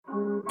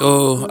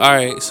Oh, all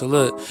right. So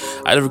look,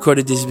 I done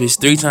recorded this bitch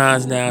 3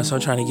 times now, so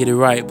I'm trying to get it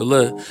right. But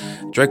look,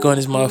 Drake on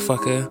this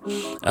motherfucker.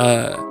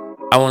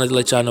 I wanted to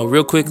let y'all know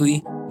real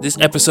quickly. This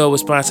episode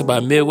was sponsored by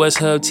Midwest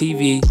Hub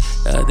TV,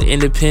 the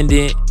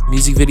independent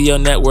music video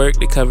network.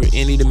 They cover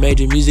any of the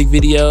major music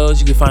videos.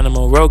 You can find them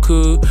on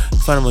Roku, you can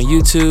find them on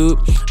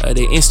YouTube.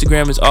 Their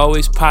Instagram is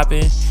always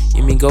popping.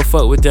 You mean, go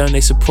fuck with them.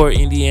 They support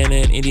Indiana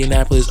and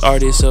Indianapolis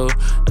artists, so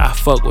I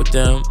fuck with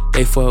them.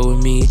 They fuck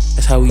with me.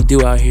 That's how we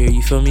do out here.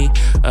 You feel me?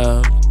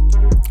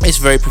 It's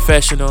very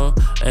professional,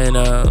 and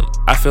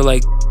I feel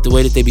like the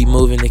way that they be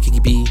moving, they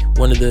could be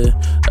one of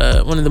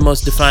the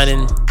most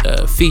defining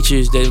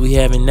features that we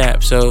have in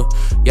NAP. So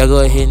y'all go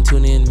ahead and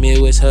tune in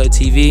Midwest Hub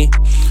TV.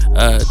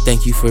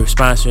 Thank you for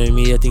sponsoring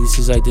me. I think this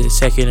is like the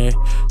second or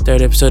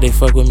third episode they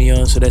fuck with me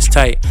on, so that's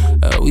tight.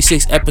 We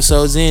 6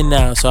 episodes in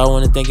now, so I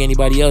want to thank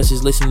anybody else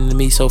who's listening to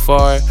me so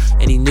far.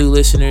 Any new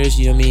listeners,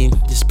 you know what I mean?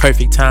 This is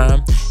perfect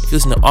time. If you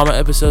listen to all my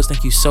episodes,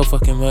 thank you so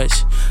fucking much.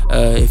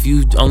 If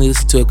you only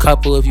listen to a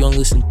couple, if you only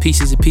listen to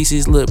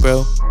pieces, look,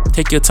 bro,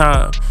 take your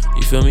time.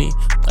 You feel me?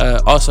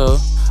 Also,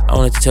 I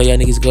wanted to tell y'all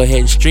niggas, go ahead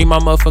and stream my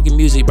motherfucking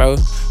music, bro.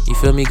 You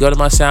feel me? Go to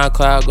my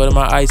SoundCloud, go to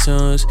my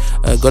iTunes,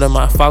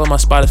 follow my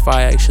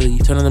Spotify, actually.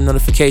 Turn on the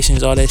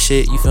notifications, all that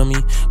shit, you feel me?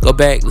 Go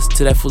back, listen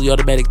to that Fully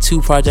Automatic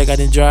 2 project I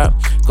didn't drop.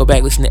 Go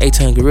back, listen to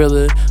A-Ton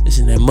Gorilla,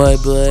 listen to that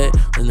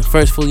Mudblood, and the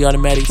first Fully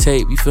Automatic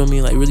tape, you feel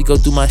me? Like, really go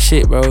through my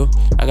shit, bro.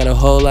 I got a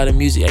whole lot of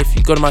music. If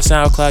you go to my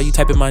SoundCloud, you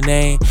type in my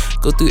name,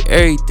 go through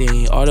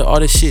everything. All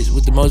the shit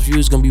with the most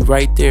views gonna be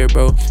right there,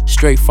 bro.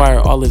 Straight fire,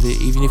 all of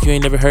it. Even if you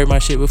ain't never heard my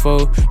shit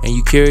before and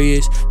you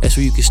curious, that's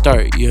where you can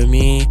start, you know what I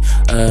mean?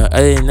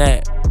 Other than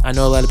that, I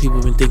know a lot of people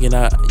have been thinking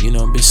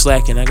been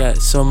slacking. I got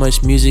so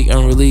much music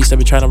unreleased. I've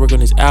been trying to work on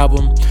this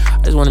album.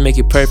 I just want to make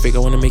it perfect. I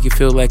want to make it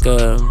feel like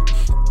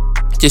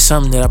just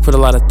something that I put a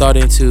lot of thought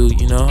into,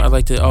 you know. I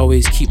like to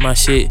always keep my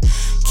shit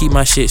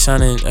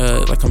sounding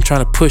like I'm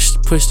trying to push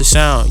the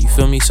sound, you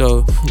feel me?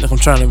 So like I'm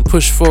trying to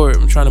push forward,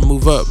 I'm trying to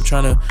move up, I'm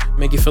trying to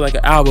make it feel like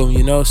an album,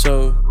 you know.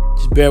 So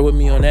just bear with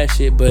me on that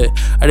shit. But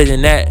other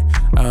than that,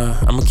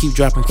 I'm gonna keep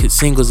dropping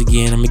singles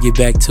again. I'm gonna get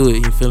back to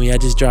it, you feel me? I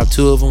just dropped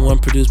 2 of them. One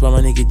produced by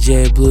my nigga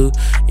Jed Blue.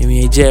 You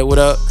mean, hey Jed, what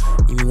up?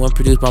 You mean, one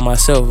produced by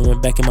myself.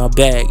 I'm back in my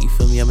bag, you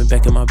feel me? I'm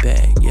back in my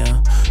bag,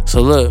 yeah.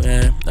 So look,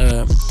 man,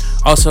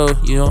 also,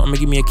 you know, I'm gonna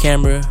give me a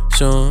camera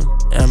soon,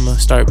 and I'm gonna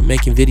start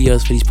making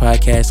videos for these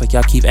podcasts like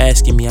y'all keep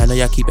asking me. I know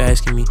y'all keep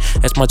asking me.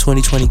 That's my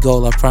 2020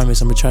 goal, I promise.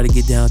 I'm gonna try to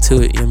get down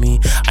to it, you know what I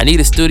mean? I need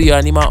a studio,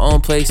 I need my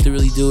own place to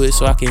really do it,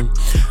 so I can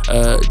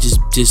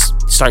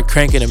just start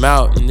cranking them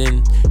out, and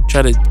then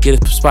try to get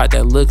a spot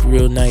that look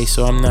real nice,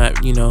 so I'm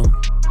not, you know,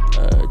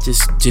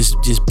 just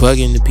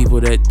bugging the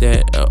people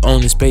that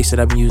own the space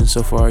that I've been using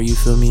so far, you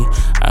feel me?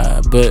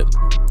 But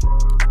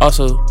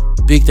also,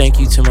 big thank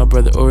you to my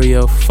brother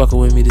Oreo for fucking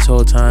with me this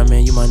whole time,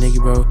 man. You my nigga,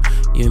 bro.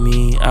 You know what I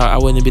mean? I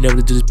wouldn't have been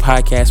able to do this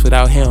podcast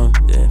without him,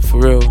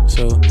 for real.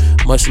 So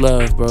much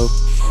love, bro.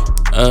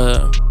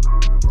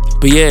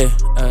 But yeah,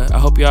 I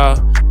hope y'all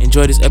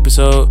enjoy this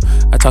episode.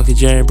 I talked to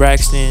Jaren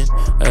Braxton.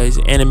 He's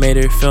an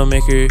animator,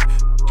 filmmaker.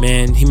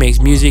 Man, he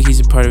makes music. He's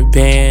a part of a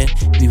band.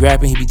 He be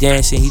rapping. He be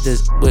dancing. He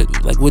does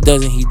what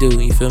doesn't he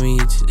do? You feel me?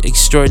 He's an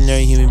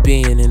extraordinary human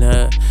being, and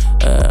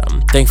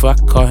I'm thankful I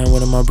can call him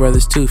one of my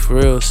brothers too, for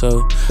real.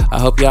 So I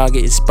hope y'all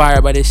get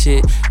inspired by this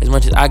shit as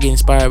much as I get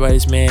inspired by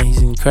this man. He's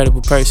an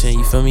incredible person.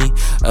 You feel me?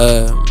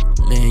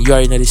 Man, you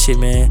already know this shit,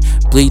 man.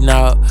 Bleeding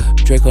Out,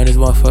 Drake on this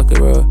motherfucker,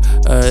 bro.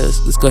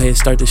 Let's go ahead and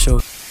start the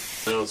show.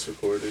 Now it's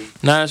recording.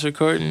 Now it's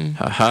recording.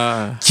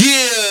 Haha.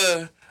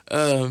 Yeah.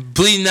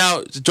 Bleeding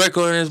Out,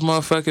 Draco in this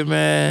motherfucker,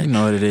 man. You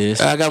know what it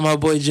is. I got my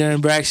boy Jaren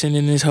Braxton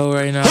in this hoe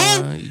right now.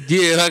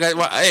 Yeah, I got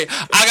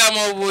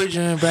my boy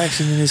Jaren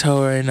Braxton in this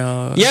hoe right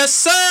now. Yes,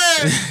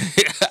 sir.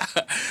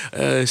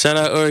 Shout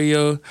out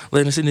Oreo,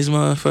 letting us in this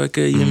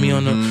motherfucker. You and me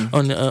on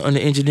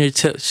the engineer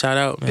tip. Shout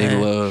out, man. Big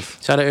love.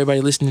 Shout out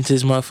everybody listening to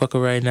this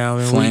motherfucker right now,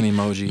 man. Flame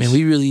emojis. Man,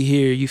 we really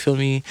here. You feel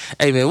me?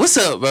 Hey, man, what's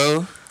up,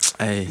 bro?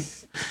 Hey.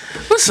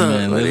 What's up,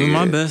 man? Living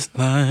my best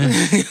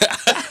life.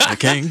 I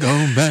can't go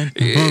back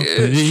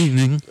to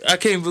evening. I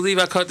can't believe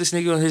I caught this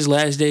nigga on his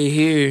last day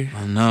here.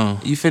 I know.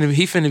 He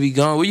finna be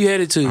gone. Where you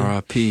headed to?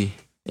 R.I.P.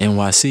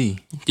 NYC.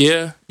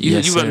 Yeah? You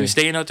Yes, about to sir. be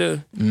staying out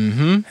there?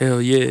 Mm-hmm.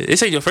 Hell yeah.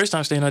 This ain't your first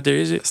time staying out there,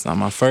 is it? It's not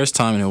my first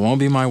time, and it won't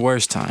be my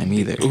worst time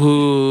either.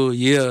 Ooh,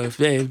 yeah.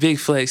 Man, big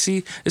flex.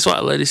 See, that's why I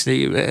love this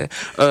nigga, man.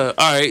 All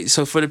right,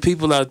 so for the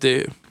people out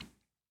there,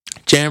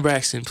 Jaren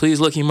Braxton, please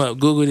look him up.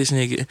 Google this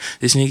nigga.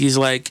 This nigga's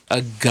like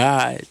a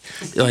god.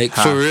 Like,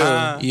 for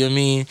real. You know what I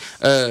mean?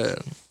 All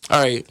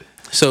right.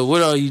 So,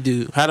 what all you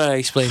do? How do I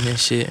explain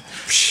this shit?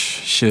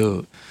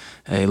 Shoot.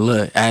 Hey,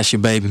 look, ask your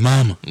baby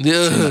mama.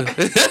 Yeah.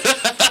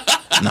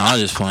 No, I'm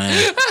just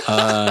playing.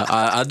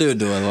 I do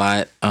a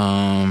lot.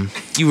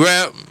 You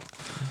rap?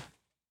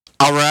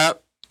 I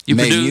rap. You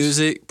make produce?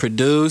 music,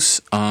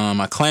 produce.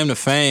 My claim to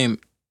fame,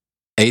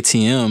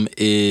 ATM,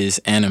 is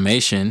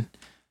animation.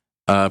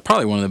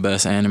 Probably one of the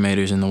best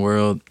animators in the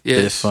world,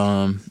 yes.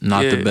 if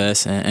not the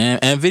best,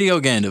 and video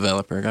game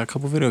developer. Got a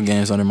couple video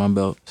games under my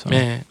belt. So.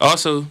 Man,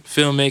 also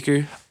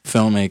filmmaker.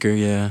 filmmaker,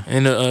 yeah.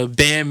 And a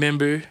band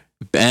member.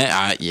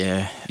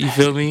 Yeah. You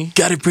feel me?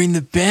 Gotta bring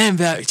the band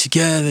back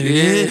together.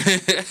 Yeah.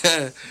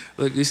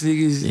 Look, this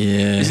nigga's.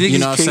 Yeah. This nigga's You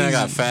know what I'm crazy. saying? I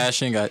got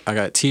fashion. I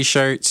got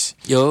t-shirts.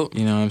 Yo.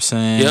 You know what I'm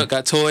saying? Yep.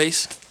 Got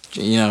toys.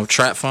 You know,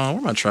 trap phone.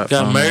 Where my trap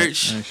Got phone?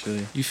 merch. At,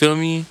 actually. You feel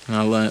me? And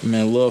I love,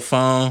 man, little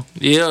phone.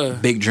 Yeah.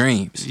 Big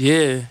dreams.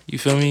 Yeah. You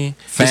feel me?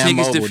 Fam this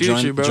nigga's Mobile. the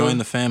future, bro. Join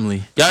the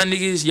family. Y'all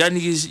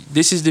niggas,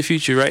 this is the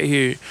future right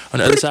here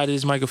on the other side of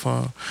this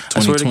microphone. I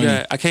swear to 2020.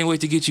 God, I can't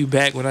wait to get you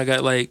back when I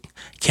got like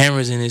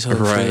cameras in this whole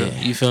Right.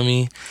 shit. You feel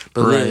me?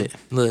 But Right.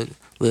 look,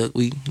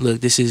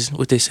 this is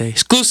what they say.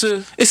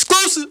 Exclusive.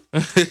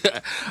 All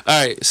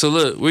right, so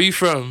look, where you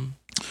from?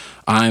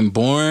 I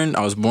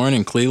was born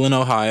in Cleveland,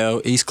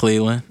 Ohio, East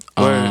Cleveland.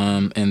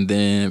 Word. And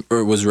then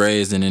was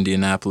raised in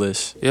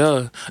Indianapolis.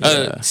 Yeah.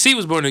 Yeah. C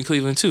was born in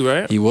Cleveland too,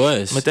 right? He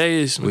was.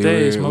 Mateus, my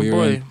we were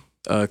boy.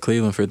 in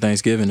Cleveland for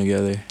Thanksgiving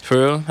together. For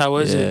real? How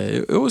was yeah,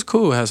 it? it was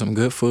cool. Had some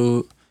good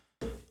food.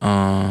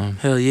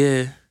 Hell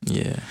yeah.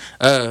 Yeah.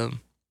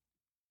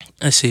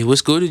 Let's see, what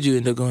school did you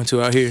end up going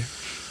to out here?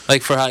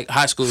 Like for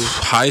high school?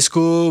 High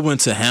school,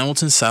 went to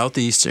Hamilton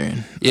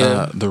Southeastern.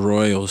 Yeah. The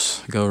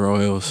Royals. Go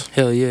Royals.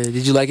 Hell yeah.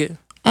 Did you like it?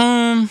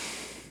 I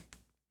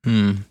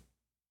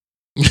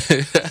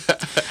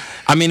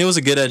mean, it was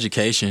a good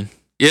education.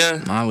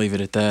 Yeah. I'll leave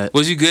it at that.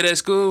 Was you good at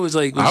school?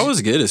 I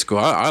was good at school.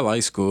 I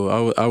like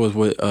school. I was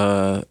what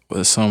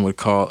some would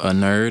call a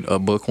nerd, a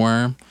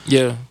bookworm.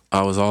 Yeah.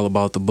 I was all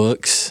about the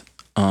books.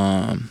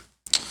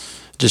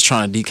 Just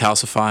trying to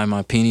decalcify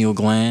my pineal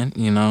gland,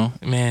 you know.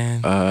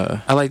 Man,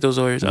 I like those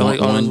words. I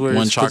like all those words.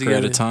 One put chakra at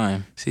together. a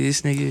time. See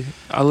this nigga,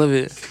 I love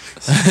it.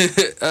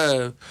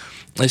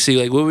 Let's see,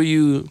 like what were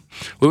you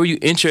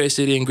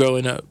interested in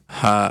growing up?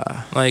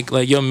 Like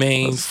your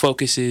main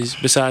focuses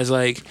besides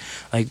like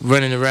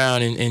running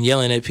around and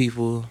yelling at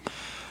people.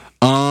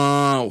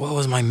 What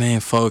was my main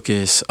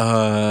focus?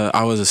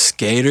 I was a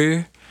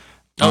skater.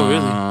 Oh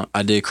really?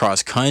 I did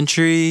cross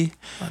country.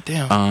 Oh,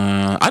 damn.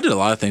 I did a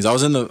lot of things. I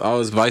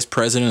was vice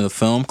president of the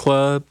film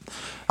club.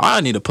 I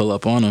need to pull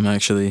up on them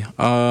actually.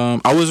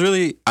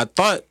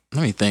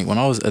 Let me think. When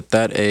I was at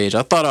that age,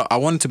 I thought I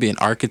wanted to be an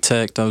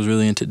architect. I was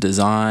really into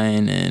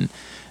design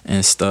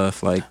and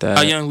stuff like that.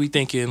 How young we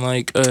thinking?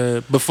 Like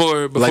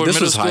before like this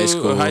middle was high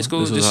school school. or high school?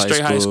 This was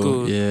straight high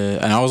school. Yeah,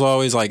 and I was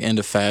always like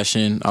into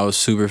fashion. I was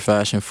super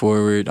fashion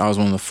forward. I was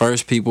one of the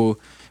first people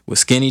with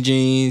skinny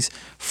jeans,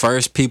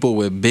 first people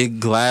with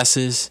big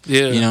glasses.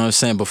 Yeah. You know what I'm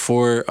saying?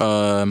 Before,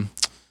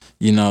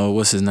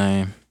 what's his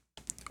name?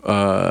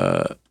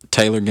 Taylor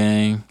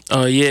Gang.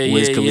 Oh yeah,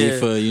 Wiz yeah,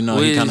 Khalifa. yeah. You know,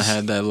 Wiz. he kind of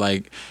had that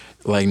like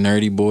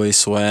nerdy boy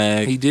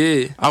swag. He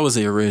did. I was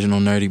the original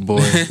nerdy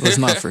boy. Let's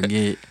not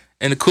forget.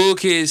 And the cool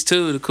kids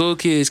too. The cool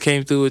kids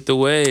came through with the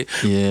wave.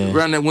 Yeah.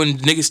 Around that when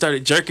niggas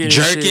started jerking. and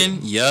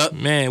shit. Yup.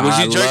 Man, was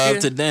you jerking? I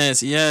love to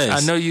dance.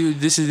 Yes. I know you.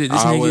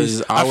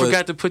 I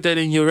forgot to put that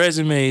in your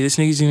resume. This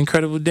nigga's an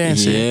incredible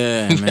dancer.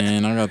 Yeah,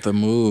 man. I got the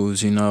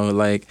moves. You know,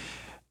 like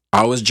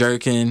I was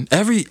jerking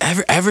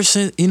ever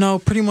since. You know,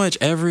 pretty much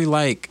every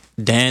like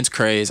dance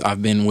craze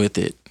I've been with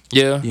it.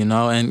 Yeah. You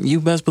know, and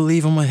you best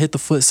believe I'm gonna hit the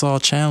futsal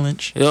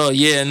challenge. Oh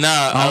yeah,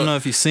 nah. I don't know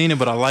if you've seen it,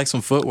 but I like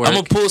some footwork. I'm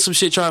gonna pull some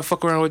shit trying to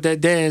fuck around with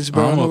that dance,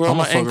 bro. I'm gonna roll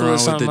my ankle or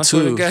something. I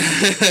swear to God.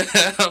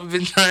 I've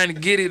been trying to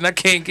get it and I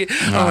can't get.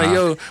 I'm like,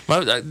 yo,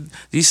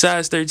 these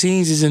size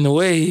 13s is in the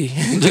way.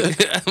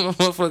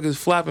 Motherfuckers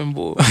flopping,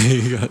 boy.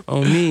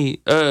 On me.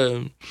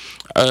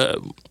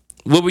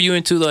 What were you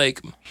into, like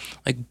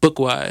book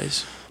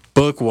wise?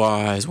 Book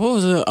wise, what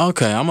was it?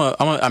 Okay,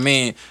 I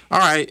mean, all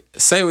right.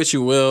 Say what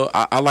you will.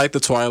 I like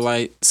the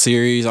Twilight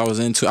series. I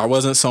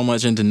wasn't so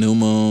much into New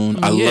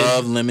Moon. I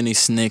love Lemony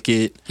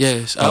Snicket.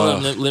 Yes, I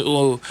love.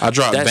 I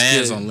dropped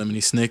bands on Lemony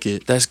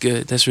Snicket. That's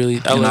good. That's really.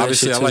 And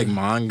obviously, I like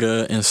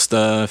manga and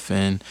stuff.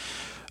 And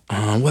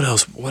what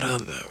else? What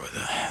other?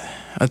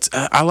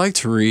 I like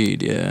to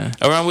read. Yeah.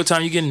 Around what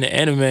time you get into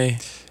anime?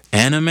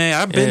 Anime,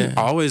 I've been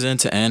always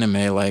into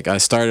anime. Like I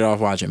started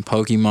off watching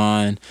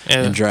Pokemon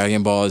and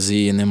Dragon Ball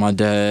Z, and then my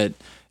dad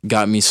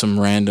got me some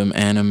random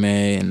anime,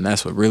 and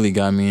that's what really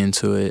got me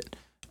into it.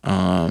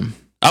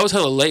 I was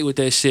hella late with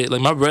that shit.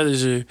 Like my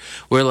brothers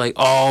were like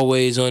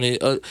always on it,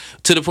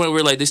 to the point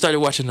where like they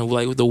started watching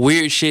the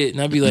weird shit,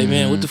 and I'd be like,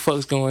 man, what the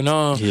fuck's going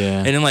on?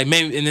 Yeah. And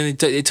then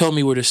they told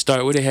me where to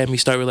start. Where they had me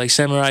start with like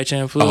Samurai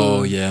Champloo.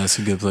 Oh yeah, that's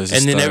a good place to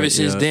start. And then ever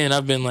start, since then,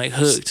 I've been like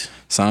hooked.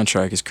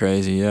 Soundtrack is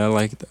crazy. Yeah, I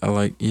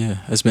like. Yeah,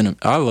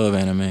 I love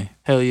anime.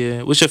 Hell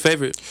yeah. What's your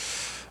favorite?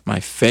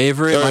 My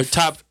favorite, or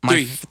top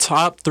three. My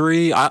top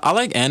three. I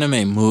like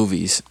anime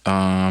movies.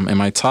 And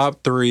my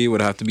top three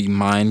would have to be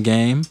Mind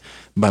Game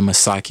by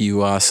Masaki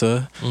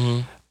Yuasa,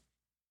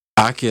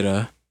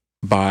 Akira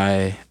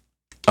by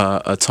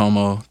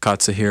Otomo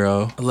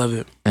Katsuhiro. I love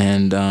it.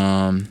 And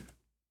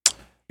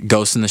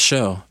Ghost in the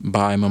Shell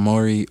by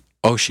Mamoru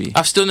Oshii.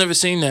 I've still never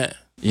seen that.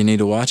 You need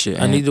to watch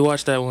it. I need to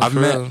watch that one.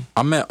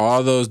 I met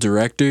all those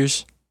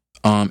directors,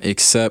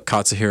 except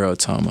Katsuhiro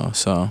Otomo.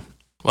 So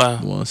Wow.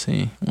 We'll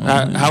see.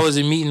 How was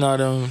it meeting all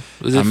them?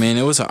 I mean,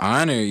 it was an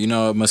honor. You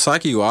know,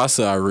 Masaki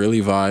Yuasa, I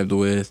really vibed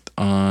with.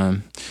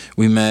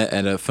 We met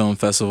at a film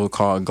festival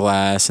called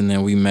Glass, and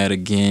then we met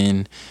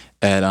again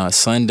at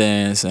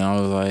Sundance, and I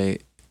was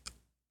like,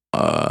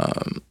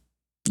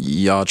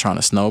 y'all trying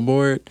to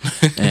snowboard?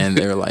 And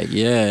they were like,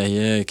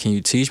 yeah, can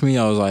you teach me?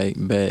 I was like,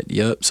 bet,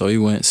 yep. So we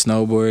went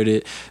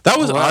snowboarded. That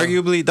was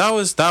arguably,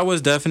 that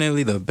was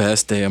definitely the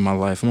best day of my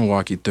life. I'm gonna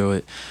walk you through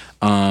it.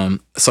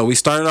 So we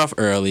started off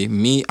early.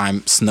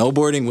 I'm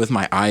snowboarding with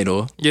my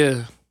idol.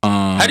 Yeah.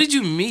 How did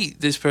you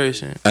meet this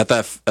person? At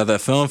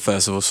that film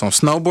festival. So I'm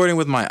snowboarding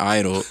with my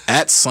idol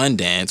at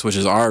Sundance, which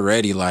is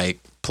already like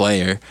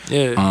player.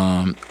 Yeah.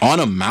 On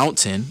a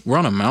mountain. We're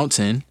on a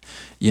mountain,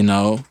 you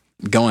know,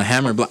 going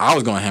hammer. I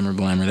was going hammer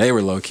blammer. They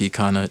were low key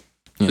kind of.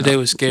 But they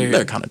were scared.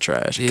 They're kind of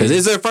trash because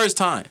it's their first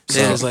time.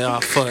 So they was like, "Oh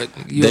fuck,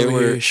 you over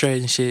here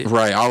shredding shit."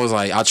 Right. I was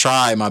like, I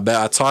tried my best.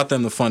 I taught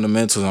them the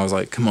fundamentals, and I was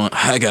like, "Come on,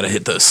 I gotta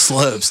hit the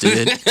slopes,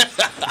 dude."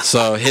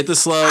 So hit the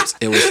slopes.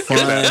 It was fun.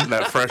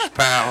 that fresh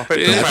powder.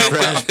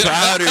 Fresh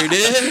powder,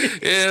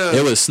 dude. Yeah.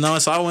 It was snowing,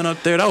 so I went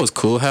up there. That was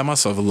cool. Had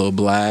myself a little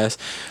blast.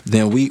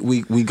 Then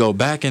we go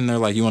back in there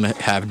like, you want to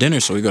have dinner,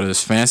 so we go to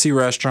this fancy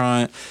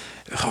restaurant.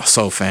 Oh,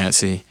 so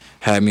fancy.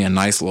 Had me a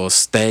nice little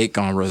steak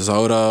on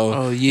risotto.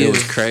 Oh, yeah. It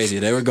was crazy.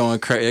 They were going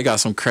crazy. They got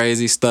some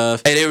crazy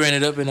stuff. Hey, they ran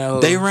it up in that hole.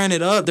 They ran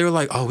it up. They were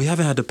like, oh, we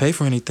haven't had to pay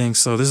for anything,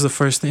 so this is the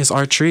first thing. It's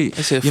our treat.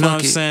 I said, you know what I'm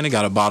fuck it. saying? They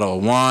got a bottle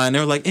of wine. They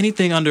were like,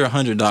 anything under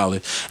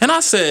 $100. And I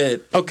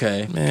said,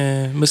 okay.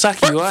 Man,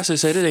 Masaki Yuasa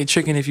said it ain't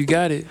tricking if you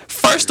got it.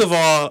 First of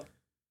all,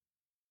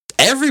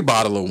 every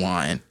bottle of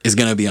wine is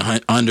going to be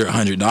under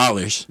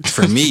 $100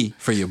 for me,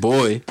 for your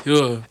boy.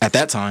 Yeah. At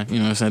that time, you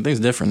know what I'm saying? Things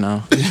different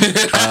now. But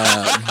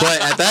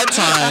at that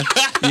time,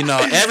 you know,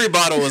 every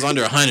bottle was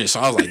under 100.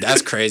 So I was like,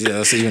 that's crazy.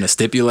 That's even a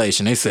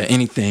stipulation. They said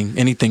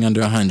anything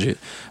under 100.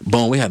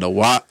 Boom, we had the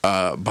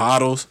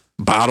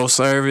bottle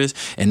service.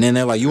 And then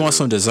they're like, you want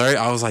some dessert?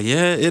 I was like,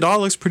 yeah, it all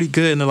looks pretty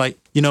good. And they're like,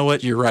 you know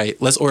what? You're right.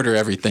 Let's order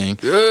everything.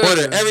 Yeah.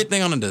 Order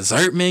everything on the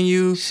dessert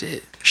menu.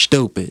 Shit.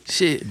 Stupid.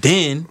 Shit.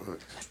 Then,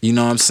 you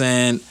know what I'm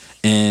saying?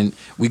 And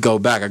we go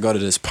back. I go to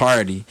this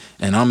party,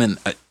 and I'm in.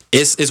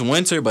 It's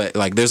winter, but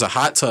like there's a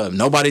hot tub.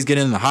 Nobody's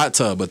getting in the hot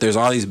tub, but there's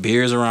all these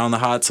beers around the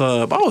hot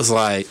tub. I was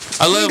like,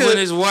 I love when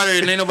there's water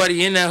and ain't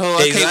nobody in that hole.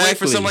 I can't wait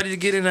for Exactly. somebody to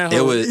get in that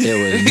hole. It was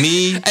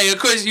me. Hey, of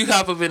course you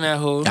hop up in that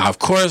hole. Of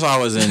course I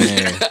was in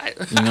there.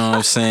 You know what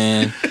I'm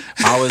saying?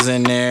 I was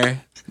in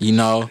there. You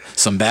know,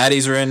 some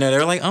baddies were in there. They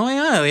were like, oh,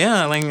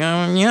 yeah, like,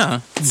 yeah.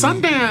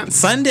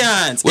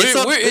 Sundance.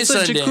 Where it's is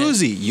a Sundance?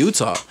 jacuzzi,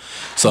 Utah.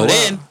 So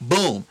then,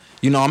 boom.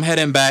 You know, I'm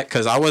heading back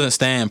because I wasn't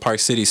staying in Park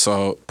City.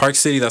 So Park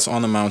City, that's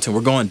on the mountain.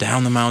 We're going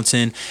down the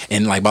mountain.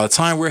 And like by the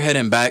time we're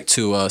heading back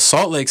to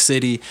Salt Lake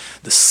City,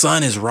 the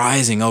sun is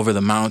rising over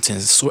the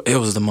mountains. It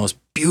was the most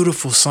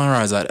beautiful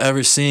sunrise I'd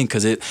ever seen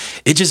because it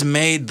just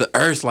made the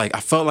earth like,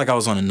 I felt like I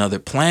was on another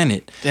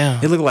planet.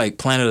 Damn. It looked like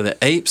Planet of the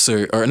Apes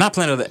or not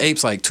Planet of the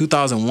Apes, like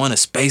 2001 A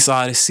Space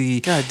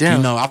Odyssey. God damn.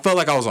 You know, I felt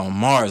like I was on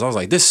Mars. I was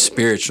like, this is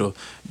spiritual.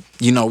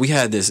 You know, we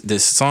had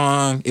this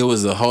song. It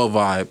was the whole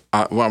vibe.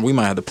 We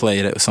might have to play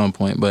it at some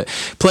point, but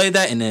played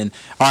that and then,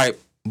 all right,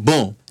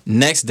 boom.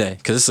 Next day,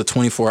 because it's a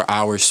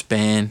 24-hour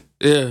span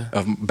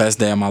of best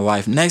day of my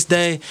life. Next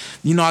day,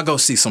 you know, I go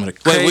see some of the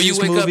craziest where you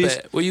wake movies.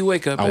 up at? Where you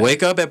wake up I at?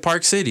 wake up at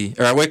Park City,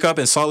 or I wake up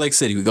in Salt Lake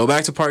City. We go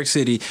back to Park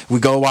City. We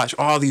go watch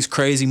all these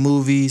crazy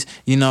movies,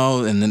 you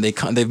know, and then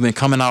they've been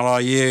coming out all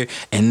year.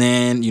 And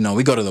then, you know,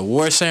 we go to the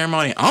award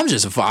ceremony. I'm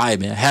just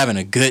vibing, having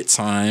a good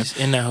time. Just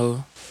in that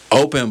hole.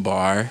 Open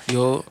bar.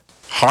 Yo.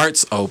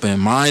 Hearts open,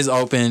 minds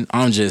open,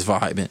 I'm just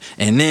vibing.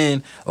 And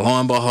then, lo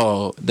and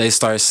behold, they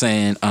start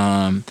saying,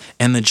 and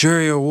the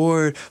jury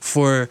award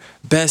for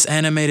Best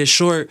Animated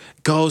Short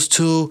goes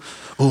to,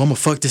 I'm gonna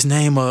fuck this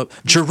name up,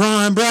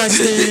 Jerron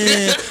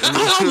Braxton.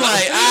 I'm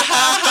like,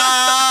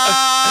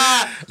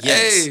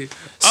 yes. Hey.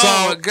 So,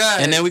 Oh my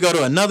God. And then we go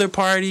to another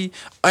party.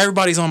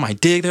 Everybody's on my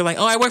dick. They're like,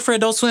 oh, I work for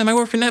Adult Swim. I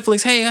work for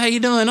Netflix. Hey, how you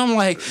doing? I'm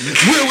like,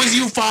 where was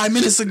you 5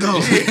 minutes ago?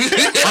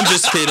 I'm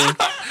just kidding.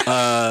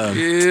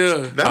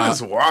 Yeah. That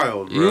is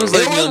wild, bro. You was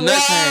like, It was Lil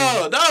Nas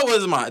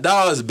wild.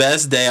 That was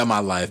best day of my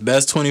life.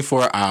 Best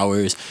 24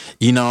 hours.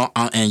 You know,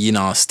 and you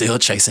know, still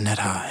chasing that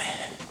high.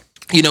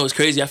 You know, it's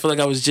crazy. I feel like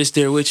I was just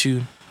there with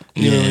you.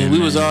 You know, we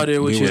was all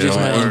there with you just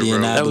in now.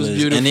 Indianapolis. That was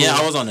beautiful. And then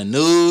I was on the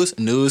news.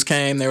 News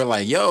came. They were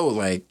like, yo,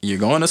 like, you're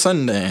going to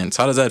Sundance.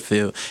 How does that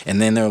feel?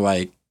 And then they were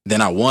like,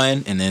 then I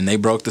won. And then they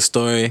broke the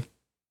story.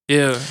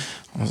 Yeah.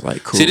 I was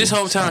like, cool. See, this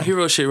hometown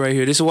hero shit right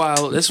here. This is why I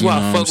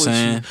fuck with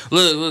you.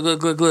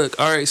 Look.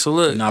 All right, so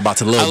look. You're not about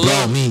to little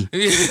blow me.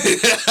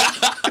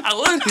 I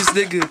love this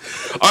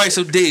nigga. All right,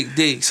 so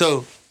dig.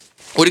 So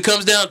when it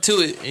comes down to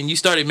it, and you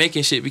started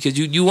making shit because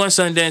you won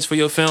Sundance for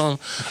your film.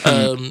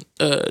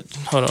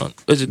 Hold on,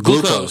 is it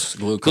Glucose?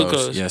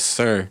 Glucose. Yes,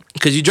 sir.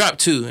 Because you dropped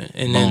 2,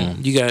 and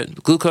then you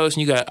got Glucose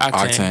and you got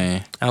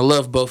Octane. I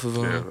love both of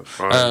them.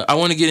 Yeah, I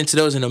want to get into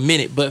those in a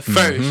minute, but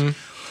first,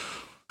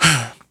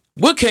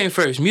 What came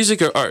first,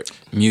 music or art?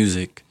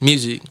 Music.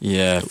 Music.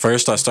 Yeah.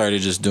 First, I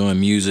started just doing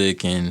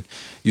music, and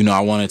I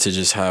wanted to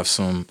just have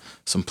some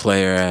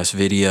player ass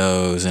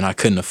videos, and I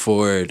couldn't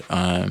afford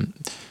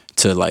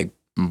to like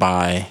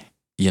buy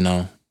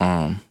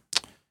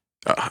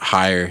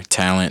hire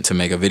talent to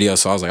make a video.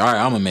 So I was like, all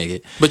right, I'm gonna make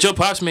it. But your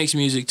pops makes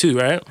music too,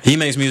 right? He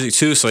makes music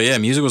too. So yeah,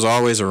 music was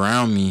always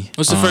around me.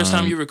 What's the first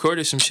time you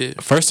recorded some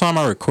shit? First time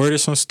I recorded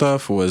some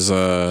stuff was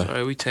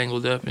Sorry, we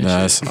tangled up and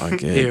that's shit. all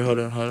good. Here, hold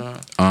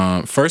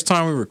on. First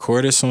time we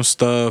recorded some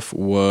stuff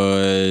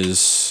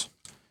was,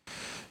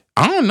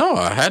 I don't know,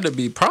 I had to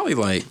be probably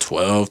like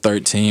 12,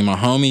 13. My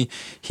homie,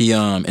 he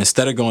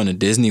instead of going to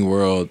Disney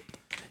World,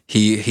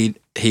 he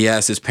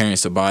asked his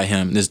parents to buy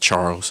him, this is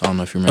Charles, I don't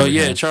know if you remember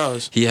him.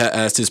 Charles. He had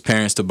asked his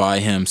parents to buy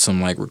him some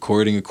like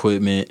recording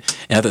equipment.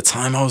 And at the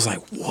time I was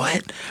like,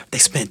 what? They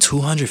spent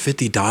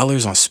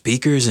 $250 on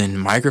speakers and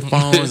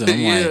microphones? And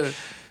I'm like,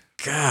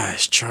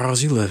 gosh,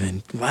 Charles, you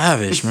living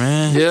lavish,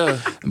 man.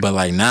 Yeah. But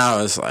like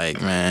now it's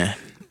like, man.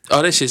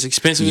 Oh, that shit's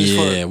expensive as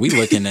fuck. Yeah, we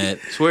looking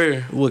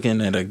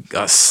at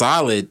a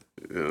solid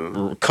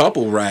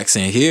couple racks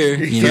in here,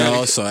 you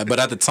know. So, but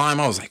at the time,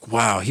 I was like,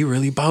 "Wow, he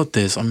really bought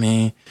this." I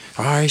mean,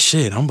 all right,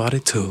 shit, I'm about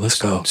it too. Let's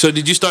go. So,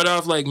 did you start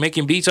off like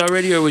making beats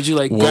already, or would you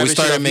like? Well, we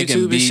started making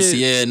YouTube beats.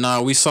 Yeah,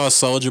 no, we saw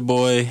Soulja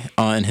Boy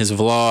in his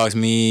vlogs.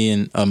 Me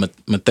and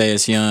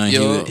Matthias Young.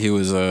 He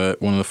was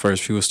one of the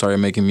first people started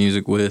making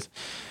music with.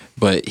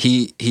 But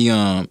he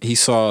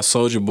saw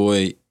Soulja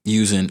Boy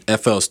using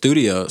FL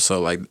Studio, so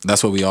like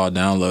that's what we all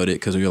downloaded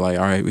because we were like,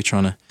 all right, we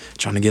trying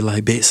to get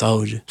like Big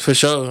Soulja. For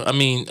sure. I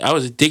mean, I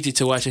was addicted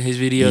to watching his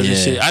videos and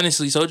shit.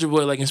 Honestly, Soulja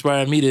Boy like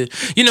inspired me to.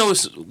 You know,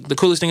 what's the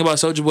coolest thing about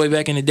Soulja Boy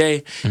back in the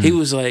day? He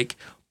was like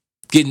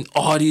getting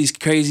all these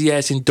crazy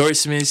ass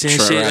endorsements and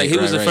shit. Like he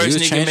was the first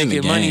nigga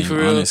making money for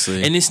real.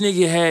 Honestly. And this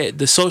nigga had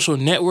the social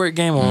network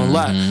game on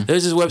lock.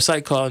 There's this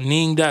website called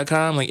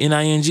Ning.com, like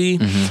Ning.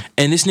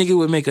 And this nigga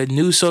would make a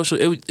new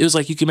social. It was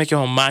like you could make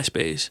your own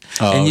MySpace,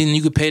 and then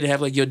you could pay to have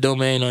like your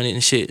domain on it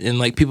and shit, and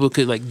like people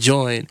could like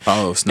join.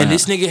 Oh snap! And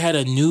this nigga had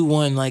a new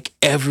one like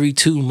every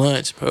 2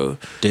 months, bro.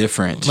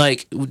 Different.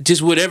 Like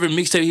just whatever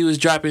mixtape he was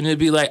dropping, it'd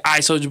be like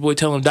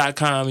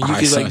iSouljaBoyTellHim.com, and you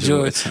could like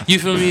join. You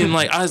feel me? And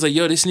like I was like,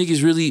 yo, this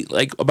nigga's really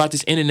like about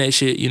this internet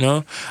shit, you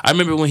know. I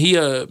remember when he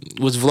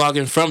was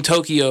vlogging from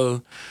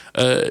Tokyo,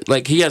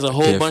 like he has a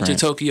whole bunch of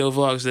Tokyo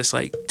vlogs that's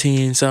like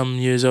 10 something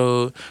years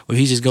old, where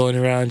he's just going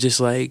around just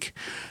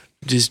obnoxious.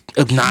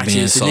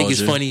 The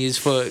nigga's funny as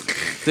fuck.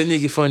 The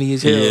nigga funny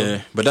as hell.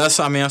 Yeah, but I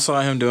saw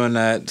him doing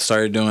that.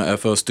 Started doing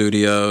FL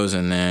Studios,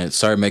 and then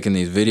started making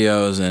these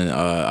videos. And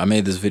I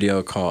made this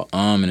video called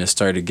and it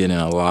started getting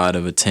a lot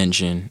of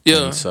attention.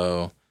 Yeah. And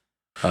so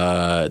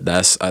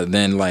that's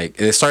then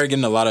like it started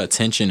getting a lot of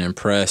attention and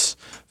press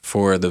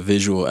for the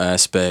visual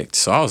aspect.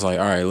 So I was like,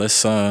 all right,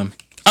 let's I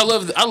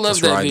love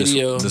that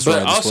video.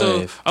 But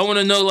also I want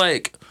to know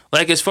like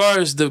as far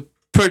as the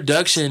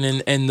production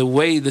and the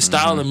way the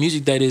style of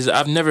music that is,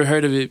 I've never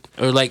heard of it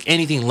or like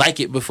anything like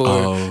it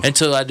before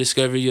until I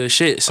discovered your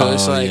shit. So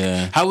it's like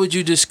how would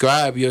you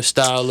describe your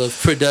style of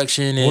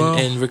production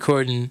and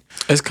recording?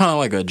 It's kind of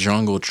like a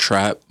jungle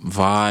trap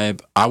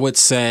vibe. I would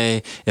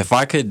say if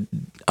I could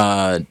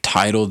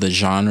title the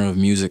genre of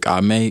music I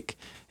make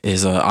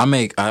is I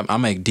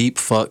make deep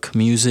fuck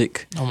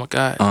music. Oh my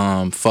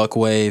god. Fuck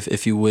wave,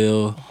 if you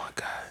will. Oh my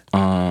god.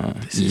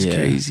 This is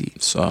crazy.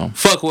 So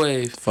fuck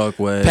wave.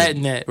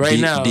 Patent that right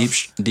now.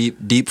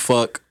 Deep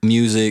fuck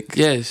music.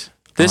 Yes.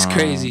 That's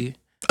crazy.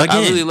 Again,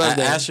 I really love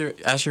that.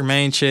 Ask your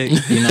main chick,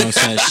 you know what I'm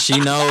saying? She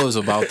knows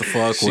about the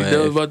fuck wave. She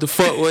knows about the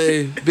fuck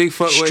wave, big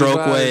fuck wave.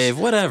 Stroke wave,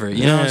 whatever.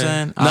 You know what I'm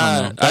saying?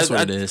 I don't know. That's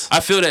what it is. I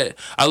feel that.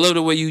 I love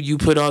the way you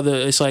put all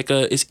the, it's like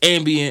it's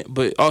ambient,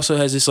 but also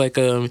has this like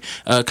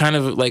kind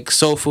of like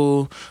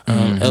soulful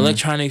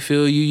electronic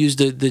feel. You use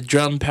the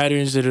drum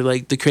patterns that are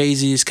like the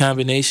craziest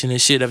combination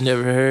of shit I've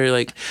never heard.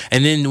 Like,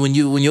 and then when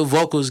your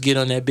vocals get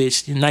on that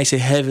bitch, you're nice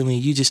and heavenly,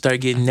 you just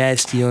start getting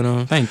nasty on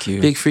them. Thank you.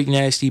 Big freak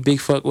nasty,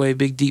 big fuck wave,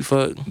 big deep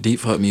fuck.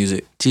 Deep fuck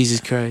music. Jesus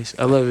Christ.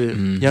 I love it.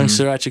 Young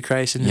Sriracha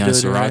Christ in the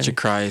building. Young Sriracha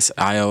Christ,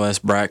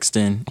 iOS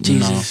Braxton.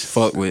 Jesus. You know,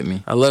 fuck with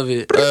me. I love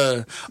it.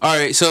 All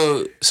right,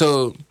 so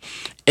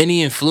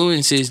any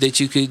influences that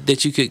you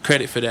could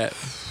credit for that?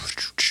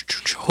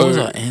 What was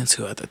I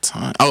into at the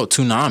time? Oh,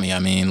 Toonami. I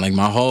mean, like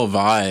my whole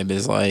vibe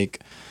is like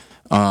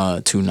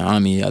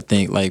Toonami. I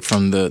think like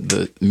from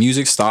the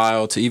music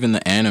style to even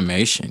the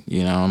animation.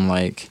 You know,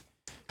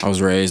 I was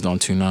raised on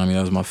Toonami.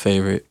 That was my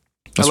favorite.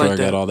 That's where I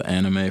got all the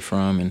anime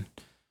from, and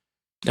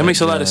that makes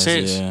a lot of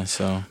sense. Yeah,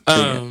 so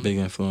big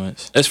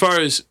influence. As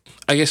far as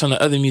I guess on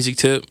the other music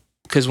tip,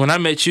 because when I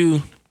met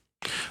you,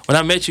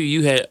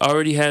 you had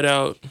already had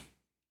out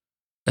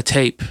a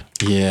tape.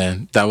 Yeah,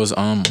 that was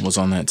on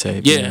that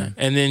tape. Yeah,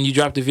 and then you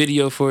dropped a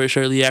video for it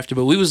shortly after.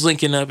 But we was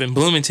linking up in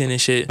Bloomington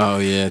and shit. Oh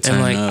yeah, and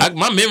turn like up.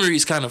 my memory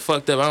is kind of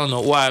fucked up. I don't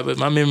know why, but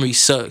my memory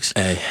sucks.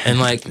 Hey. And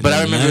like, but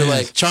I remember Man.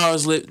 like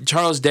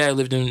Charles' dad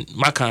lived in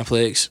my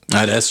complex.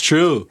 That's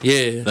true.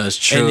 Yeah, That's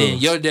true. And then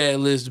your dad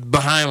lives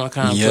behind my Yep.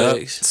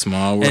 complex.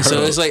 Small world. And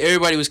so it's like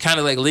everybody was kind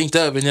of like linked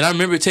up. And then I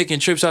remember taking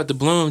trips out to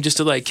Bloom just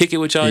to like kick it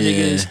with y'all Yeah.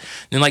 niggas.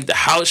 And like the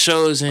house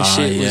shows and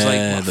shit was like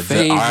my the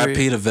favorite.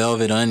 R.I.P. to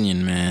Velvet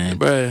Onion, man.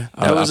 Bruh,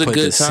 that was I a put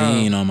good the time.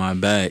 scene on my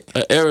back.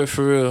 An era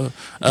for real.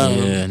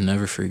 Yeah,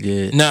 never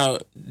forget. Now,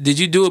 did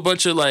you do a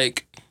bunch of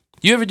like?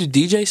 You ever do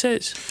DJ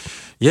sets?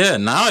 Yeah,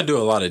 now I do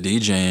a lot of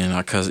DJing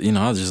because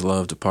I just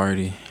love to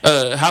party.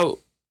 How?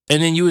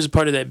 And then you was a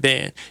part of that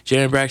band,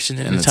 Jaron Braxton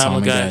and the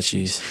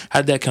Tamagotchis.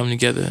 How'd that come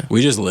together?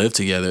 We just lived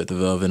together at the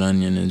Velvet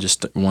Onion, and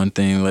just one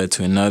thing led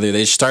to another.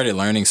 They started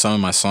learning some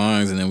of my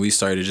songs, and then we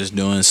started just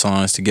doing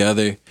songs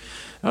together.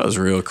 That was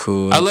real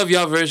cool. I love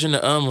y'all version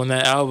of on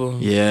that album.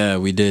 Yeah,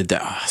 we did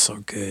that. Oh, so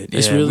good.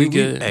 It's really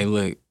good. Hey,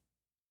 look,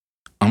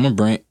 I'm gonna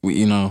bring.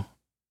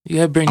 You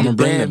gotta bring I'm the gonna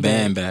bring band the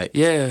band back.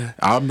 Yeah.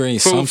 I'll bring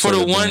For some the sort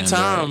of one band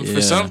time, back. for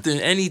Yeah. something,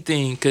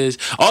 anything. Cause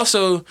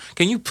also,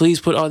 can you please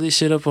put all this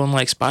shit up on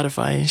like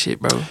Spotify and shit,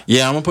 bro?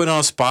 Yeah, I'm gonna put it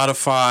on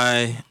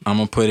Spotify. I'm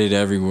gonna put it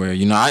everywhere.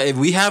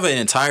 We have an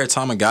entire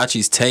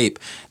Tamagotchis tape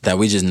that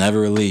we just never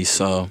released.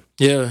 So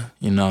Yeah.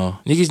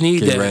 Niggas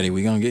need get that. ready.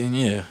 We gonna get in.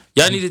 Yeah.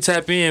 Y'all need to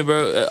tap in,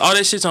 bro. All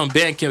that shit's on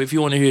Bandcamp if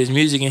you want to hear his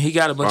music, and he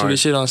got a bunch of this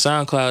shit on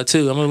SoundCloud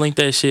too. I'm gonna link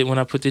that shit when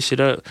I put this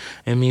shit up.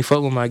 And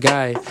fuck with my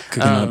guy.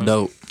 Cooking up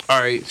dope. All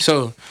right,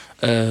 so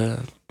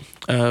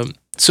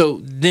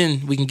so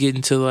then we can get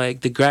into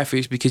like the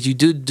graphics because you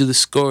do the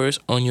scores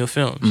on your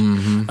films.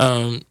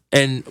 Mm-hmm.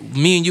 And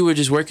me and you were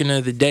just working the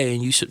other day,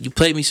 and you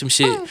played me some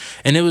shit,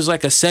 and it was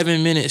like a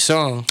 7-minute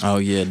song. Oh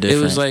yeah, different.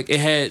 It was like it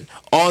had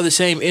all the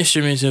same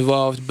instruments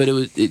involved, but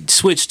it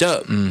switched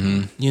up.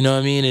 Mm-hmm. You know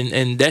what I mean?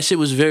 And that shit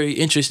was very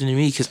interesting to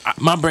me because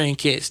my brain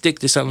can't stick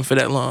to something for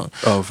that long.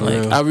 Oh, for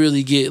real? I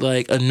really get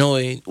like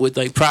annoyed with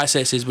like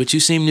processes, but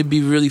you seem to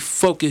be really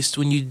focused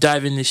when you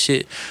dive in this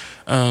shit.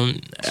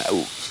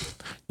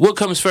 What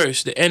comes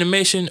first, the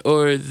animation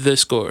or the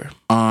score?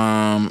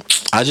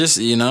 I just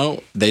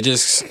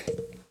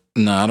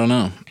I don't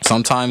know.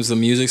 Sometimes the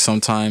music,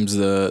 sometimes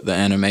the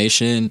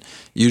animation.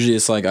 Usually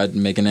it's like I'd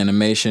make an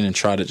animation and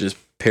try to just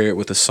pair it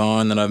with a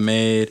song that I've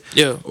made.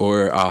 Yeah.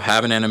 Or I'll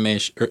have an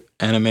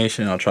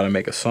animation. I'll try to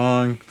make a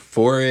song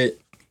for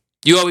it.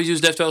 You always use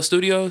FL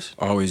Studios?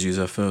 Always use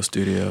FL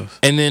Studios.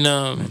 And then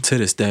to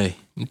this day.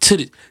 To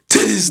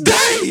this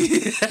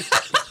day.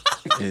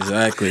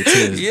 Exactly. To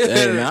this Yeah.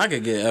 day, man. I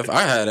could get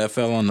I had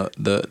FL on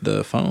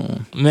the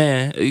phone.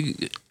 Man,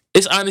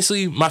 it's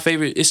honestly my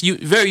favorite. It's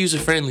very user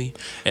friendly.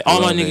 And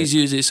all my Love niggas it.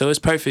 use it, so it's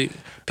perfect.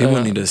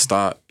 People need to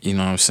stop, you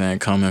know what I'm saying,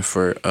 coming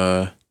for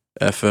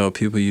FL.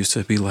 People used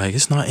to be like,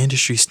 it's not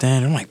industry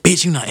standard. I'm like,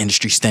 bitch, you not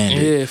industry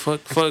standard. Yeah,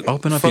 fuck.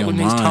 Open up fuck your what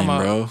niggas talking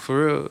mind, about, bro.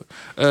 For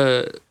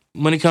real.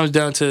 When it comes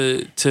down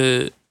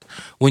to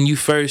when you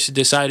first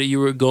decided you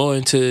were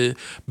going to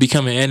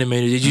become an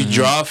animator, did you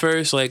draw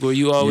first? Like, were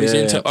you always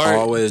into art?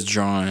 Always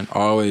drawing.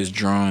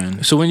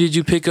 So when did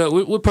you pick up?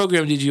 What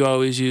program did you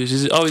always use?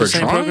 Is it always For the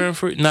same drawing? program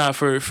for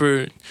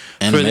the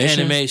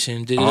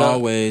animation? Did it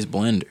Always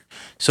Blender.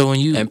 So when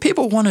you And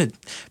people want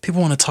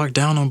to talk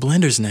down on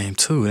Blender's name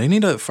too. They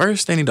need to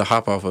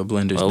hop off of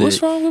Blender's dick.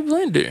 what's wrong with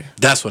Blender?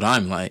 That's what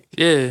I'm like.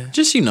 Yeah.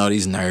 Just these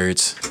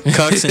nerds,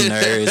 cucks and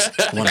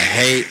nerds want to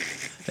hate.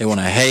 They want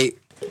to hate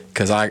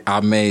because I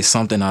made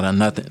something out of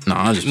nothing. No,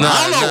 I don't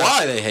know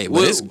why they hate,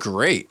 but it's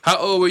great. How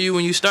old were you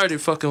when you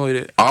started fucking with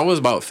it? I was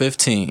about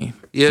 15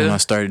 when I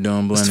started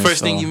doing Blender. What's the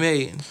first thing you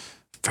made?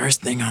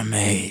 First thing I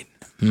made.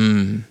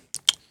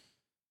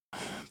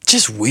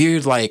 Just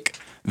weird, like,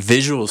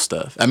 visual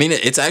stuff. I mean,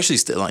 it's actually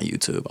still on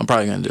YouTube. I'm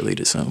probably gonna delete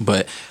it soon.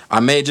 But I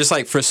made just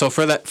like for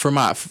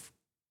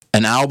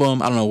an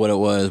album. I don't know what it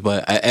was,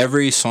 but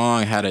every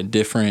song had a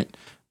different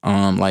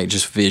like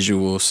just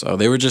visuals. So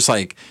they were just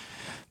like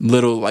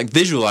little like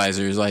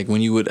visualizers. Like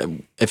when you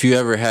would, if you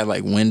ever had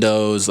like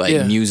Windows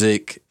like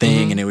music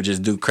thing, and it would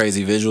just do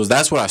crazy visuals.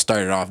 That's what I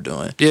started off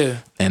doing. Yeah,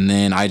 and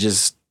then I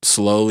just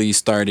slowly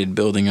started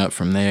building up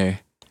from there.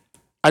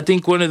 I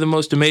think one of the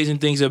most amazing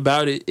things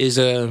about it is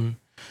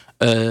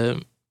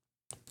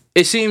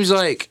it seems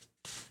like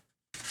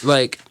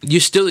you're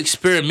still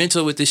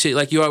experimental with this shit,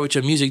 like you are with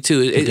your music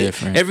too.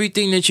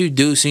 Everything that you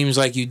do seems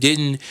like you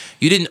didn't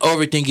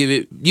overthink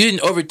it. You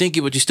didn't overthink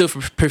it, but you still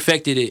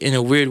perfected it in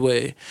a weird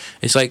way.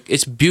 It's like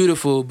it's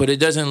beautiful, but it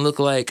doesn't look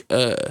like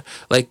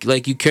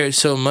you cared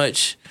so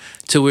much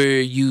to where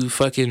you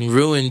fucking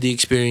ruined the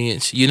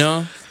experience. You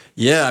know?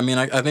 Yeah, I mean,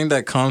 I think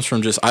that comes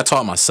from just I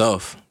taught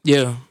myself.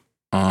 Yeah.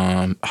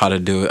 How to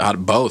do it,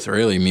 both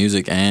really,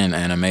 music and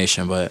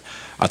animation. But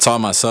I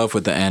taught myself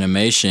with the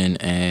animation,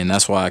 and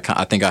that's why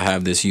I think I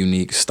have this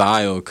unique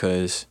style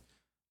because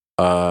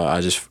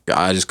I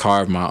just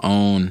carved my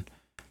own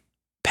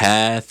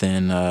path,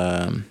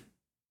 and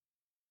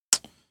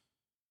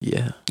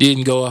Yeah. You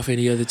didn't go off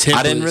any other templates.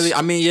 I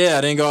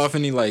didn't go off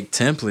any like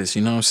templates,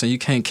 you know what I'm saying? You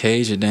can't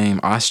cage a damn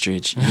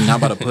ostrich. You're not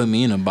about to put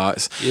me in a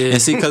box. Yeah.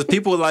 And see, because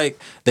people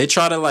like, they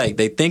try to like,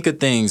 they think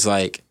of things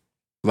like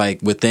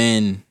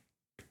within,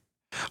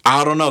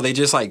 I don't know, they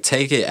just like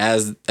take it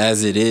as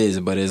it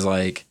is, but it's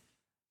like,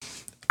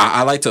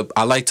 I like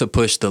to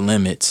push the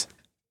limits.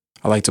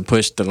 I like to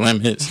push the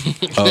limits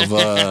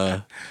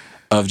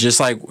of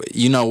just like,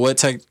 you know, what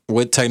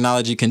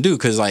technology can do.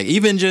 Cause like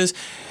even just,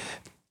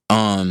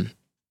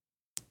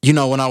 you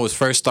know, when I was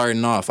first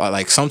starting off,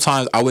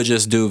 sometimes I would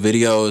just do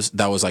videos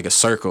that was like a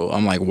circle.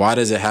 I'm like, why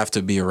does it have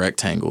to be a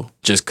rectangle?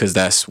 Just because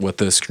that's what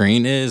the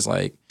screen is.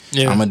 Like,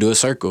 I'm gonna do a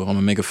circle. I'm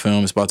gonna make a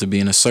film. It's about to be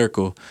in a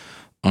circle.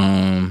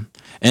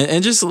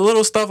 And just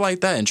little stuff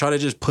like that, and try to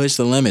just push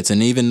the limits.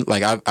 And even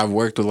like I've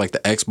worked with like the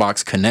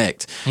Xbox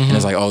Kinect, and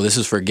it's like, oh, this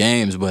is for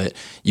games, but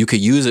you could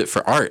use it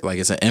for art. Like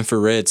it's an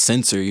infrared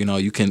sensor. You know,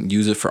 you can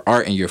use it for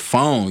art. And your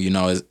phone, you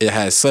know, it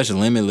has such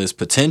limitless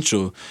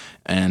potential.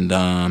 And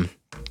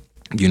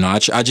you know,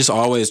 I just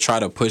always try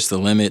to push the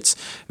limits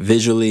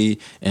visually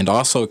and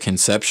also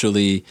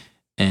conceptually,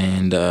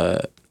 and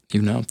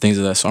you know, things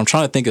of that. So I'm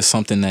trying to think of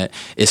something that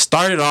it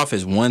started off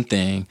as one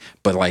thing,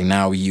 but like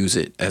now we use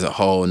it as a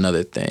whole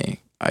another thing.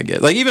 I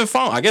guess like even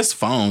phone. I guess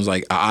phones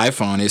like an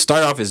iPhone. It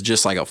started off as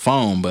just like a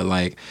phone, but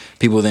like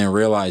people then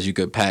realized you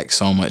could pack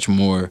so much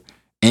more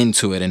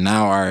into it, and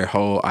now our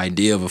whole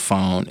idea of a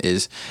phone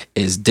is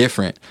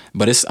different.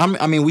 But it's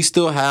I mean we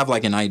still have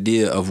like an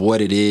idea of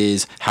what it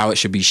is, how it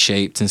should be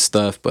shaped and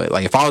stuff. But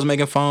like if I was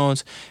making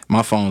phones,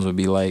 my phones would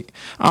be like,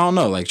 I don't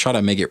know, like try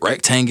to make it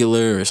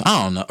rectangular or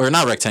I don't know, or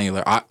not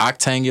rectangular,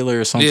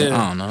 octangular or something.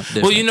 I don't know.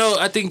 Different. Well, you know,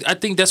 I think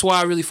that's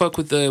why I really fuck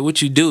with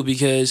what you do,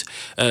 because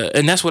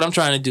and that's what I'm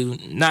trying to do.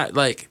 Not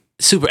like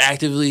super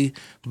actively,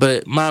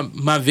 but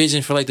my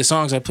vision for like the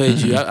songs I played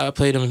you, I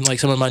played them in like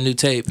some of my new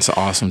tape. It's an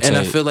awesome tape. And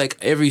I feel like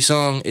every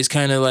song is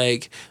kind of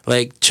like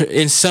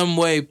in some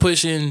way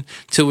pushing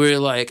to where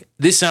like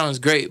this sounds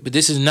great, but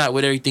this is not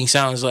what everything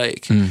sounds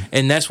like.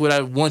 And that's what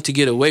I want to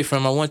get away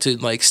from. I want to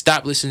like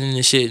stop listening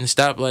to shit and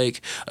stop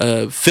like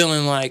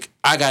feeling like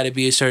I gotta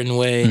be a certain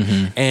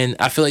way. And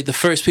I feel like the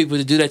first people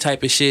to do that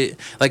type of shit,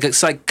 like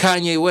it's like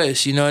Kanye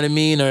West, you know what I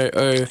mean?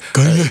 Or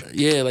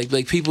yeah,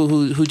 like people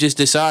who just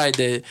decide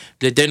that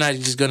they're not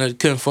just gonna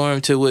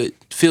conform to what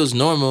feels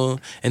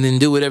normal and then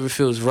do whatever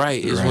feels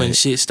right is when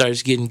shit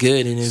starts getting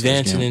good and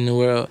advancing in the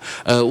world.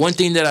 One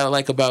thing that I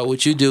like about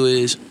what you do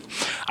is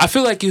I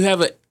feel like you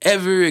have an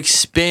ever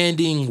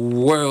expanding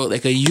world,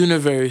 like a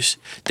universe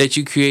that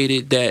you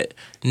created that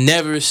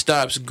never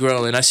stops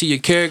growing. I see your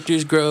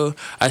characters grow.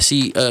 I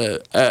see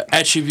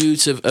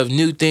attributes of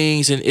new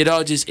things, and it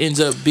all just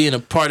ends up being a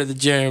part of the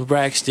Jaren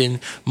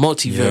Braxton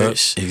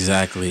multiverse. Yep,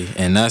 exactly.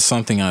 And that's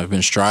something I've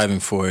been striving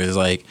for, is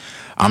like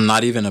I'm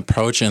not even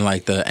approaching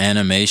like the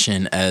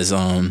animation as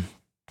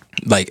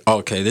like,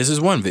 okay, this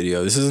is one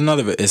video, this is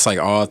another. It's like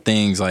all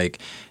things like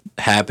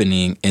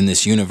happening in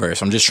this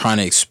universe. I'm just trying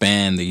to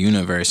expand the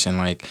universe, and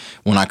like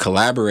when I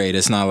collaborate,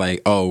 it's not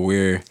like, oh,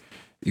 we're,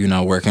 you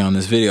know, working on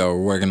this video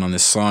or working on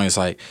this song. It's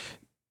like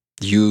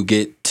you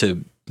get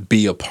to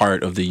be a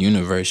part of the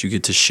universe. You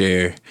get to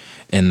share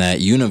in that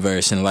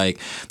universe. And like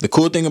the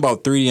cool thing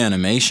about 3D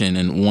animation,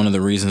 and one of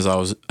the reasons I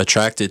was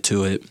attracted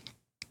to it,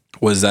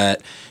 was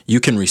that you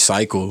can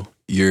recycle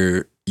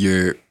your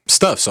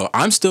stuff. So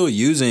I'm still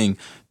using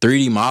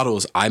 3D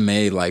models I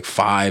made like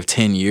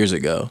 5-10 years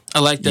ago. I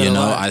like that. You a know,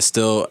 lot. I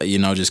still, you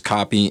know, just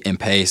copy and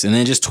paste and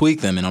then just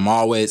tweak them. And I'm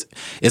always,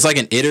 it's like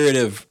an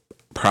iterative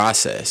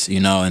process,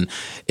 you know, and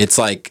it's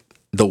like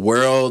the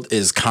world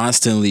is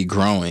constantly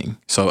growing.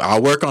 So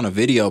I'll work on a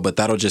video, but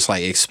that'll just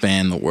like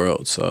expand the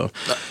world. So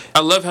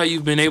I love how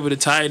you've been able to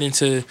tie it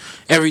into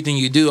everything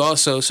you do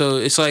also. So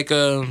it's like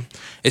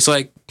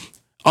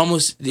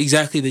almost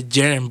exactly the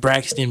Jaren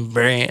Braxton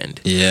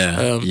brand.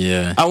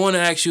 Yeah. I want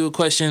to ask you a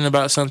question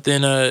about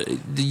something.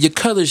 Your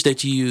colors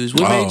that you use.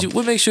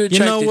 What makes you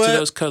attracted to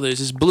those colors?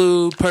 It's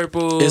blue,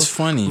 purple. It's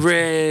funny.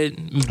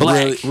 Red,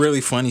 black.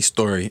 Really funny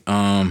story.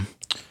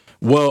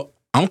 Well,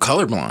 I'm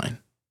colorblind.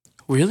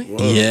 Really?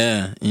 Whoa.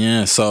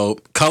 Yeah. So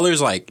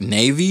colors like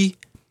navy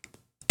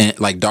and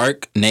like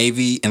dark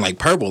navy and like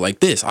purple, like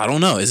this. I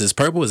don't know. Is this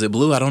purple? Is it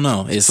blue? I don't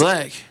know. It's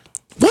Black.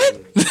 What?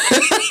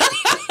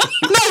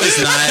 No,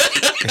 it's not.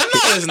 No,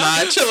 it's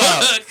not. Chill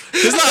out.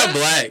 It's not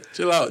black.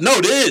 Chill out.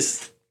 No,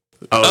 this.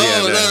 Oh, Oh,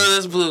 yeah, no,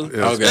 that's blue.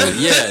 Yeah. Okay.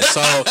 Yeah.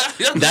 So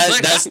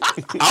that's.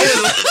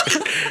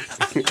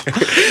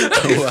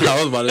 I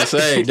was about to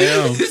say,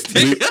 damn,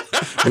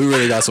 we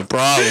really got some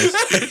problems.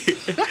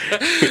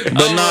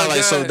 But no,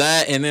 like so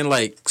that, and then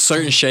like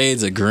certain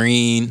shades of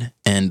green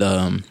and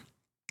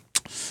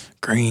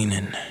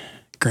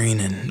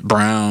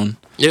brown.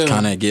 Yeah.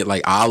 Kind of get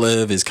like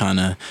olive is kind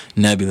of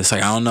nebulous.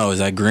 Like I don't know, is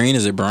that green?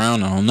 Is it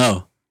brown? I don't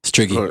know. It's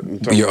tricky.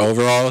 Your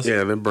overalls?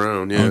 Yeah, they're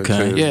brown. Yeah.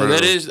 Okay. Yeah, brown.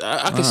 that is.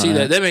 I can see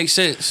that. That makes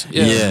sense.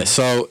 Yeah. Yeah.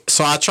 So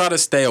I try to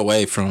stay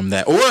away from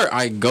that, or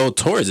I go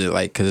towards it,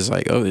 like because it's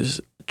like, oh, it's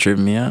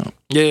tripping me out.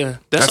 Yeah.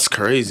 That's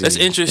crazy. That's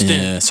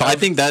interesting. Yeah. So I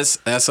think that's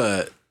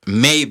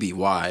maybe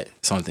why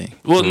something.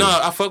 Well, no,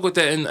 I fuck with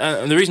that,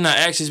 and the reason I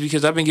asked is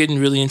because I've been getting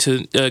really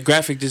into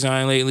graphic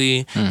design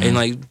lately, and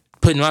like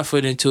putting my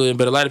foot into it.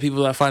 But a lot of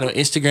people I find on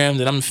Instagram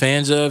that I'm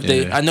fans of,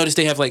 I noticed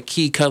they have like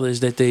key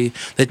colors that they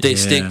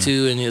stick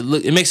to, and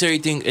it makes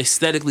everything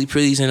aesthetically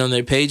pleasing on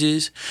their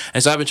pages.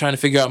 And so I've been trying to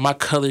figure out my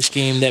color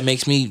scheme that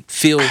makes me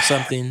feel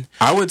something.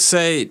 I would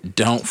say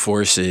don't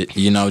force it.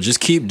 You know, just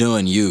keep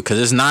doing you, because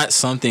it's not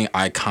something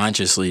I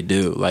consciously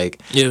do.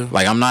 Like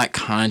I'm not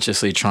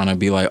consciously trying to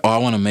be like, oh, I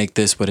want to make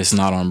this, but it's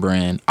not on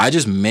brand. I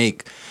just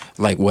make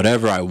like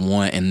whatever I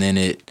want, and then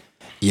it,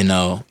 you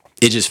know,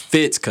 it just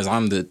fits because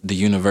I'm the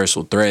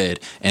universal thread.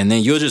 And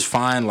then you'll just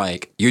find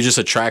like you're just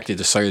attracted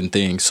to certain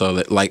things. So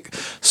that like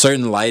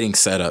certain lighting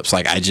setups,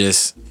 like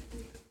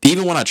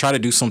even when I try to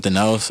do something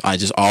else, I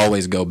just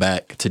always go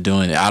back to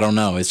doing it. I don't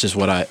know. It's just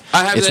what I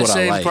have it's that what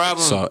same I like.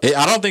 problem. So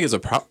I don't think it's a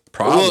problem.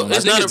 Well,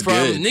 it's not a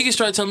problem. Good. Niggas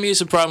try to tell me it's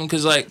a problem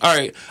because, like, all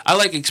right, I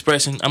like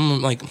expressing.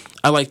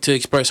 I like to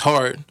express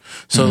hard.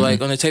 So,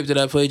 like, on the tape that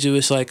I played you,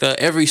 it's like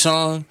every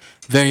song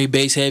very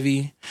bass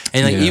heavy,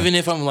 and like even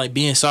if I'm like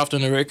being soft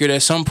on the record,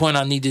 at some point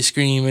I need to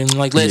scream and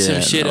like let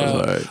some shit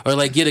out or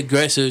like get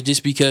aggressive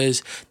just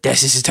because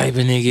that's just the type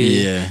of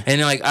nigga. Yeah.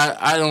 And like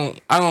I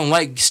don't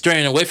like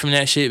straying away from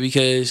that shit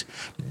because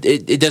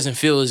it doesn't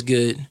feel as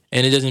good.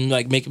 And it doesn't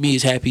like make me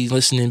as happy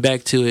listening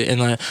back to it. And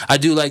like I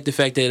do like the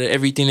fact that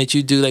everything that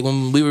you do, like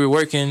when we were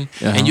working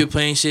and you're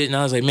playing shit, and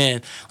I was like,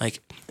 man, like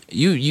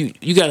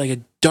you got like a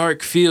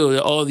dark feel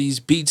to all these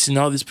beats and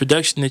all this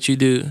production that you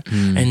do.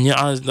 And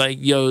I was like,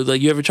 yo,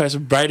 like you ever try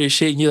some brighter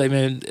shit? And you're like,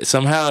 man,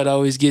 somehow it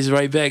always gets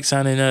right back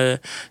sounding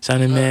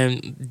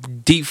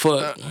man deep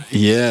fuck.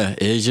 Yeah,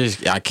 it's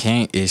just I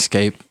can't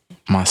escape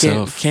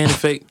myself. Can't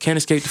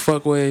escape the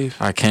fuck wave.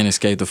 I can't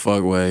escape the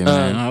fuck wave,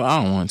 man.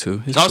 I don't want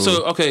to. It's also,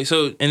 cool. okay,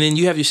 so and then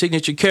you have your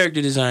signature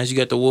character designs. You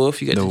got the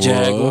wolf, you got the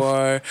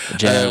jaguar,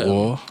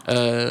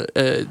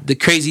 the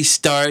crazy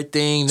star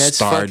thing. That's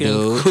Star fucking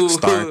dude, cool.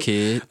 Star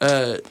Kid.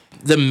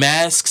 The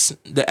masks,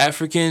 the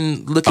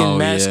African looking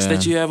masks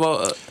that you have.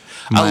 All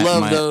I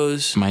love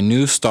those. My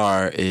new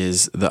star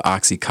is the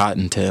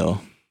Oxycontin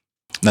tail.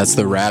 That's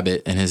the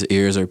rabbit, and his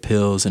ears are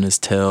pills, and his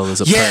tail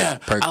is a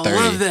perk 30. I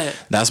love that.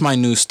 That's my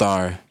new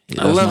star.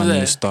 I love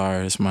that. New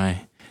star. It's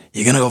my.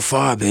 You're gonna go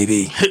far,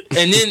 baby.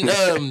 And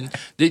then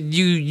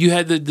you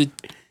had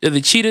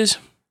the cheetahs.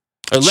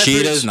 Or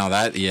cheetahs? No,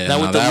 that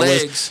with the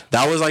legs.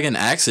 That was like an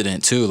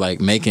accident too,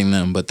 like making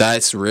them. But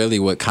that's really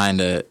what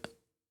kind of,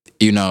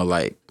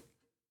 like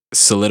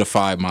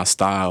solidified my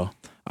style.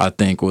 I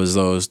think was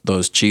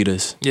those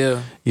cheetahs.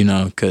 Yeah.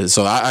 Because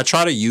so I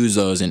try to use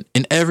those in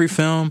every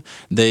film.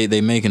 They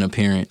make an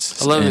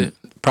appearance. I love it.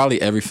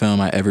 Probably every film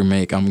I ever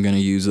make, I'm gonna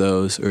use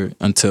those or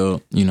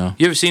until. You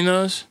ever seen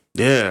those?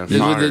 Yeah,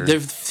 their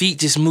feet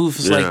just move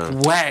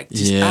like whack,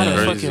 just out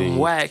of fucking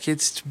whack.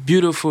 It's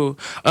beautiful.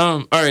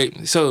 All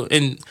right. So,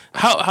 and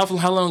how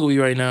long are we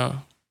right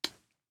now?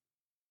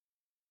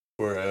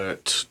 We're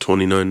at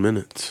 29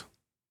 minutes.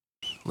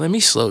 Let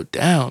me slow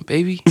down,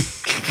 baby.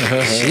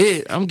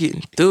 Shit, I'm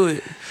getting through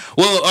it.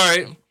 Well, all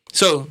right.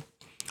 So,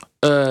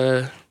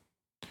 at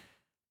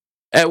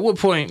what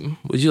point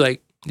would you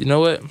like? You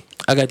know what?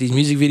 I got these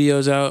music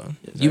videos out.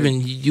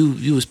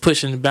 You was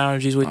pushing the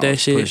boundaries with that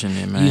shit. Pushing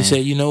it, man. You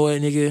said, you know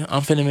what, nigga?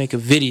 I'm finna make a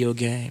video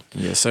game.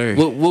 Yes, sir.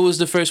 What was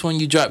the first one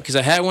you dropped? Because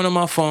I had one on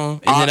my phone,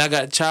 and then I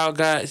got Child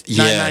God 996.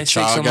 Yeah,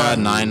 Child God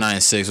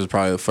 996 was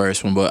probably the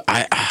first one, but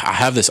I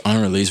have this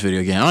unreleased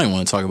video game. I don't even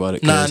want to talk about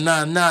it.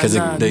 Because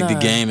the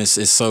game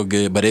is so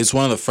good, but it's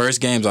one of the first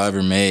games I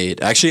ever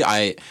made. Actually,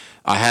 I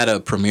had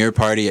a premiere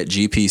party at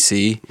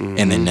GPC,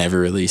 and they never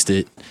released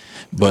it,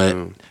 but.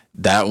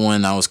 That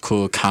one, that was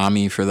cool.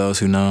 Kami, for those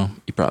who know.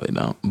 You probably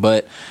don't.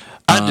 But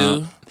I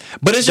do.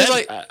 But it's just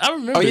like... I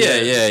remember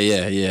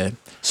yeah.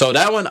 So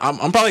that one,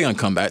 I'm probably going to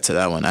come back to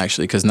that one,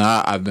 actually. Because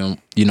now I've been...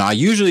 I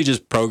usually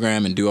just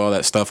program and do all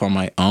that stuff on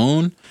my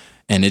own.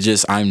 And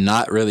I'm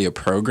not really a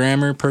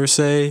programmer, per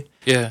se.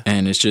 Yeah.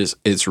 And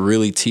it's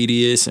really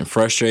tedious and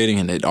frustrating.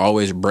 And it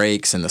always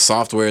breaks. And the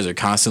softwares are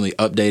constantly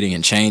updating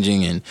and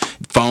changing. And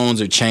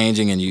phones are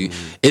changing. And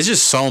it's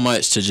just so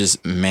much to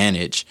just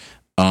manage.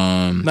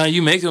 Now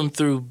you make them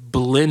through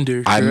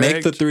Blender, correct? I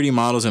make the 3D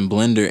models in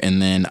Blender,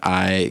 and then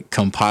I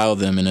compile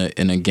them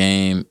in a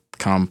game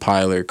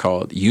compiler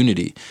called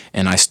Unity.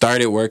 And I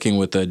started working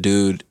with a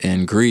dude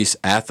in Greece,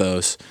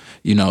 Athos,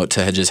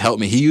 to just help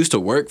me. He used to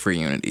work for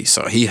Unity,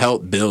 so he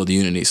helped build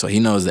Unity, so he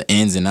knows the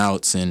ins and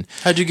outs. And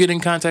how'd you get in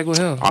contact with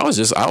him? I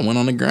went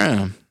on the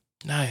gram.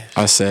 Nice.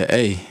 I said,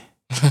 hey,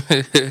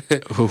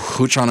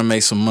 who trying to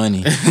make some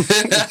money?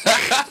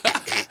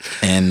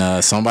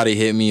 And somebody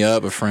hit me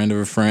up, a friend of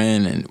a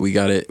friend, and we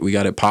got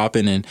it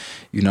popping, and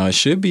it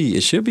should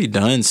be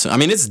done soon. I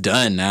mean, it's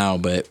done now,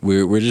 but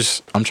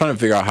I'm trying to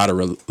figure out how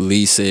to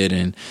release it,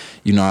 and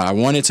I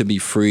want it to be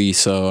free,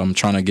 so I'm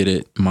trying to get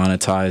it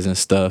monetized and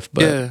stuff.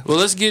 But yeah, well,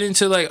 let's get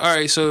into all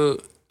right, so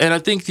and I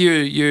think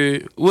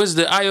your was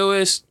the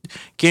iOS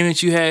game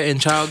that you had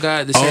and Child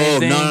God the same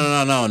thing? No.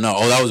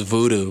 Oh, that was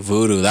Voodoo.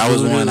 That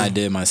was one I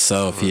did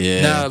myself.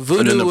 Yeah. Nah, And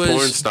Voodoo then the was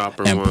Porn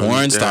Stopper and one.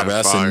 Porn yeah, Stopper.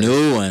 That's fire. a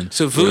new one.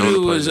 so We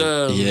Voodoo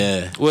wanna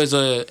play was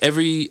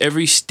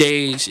every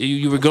stage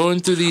you were going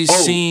through these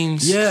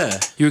scenes. Yeah.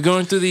 You were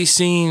going through these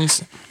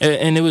scenes,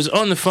 and it was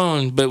on the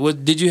phone. But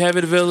what did you have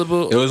it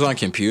available? It was on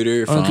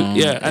computer, phone.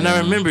 Yeah, and I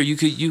remember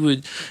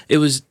it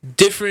was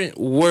different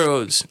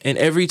worlds, and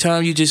every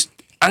time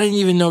I didn't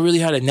even know really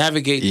how to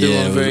navigate through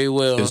them very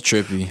well. It was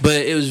trippy.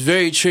 But it was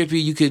very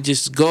trippy. You could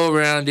just go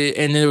around it,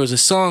 and there was a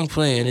song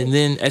playing, and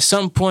then at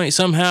some point,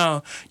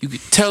 somehow, you could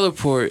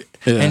teleport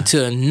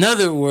into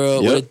another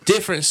world with a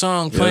different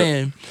song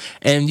playing,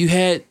 and you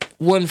had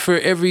one for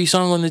every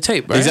song on the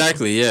tape, right?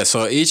 Exactly, yeah.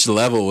 So each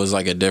level was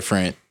like a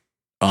different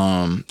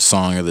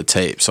song of the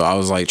tape. So I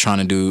was like trying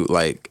to do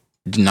like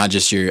not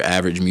just your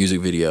average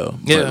music video,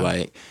 but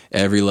like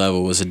every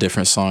level was a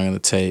different song of the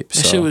tape.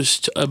 That shit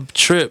was a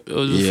trip. It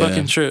was a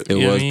fucking trip. It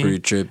was pretty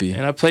trippy.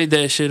 And I played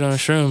that shit on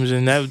shrooms,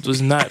 and that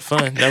was not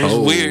fun. That was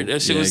weird.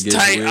 That shit was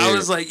tight. Weird. I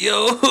was like,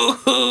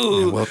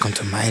 yo. Welcome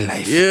to my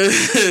life. Yeah.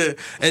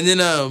 And then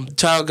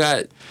Child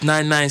got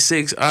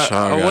 996.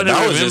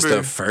 That was just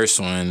the first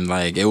one.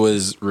 Like, it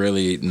was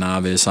really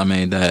novice. I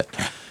made that.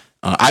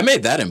 I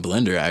made that in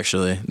Blender,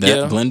 actually.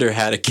 Blender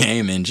had a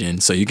game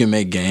engine, so you can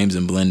make games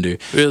in Blender.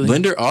 Really?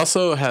 Blender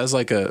also has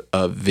like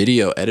a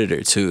video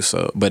editor too.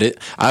 So, but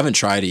I haven't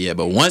tried it yet.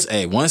 But once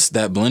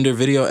that Blender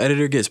video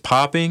editor gets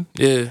popping,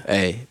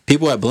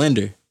 people at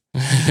Blender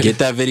get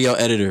that video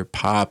editor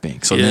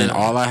popping. So then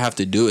all I have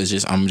to do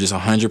is I'm just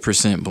 100%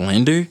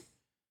 Blender.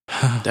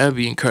 That would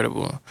be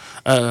incredible.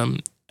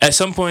 At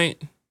some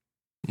point.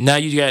 Now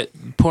you got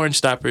Porn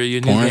Stopper, your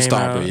new Porn game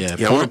Stopper, out. yeah.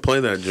 I want to play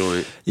that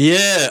joint.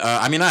 Yeah,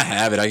 I mean, I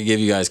have it. I can give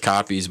you guys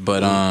copies,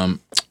 but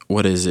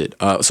what is it?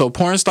 So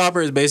Porn Stopper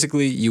is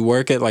basically you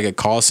work at like a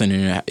call center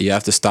and you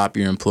have to stop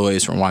your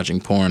employees from watching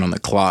porn on the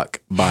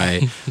clock by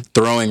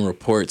throwing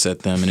reports at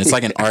them, and it's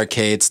like an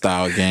arcade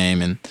style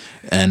game,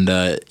 and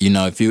you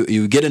know, if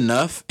you get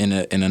enough in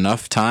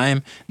enough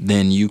time,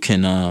 then you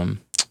can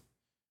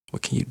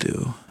what can you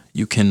do?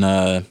 You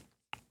can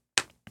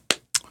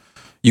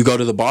you go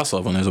to the boss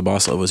level, and there's a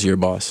boss level. It's your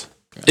boss.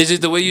 Is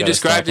it the way you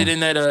described it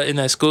in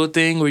that school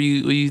thing where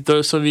you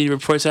throw so many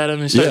reports at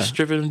them and start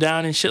stripping them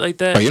down and shit like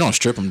that? Oh, you don't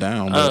strip them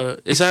down.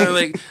 It sounded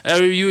like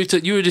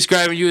you were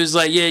describing. You was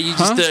like, you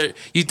just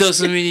you throw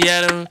so many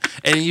at him,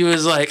 and you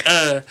was like,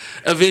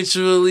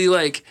 eventually,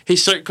 like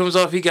his shirt comes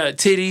off, he got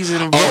titties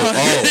and a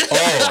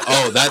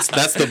bra.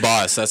 That's the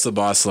boss. That's the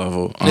boss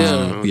level.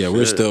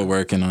 We're still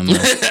working on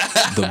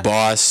the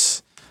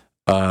boss.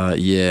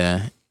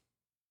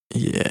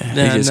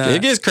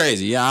 It gets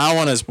crazy. Yeah, I don't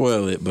want to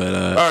spoil it, but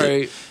all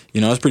right.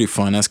 It's pretty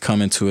fun. That's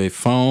coming to a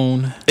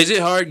phone. Is it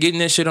hard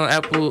getting that shit on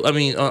Apple? I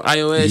mean, on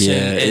iOS?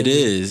 Yeah, it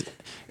is.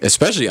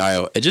 Especially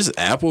iOS.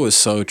 Apple is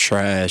so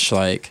trash,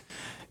 like,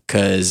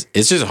 because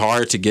it's just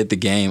hard to get the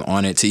game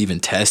on it to even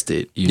test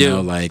it. You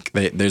know, like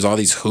there's all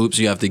these hoops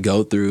you have to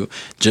go through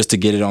just to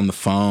get it on the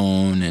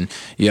phone, and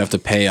you have to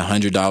pay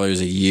 $100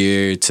 a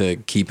year to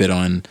keep it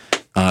on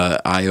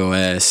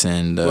iOS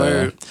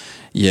and.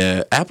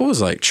 Yeah, Apple is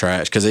like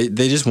trash because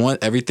they just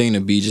want everything to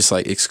be just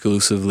like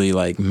exclusively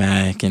like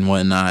Mac and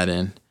whatnot,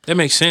 and that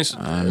makes sense.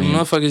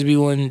 Motherfuckers be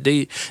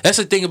wanting that's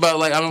the thing about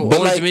like I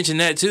wanted to mention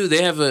that too.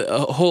 They have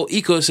a whole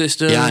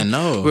ecosystem. Yeah, I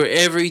know, where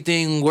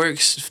everything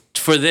works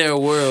for their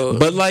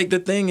world. But like the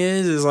thing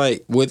is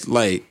like with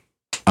like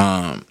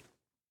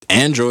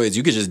Androids,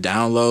 you could just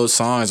download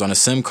songs on a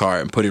SIM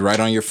card and put it right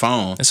on your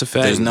phone. That's a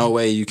fact. There's no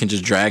way you can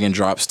just drag and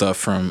drop stuff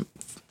from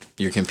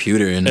your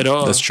computer, and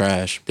that's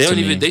trash. They don't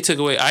even. They took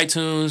away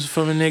iTunes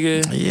from a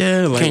nigga.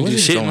 Yeah, like can't what do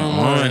is shit going no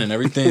more. on, and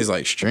everything is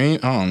like stream.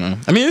 I don't know.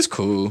 I mean, it's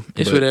cool.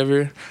 It's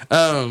whatever.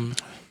 All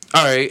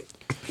right.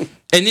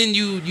 And then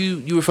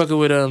you were fucking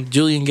with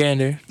Julian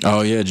Gander.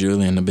 Oh yeah,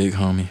 Julian, the big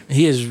homie.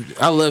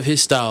 I love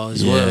his style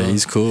as well. Yeah,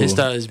 he's cool. His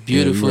style is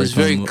beautiful. It's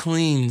very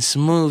clean,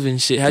 smooth and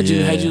shit. How'd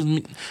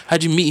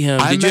you meet him?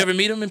 Did you ever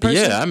meet him in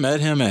person? Yeah, I met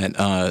him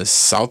at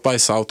South by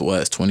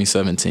Southwest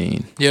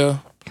 2017. Yeah.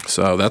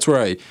 So that's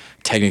where I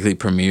technically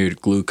premiered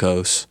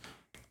Glucose.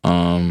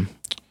 Yeah.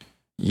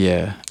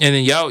 And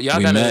then y'all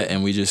met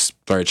and we just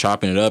started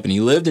chopping it up. And he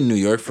lived in New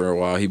York for a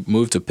while. He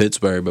moved to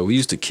Pittsburgh, but we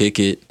used to kick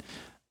it.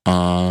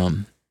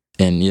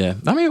 And yeah,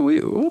 I mean,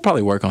 we'll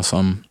probably work on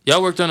some.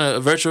 Y'all worked on a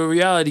virtual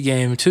reality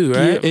game too,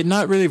 right? Yeah,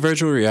 not really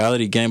virtual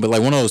reality game, but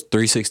like one of those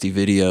 360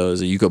 videos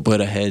that you could put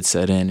a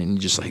headset in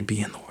and just like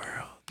be in the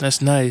world.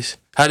 That's nice.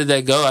 How did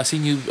that go? I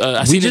seen you.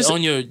 I seen it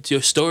on your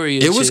story.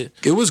 And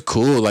it was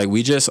cool. Like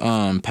we just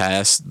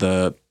passed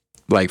the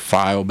like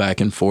file back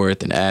and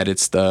forth and added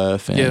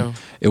stuff. And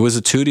it was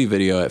a 2D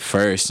video at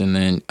first, and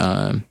then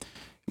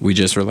we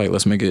just were like,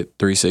 let's make it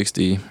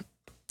 360,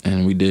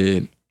 and we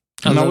did.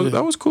 And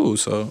that was cool.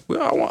 So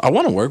I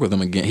want to work with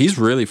him again. He's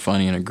really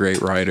funny and a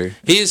great writer.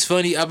 He is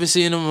funny. I've been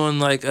seeing him on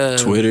like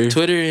Twitter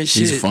and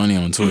shit. He's funny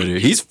on Twitter.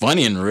 He's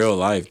funny in real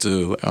life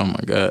too. Like, oh my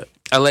god,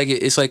 I like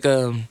it. It's like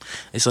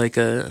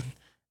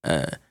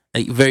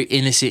like very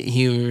innocent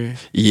humor.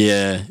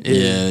 Yeah, it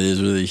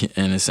is really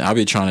innocent. I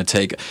be trying to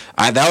take.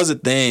 That was the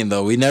thing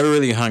though. We never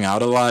really hung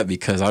out a lot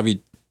because I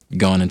be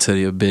going into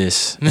the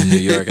abyss in New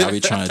York. I be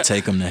trying to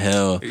take him to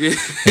hell,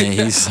 and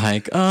he's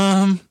like,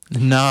 nah,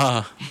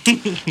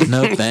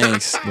 no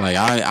thanks. Like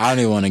I don't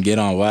even want to get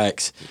on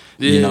wax.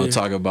 You know,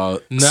 talk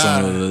about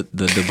some of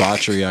the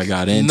debauchery I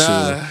got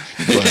into.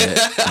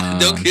 But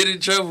don't get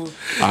in trouble.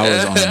 I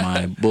was on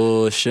my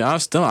bullshit.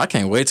 I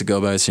can't wait to go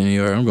back to New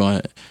York. I'm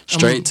going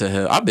straight to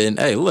hell.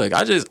 Hey, look,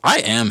 I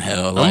am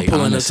hell. I'm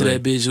pulling up to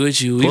that bitch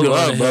with you. We pull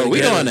up, bro.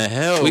 We going to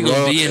hell, we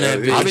gonna be in that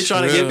bitch. I be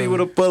trying to get people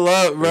to pull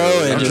up,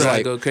 bro, and just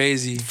like go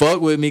crazy. Fuck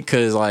with me,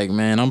 cause like,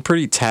 man, I'm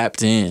pretty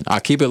tapped in.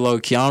 I keep it low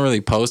key. I don't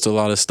really post a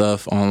lot of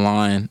stuff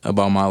online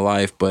about my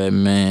life, but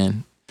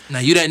man. Now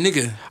you that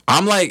nigga.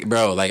 I'm like,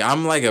 bro, like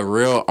I'm like a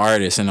real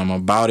artist, and I'm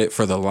about it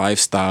for the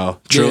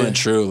lifestyle, true and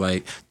true,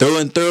 like through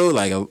and through,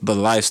 like the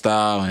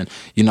lifestyle, and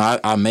you know,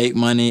 I make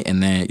money,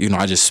 and then you know,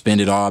 I just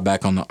spend it all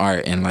back on the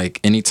art, and like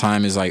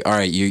anytime it's like, all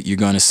right, you're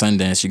going to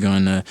Sundance, you're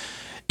going to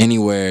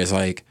anywhere, it's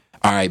like,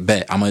 all right,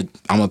 bet I'm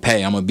gonna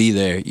pay, I'm gonna be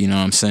there, you know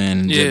what I'm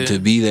saying, to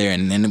be there,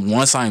 and then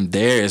once I'm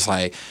there, it's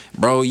like,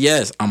 bro,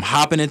 yes, I'm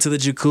hopping into the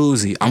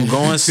jacuzzi, I'm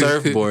going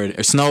surfboard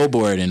or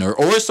snowboarding or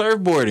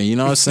surfboarding, you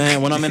know what I'm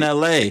saying, when I'm in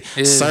LA,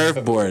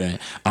 surfboarding,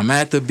 I'm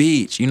at the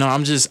beach, you know,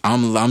 I'm just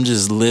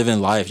living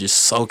life, just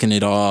soaking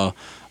it all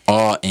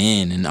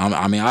in, and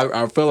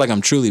I feel like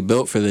I'm truly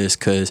built for this,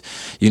 because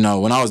you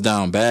know, when I was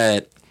down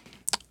bad,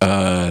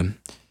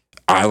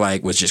 I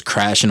like was just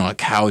crashing on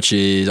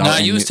couches. Nah,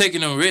 you was taking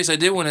them risks. I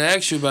did want to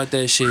ask you about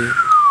that shit.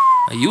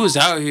 Like, you was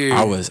out here.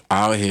 I was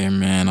out here,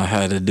 man. I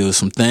had to do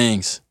some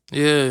things.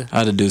 Yeah. I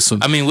had to do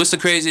some. I mean, what's the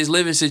craziest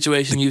living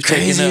situation you've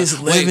taken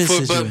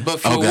up?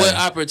 But for what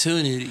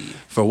opportunity?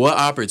 For what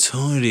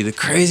opportunity? The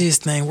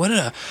craziest thing.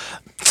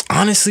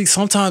 Honestly,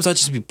 sometimes I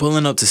just be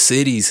pulling up to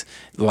cities,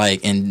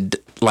 like, and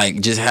like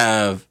just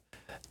have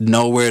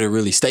nowhere to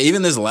really stay.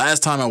 Even this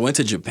last time I went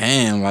to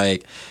Japan,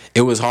 like,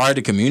 it was hard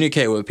to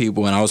communicate with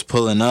people, and I was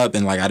pulling up,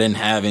 and like I didn't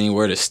have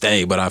anywhere to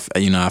stay, but I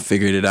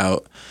figured it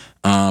out.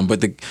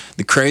 But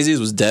the craziest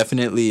was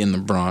definitely in the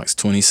Bronx,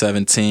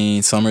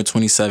 2017, summer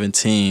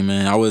 2017.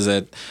 Man, I was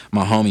at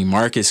my homie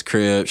Marcus'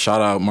 crib. Shout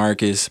out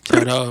Marcus.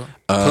 Shout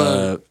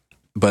out.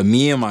 But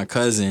me and my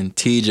cousin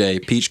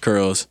TJ Peach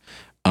Curls,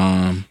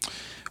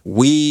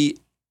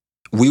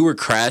 we were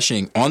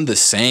crashing on the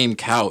same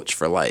couch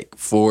for like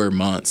 4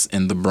 months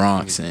in the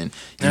Bronx, and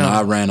you know,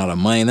 I ran out of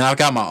money. And then I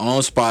got my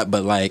own spot,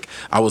 but like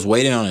I was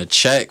waiting on a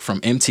check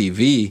from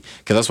MTV,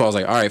 because that's why I was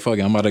like, all right, fuck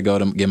it, I'm about to go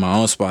to get my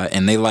own spot.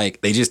 And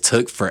they just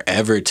took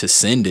forever to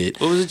send it.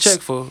 What was the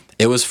check for?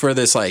 It was for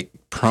this like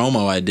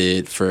promo I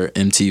did for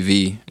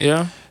MTV.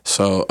 Yeah.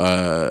 So,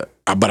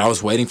 but I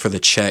was waiting for the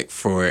check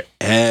forever,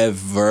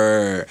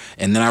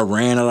 and then I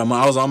ran out of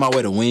money. I was on my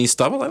way to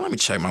Wingstop. I was like, let me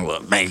check my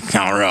little bank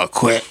account real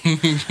quick,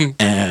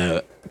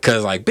 and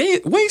cause like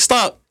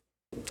Wingstop,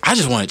 I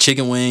just wanted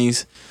chicken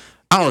wings.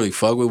 I don't really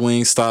fuck with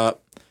Wingstop.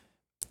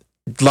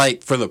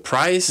 Like, for the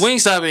price,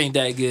 Wingstop ain't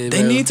that good.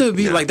 They need to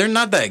be like, they're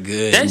not that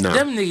good.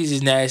 Them niggas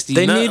is nasty.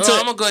 I'm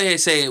gonna go ahead and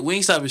say it.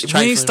 Wingstop is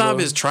trifling. Wingstop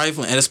is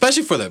trifling, and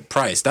especially for the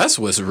price. That's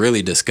what's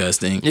really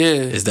disgusting. Yeah,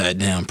 is that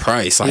damn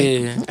price? Like,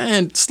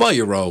 man, slow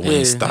your roll,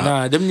 Wingstop.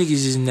 Nah, them niggas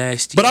is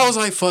nasty. But I was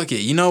like, fuck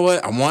it. You know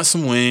what? I want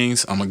some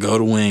wings. I'm gonna go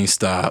to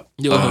Wingstop.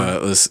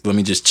 Let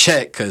me just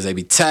check, because they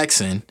be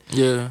taxing.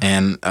 Yeah,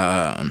 and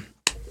I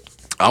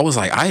was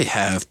like, I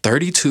have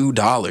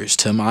 $32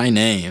 to my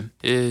name.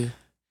 Yeah.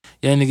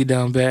 Yeah, nigga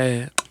down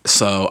bad.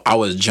 So I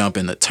was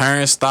jumping the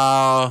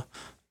turnstile,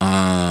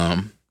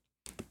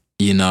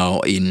 you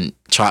know, eating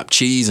chopped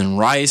cheese and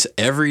rice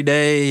every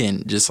day,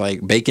 and just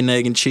like bacon,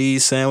 egg, and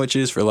cheese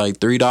sandwiches for like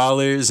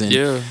 $3. And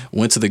I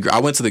went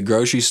to the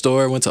grocery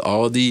store, went to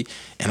Aldi,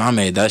 and I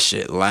made that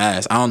shit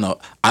last. I don't know.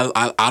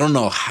 I don't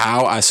know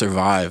how I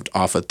survived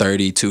off of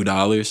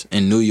 $32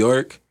 in New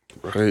York.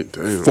 Right,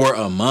 damn. For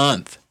a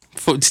month.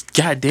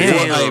 God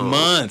damn. For a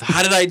month.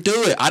 How did I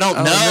do it? I don't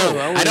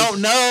know. I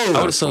don't know. I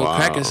would have sold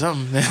crack or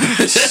something, man.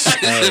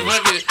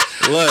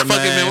 Look,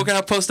 man, what can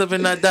I post up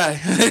and not die?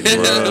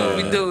 What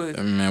we doing?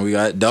 Man, we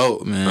got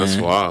dope, man. That's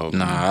wild.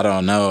 Nah, I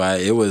don't know.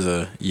 It was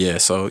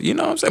so, you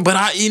know what I'm saying? But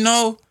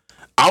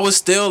I was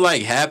still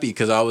like happy,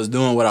 because I was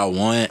doing what I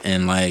want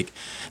and like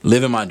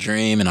living my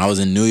dream, and I was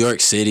in New York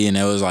City, and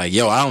it was like,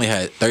 yo, I only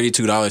had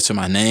 $32 to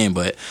my name,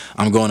 but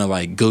I'm going to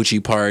like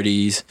Gucci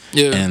parties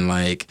and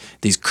like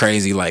these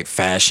crazy like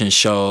fashion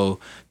show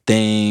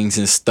things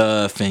and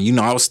stuff, and you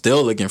know, I was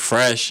still looking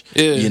fresh,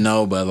 you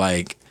know, but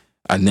like,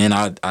 and then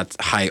I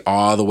hiked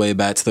all the way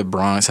back to the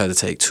Bronx, had to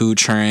take 2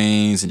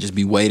 trains and just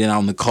be waiting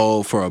out in the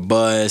cold for a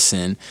bus,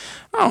 and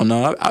I don't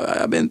know,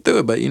 I've been through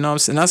it, but you know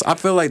what I'm saying, I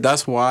feel like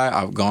that's why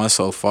I've gone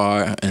so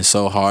far and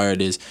so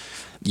hard is,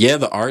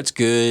 the art's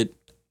good,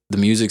 the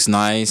music's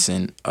nice,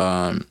 and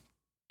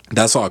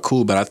that's all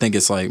cool, but I think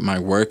it's like my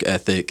work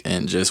ethic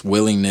and just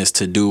willingness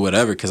to do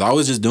whatever, because I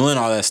was just doing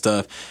all that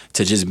stuff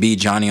to just be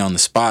Johnny on the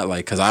spot,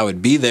 like, because I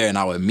would be there and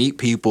I would meet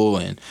people,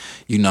 and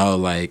you know,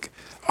 like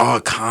all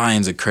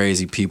kinds of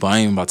crazy people. I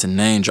ain't even about to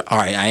name drop. All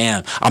right, I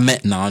am. I'm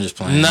just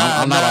playing.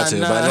 I'm not about to.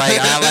 But like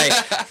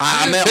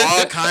I met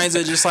all kinds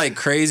of just like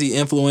crazy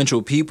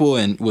influential people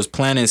and was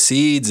planting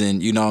seeds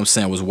and you know what I'm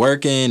saying, was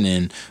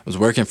working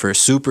for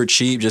super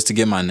cheap just to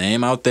get my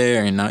name out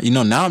there. And now, you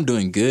know, now I'm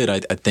doing good, I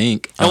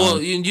think.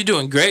 Well, you're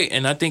doing great.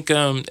 And I think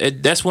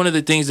that's one of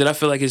the things that I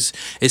feel like is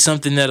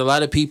something that a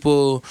lot of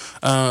people,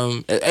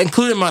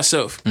 including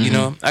myself, you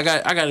know, I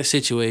got a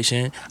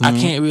situation. I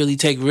can't really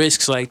take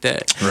risks like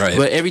that. Right.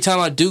 But every time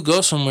I do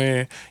go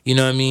somewhere, you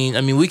know what I mean?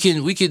 I mean, we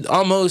could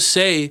almost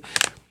say,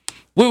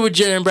 where would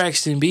Jaron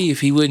Braxton be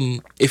if he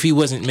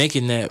wasn't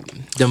making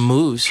the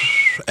moves?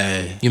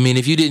 Hey. You mean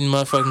if you didn't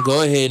motherfucking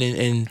go ahead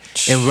and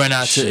run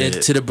out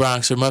to the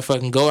Bronx or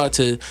motherfucking go out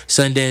to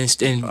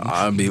Sundance and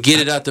get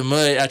it out the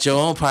mud out your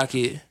own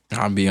pocket?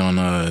 I'll be on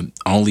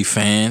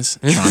OnlyFans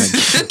trying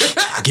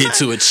to get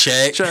to a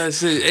check. Trying to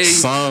say, hey,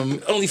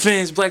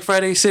 OnlyFans Black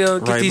Friday sale.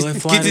 Get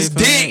this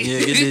dick. Yeah,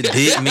 get this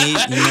dick meat.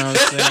 You know what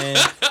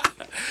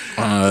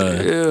I'm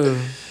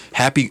saying?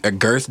 Happy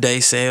Girth Day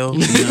sale.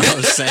 You know what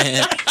I'm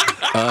saying?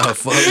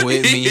 Fuck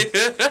with me.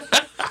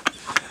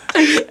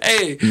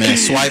 Hey, man,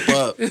 swipe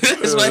up for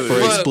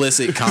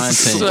explicit content.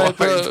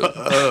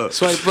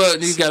 Swipe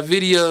up. You got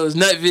videos,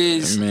 nut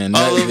vids, man,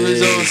 all over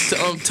his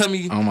own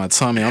tummy. On my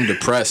tummy, I'm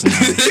depressed now.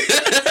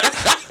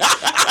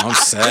 I'm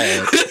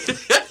sad.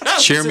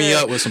 Cheer me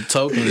up with some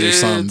tokens or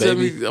something,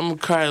 baby. I'm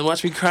crying.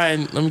 Watch me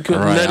crying. Let me nut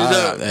it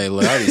up. Hey,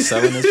 look, I be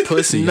selling this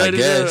pussy, I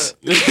guess.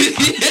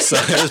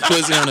 Selling this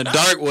pussy on the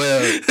dark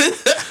web.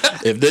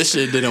 If this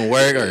shit didn't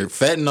work or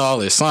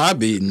fentanyl or something, I'd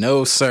be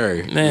no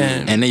sir.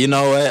 Man. And you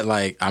know what?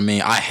 Like, I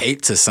mean, I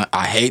hate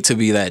to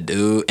be that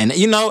dude. And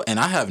you know, and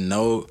I have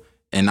no,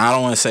 and I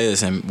don't want to say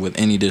this with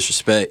any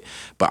disrespect,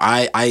 but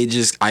I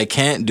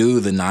can't do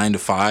the 9 to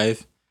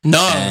 5.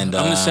 No, and,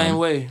 I'm the same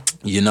way.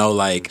 You know,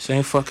 like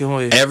same fucking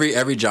way.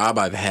 Every job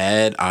I've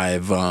had,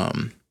 I've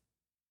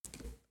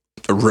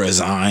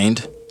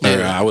resigned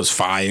or I was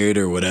fired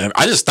or whatever.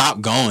 I just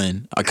stopped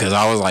going because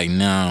I was like,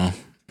 no.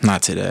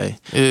 Not today.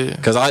 Yeah.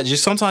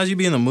 Because sometimes you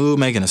be in the mood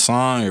making a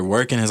song or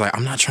working. It's like,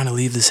 I'm not trying to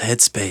leave this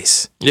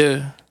headspace.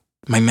 Yeah.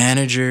 My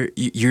manager,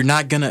 you're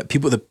not gonna,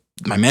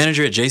 my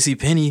manager at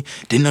JCPenney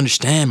didn't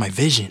understand my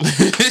vision.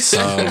 So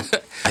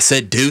I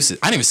said deuces.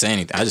 I didn't even say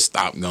anything. I just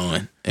stopped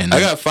going. And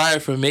I got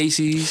fired from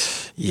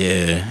Macy's.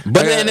 Yeah.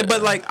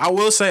 But like, I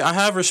will say, I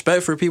have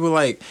respect for people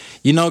like,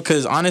 you know,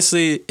 because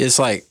honestly, it's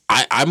like,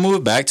 I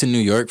moved back to New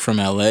York from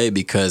LA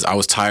because I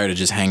was tired of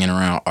just hanging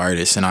around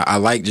artists. And I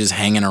like just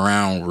hanging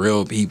around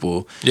real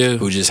people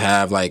who just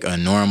have like a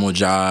normal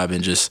job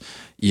and just,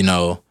 you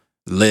know,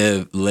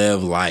 live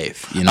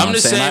life. You know, I'm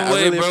the same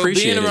way, really bro.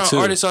 Being around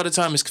artists all the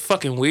time is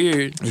fucking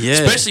weird. Yeah,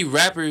 especially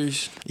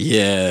rappers.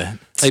 Yeah,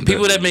 like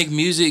people that make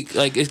music,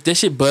 like that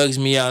shit bugs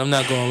me out. I'm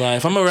not gonna lie.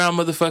 If I'm around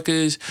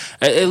motherfuckers,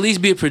 at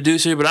least be a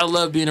producer. But I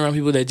love being around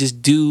people that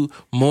just do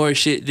more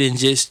shit than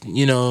just,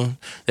 you know,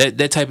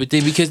 that type of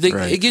thing, because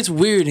it gets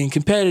weird and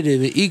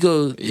competitive and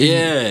ego.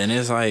 Yeah, and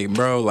it's like,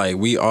 bro, like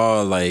we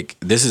all like,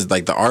 this is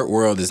like, the art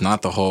world is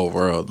not the whole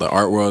world. The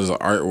art world is the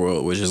art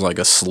world, which is like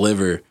a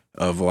sliver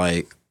of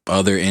like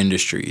other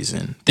industries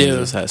and things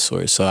of that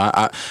sort. So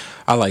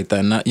I like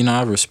that. Not, you know, I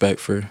have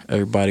respect for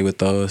everybody with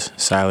those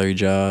salary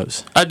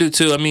jobs. I do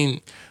too. I mean,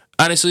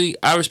 honestly,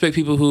 I respect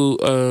people who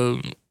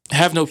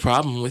have no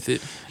problem with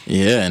it.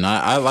 Yeah, and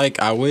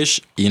I wish,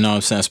 you know what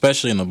I'm saying,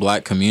 especially in the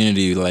black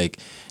community, like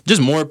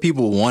just more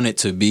people want it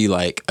to be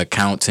like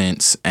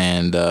accountants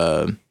and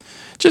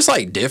just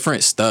like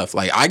different stuff.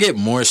 Like I get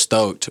more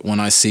stoked when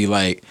I see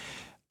like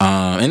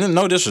and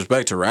no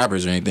disrespect to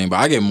rappers or anything, but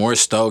I get more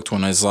stoked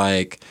when it's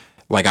like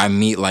I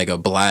meet like a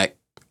black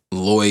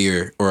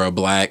lawyer or a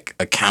black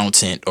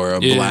accountant or a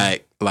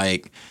black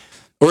like,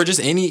 or just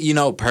any, you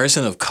know,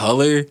 person of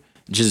color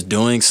just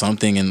doing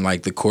something in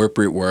like the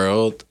corporate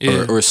world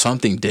or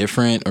something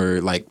different,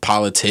 or like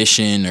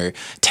politician or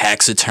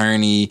tax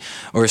attorney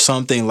or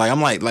something. Like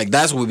I'm like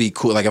that's what would be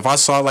cool. Like if I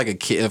saw like a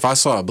kid, if I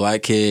saw a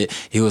black kid,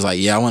 he was like,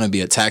 yeah, I want to be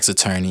a tax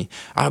attorney,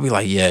 I'll be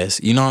like,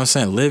 yes, you know what I'm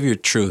saying, live your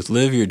truth,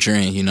 live your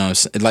dream, you know what I'm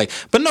saying? Like,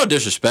 but no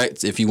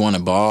disrespect if you want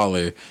to ball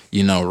or,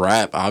 you know,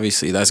 rap,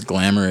 obviously that's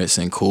glamorous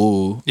and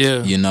cool,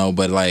 you know,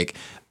 but like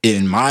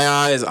in my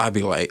eyes, I'd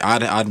be like,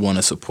 I'd want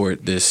to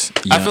support this.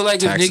 I feel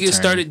like if niggas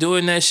started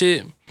doing that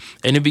shit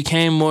and it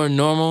became more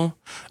normal,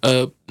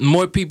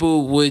 more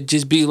people would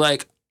just be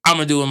like, I'm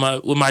gonna do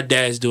what my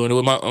dad's doing or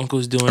what my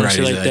uncle's doing and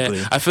shit like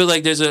that. I feel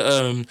like there's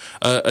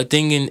a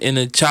thing in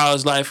a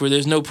child's life where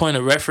there's no point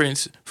of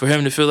reference for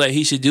him to feel like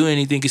he should do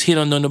anything because he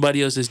don't know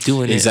nobody else that's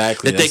doing it that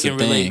they can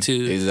relate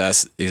to.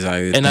 That's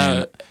exactly.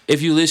 And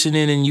if you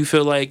listening and you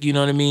feel like, you know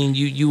what I mean,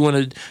 you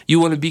want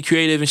to be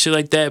creative and shit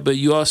like that, but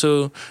you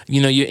also,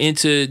 you know, you're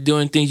into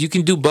doing things, you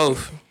can do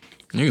both.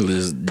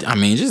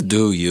 Just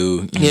do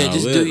you.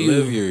 Just do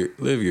you.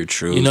 Live your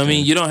truth. You know what I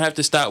mean? You don't have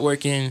to stop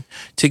working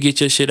to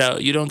get your shit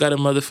out. You don't got to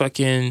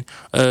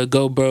motherfucking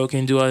go broke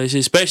and do all this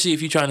shit, especially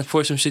if you're trying to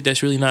force some shit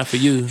that's really not for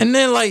you. And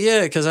then,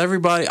 because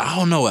everybody, I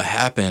don't know what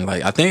happened.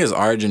 I think it's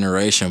our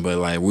generation, but,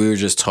 we were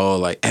just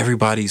told,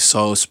 everybody's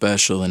so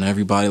special and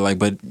everybody,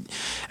 but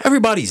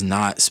everybody's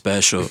not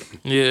special.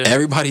 Yeah.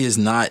 Everybody is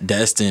not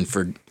destined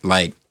for,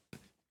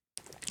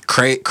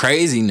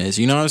 craziness,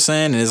 you know what I'm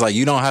saying? And it's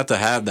you don't have to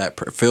have that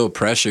feel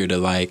pressure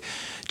to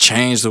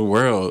change the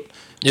world.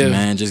 Yeah,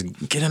 man, just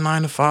get a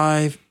 9 to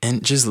 5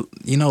 and just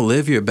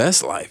live your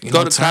best life.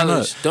 Go to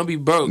college. Don't be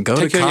broke. Go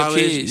to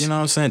college. You know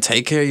what I'm saying?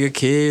 Take care of your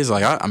kids.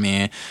 I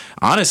mean,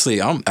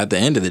 honestly, I'm at the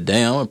end of the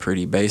day, I'm a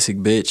pretty basic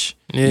bitch.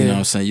 Yeah. You know what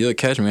I'm saying? You'll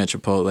catch me at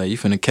Chipotle. You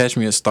finna catch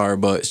me at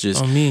Starbucks.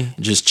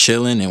 Just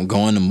chilling and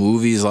going to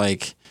movies.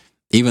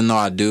 Even though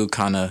I do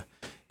kind of,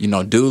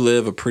 do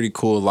live a pretty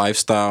cool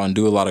lifestyle and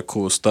do a lot of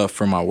cool stuff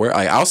for my work.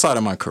 Outside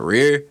of my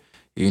career,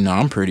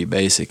 I'm pretty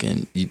basic,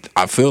 and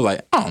I feel I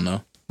don't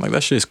know,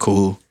 that shit's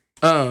cool.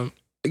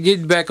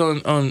 Getting back on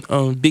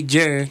Big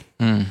Jaren,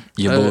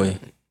 your boy.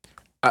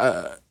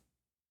 I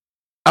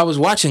was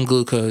watching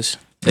Glucose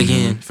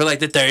again for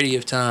the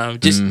 30th time,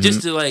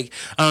 just to I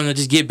don't know,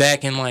 just get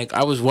back and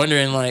I was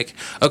wondering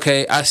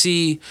okay, I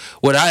see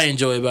what I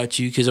enjoy about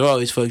you because I've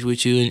always fucked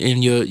with you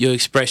and your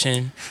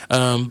expression,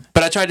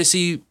 but I tried to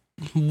see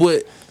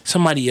what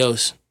somebody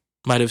else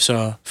might have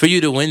saw for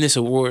you to win this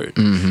award.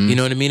 You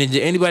know what I mean? And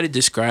did anybody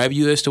describe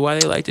you as to why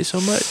they liked it so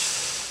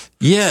much?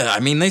 Yeah, I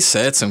mean, they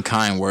said some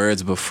kind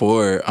words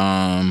before,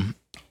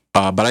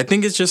 but I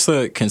think it's just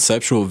a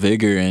conceptual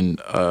vigor and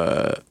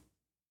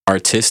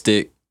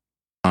artistic,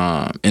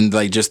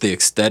 and just the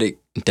aesthetic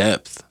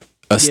depth.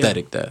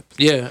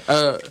 Yeah,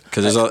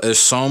 because there's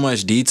so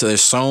much detail.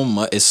 There's so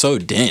much. It's so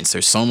dense.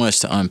 There's so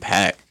much to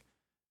unpack.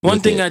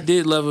 One thing I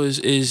did love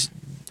is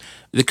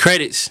the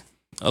credits.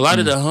 A lot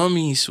of the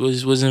homies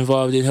was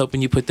involved in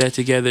helping you put that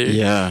together.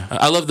 Yeah.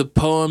 I love the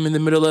poem in the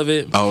middle of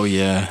it. Oh,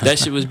 yeah. That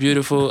shit was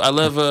beautiful. I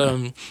love,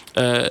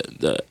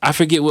 I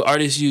forget what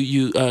artist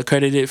you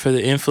credited for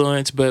the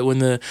influence, but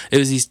when it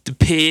was the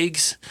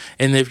pigs,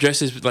 and they're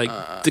dressed as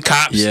the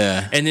cops.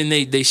 Yeah. And then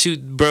they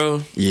shoot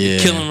bro. Yeah.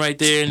 Kill him right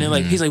there. And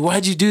they're he's like,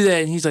 why'd you do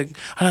that? And he's like,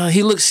 I don't know,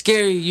 he looks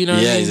scary, you know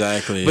what I mean?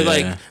 Exactly.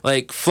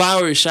 But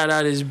flowers shot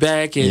out his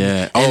back,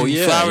 and,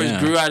 flowers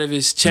grew out of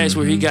his chest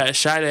where he got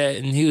shot at,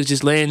 and he was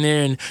just laying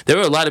there, and there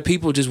were a lot of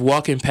people just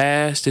walking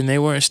past, and they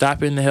weren't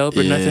stopping to help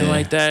or nothing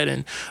like that.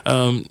 And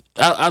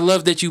I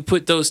love that you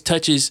put those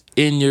touches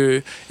in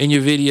your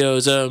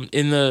videos.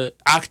 In the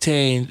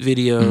Octane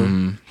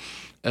video,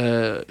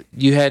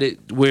 you had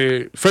it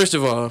where, first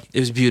of all, it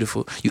was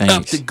beautiful. You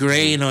upped the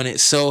grain on it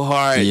so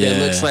hard that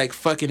it looks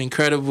fucking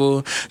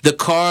incredible. The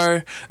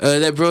car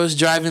that bro's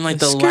driving,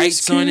 the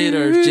lights on it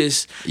are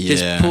just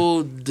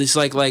pulled, just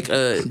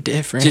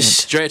different, just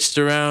stretched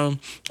around.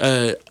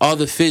 All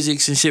the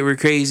physics and shit were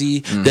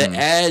crazy. The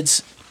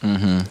ads.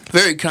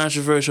 Very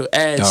controversial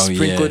ads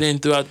sprinkled in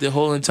throughout the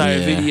whole entire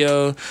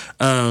video.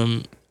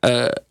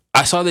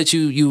 I saw that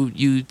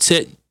you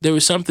said there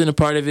was something, a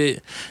part of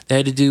it that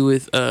had to do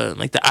with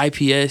the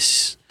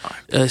IPS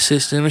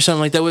system or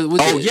something like that.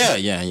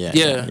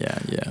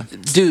 Yeah.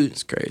 Dude,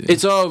 it's crazy.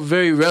 It's all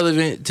very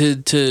relevant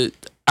to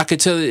I could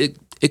tell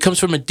it comes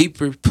from a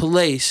deeper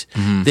place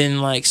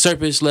than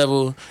surface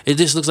level. It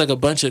just looks like a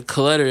bunch of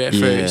clutter at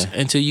first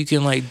until you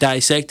can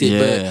dissect it.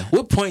 But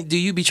what point do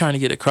you be trying to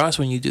get across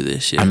when you do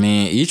this shit? I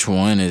mean, each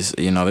one is,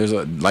 there's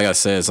like I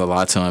said, it's a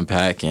lot to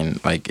unpack, and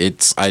I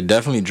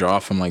definitely draw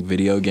from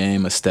video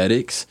game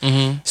aesthetics.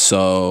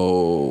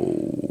 So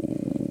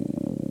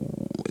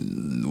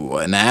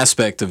an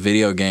aspect of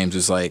video games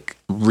is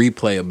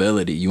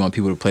replayability. You want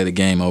people to play the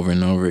game over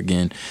and over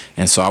again,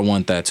 and so I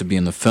want that to be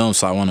in the film.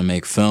 So I want to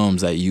make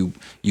films that you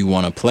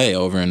want to play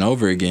over and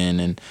over again,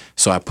 and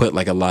so I put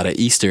a lot of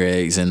Easter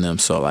eggs in them.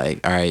 So all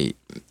right,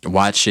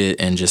 watch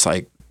it and just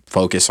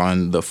focus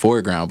on the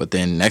foreground, but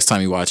then next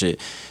time you watch it,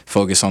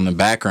 focus on the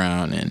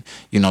background. And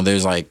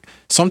there's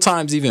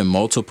sometimes even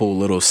multiple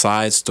little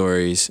side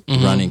stories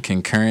running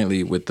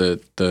concurrently with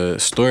the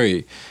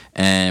story.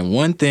 And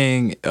one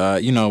thing,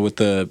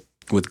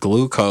 with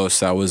Glucose,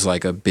 that was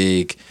a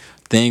big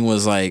thing,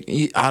 was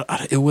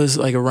it was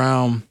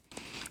around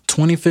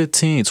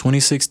 2015,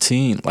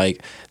 2016.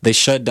 They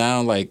shut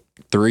down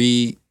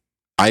 3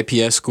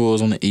 IPS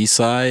schools on the east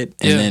side,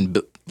 and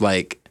then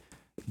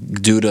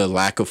due to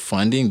lack of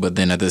funding, but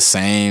then at that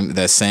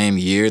same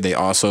year they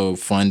also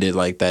funded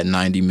that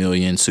 90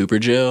 million super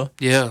jail.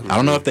 Yeah. I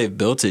don't know if they've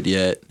built it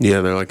yet.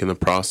 Yeah, they're in the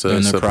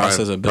process. Of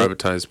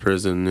privatized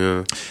prison.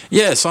 Yeah.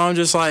 Yeah, so I'm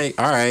just all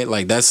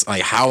right, that's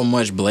how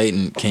much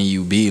blatant can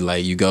you be?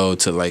 You go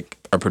to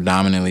a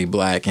predominantly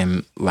black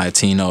and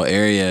Latino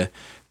area,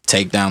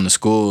 take down the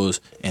schools,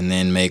 and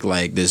then make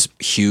this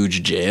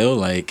huge jail.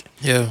 You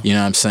know what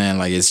I'm saying?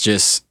 It's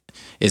just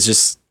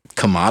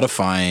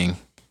commodifying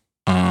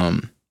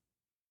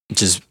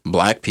just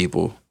black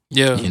people.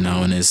 Yeah.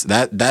 And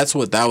that's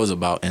what that was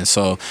about. And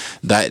so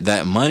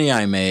that money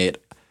I made,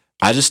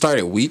 I just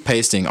started wheat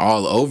pasting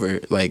all over,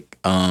 like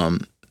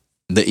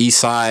the east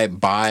side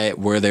by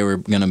where they were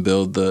gonna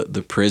build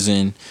the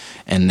prison,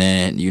 and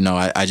then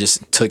I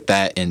just took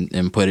that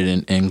and put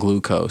it in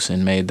glucose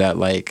and made that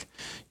like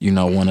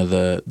one of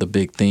the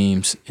big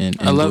themes in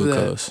I love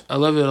glucose. that. I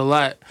love it a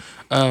lot.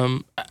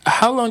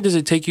 How long does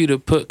it take you to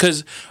put?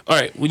 Because all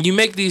right, when you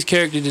make these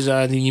character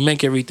designs and you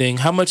make everything,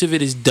 how much of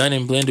it is done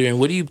in Blender, and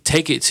what do you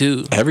take it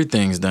to?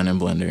 Everything's done in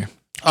Blender.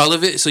 All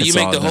of it. So you It's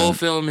make all the whole done.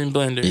 film in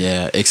Blender.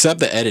 Yeah, except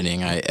the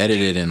editing. I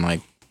edited in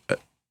like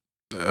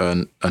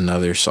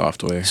another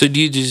software. So do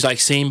you just like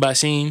scene by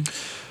scene?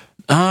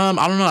 I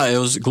don't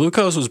know.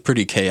 Glucose was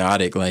pretty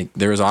chaotic. Like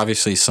there was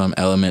obviously some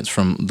elements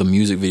from the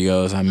music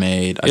videos I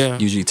made. Yeah. I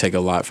usually take a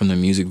lot from the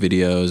music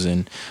videos,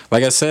 and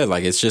like I said,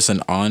 like it's just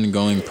an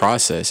ongoing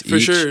process. For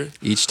sure.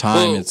 Each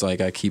time, Well, it's like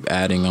I keep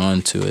adding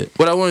on to it.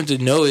 What I wanted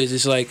to know is,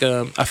 it's like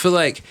I feel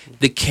like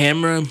the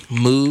camera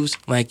moves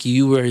like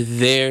you were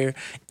there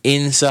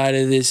inside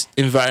of this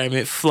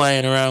environment,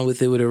 flying around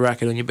with it with a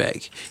rocket on your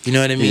back. You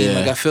know what I mean? Yeah.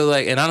 Like I feel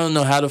like, and I don't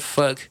know how the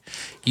fuck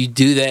you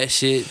do that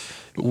shit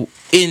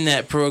in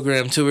that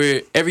program to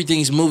where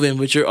everything's moving,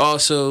 but you're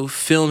also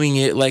filming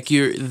it like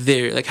you're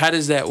there. Like how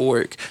does that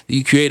work? Do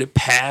you create a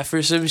path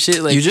or some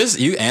shit? Like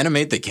You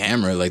animate the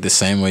camera like the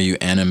same way you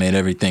animate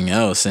everything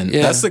else, and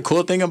Yeah. that's the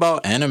cool thing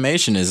about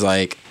animation is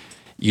like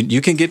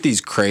you can get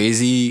these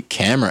crazy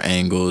camera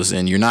angles,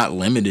 and you're not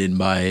limited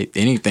by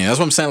anything. That's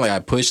what I'm saying. Like I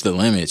push the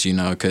limits,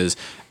 because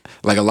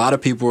like a lot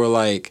of people were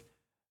like,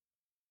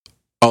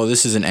 oh,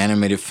 this is an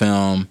animated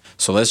film,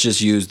 so let's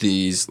just use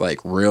these like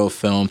real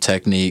film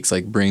techniques,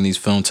 like bring these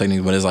film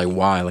techniques. But it's like,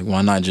 why? Like,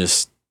 why not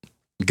just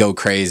go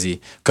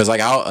crazy? Because like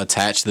I'll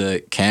attach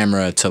the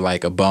camera to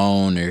like a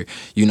bone or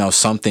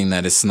something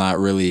that it's not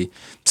really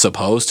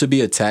supposed to be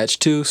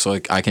attached to, so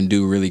like I can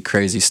do really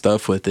crazy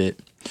stuff with it.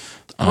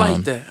 I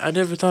like that. I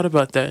never thought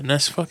about that, and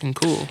that's fucking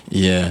cool.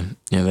 Yeah,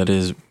 that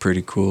is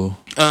pretty cool.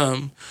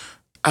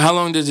 How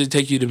long does it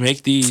take you to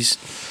make these?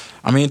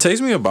 I mean, it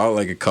takes me about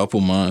like a couple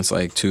months,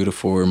 like 2 to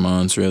 4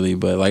 months, really.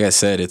 But like I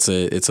said, it's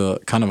a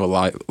kind of a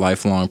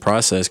lifelong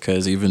process,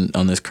 because even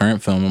on this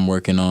current film I'm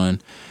working on,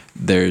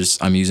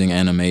 I'm using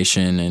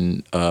animation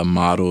and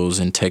models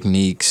and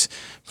techniques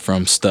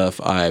from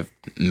stuff I've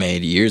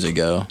made years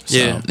ago. So,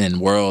 Yeah. And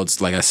worlds,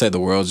 like I said, the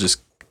world's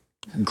just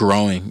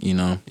growing,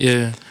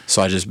 Yeah,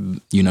 So I just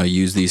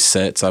use these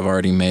sets I've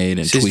already made and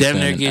it's just tweak damn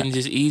them. near and getting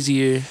just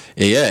easier.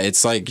 Yeah,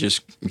 it's like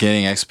just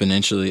getting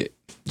exponentially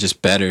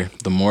just better.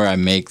 The more I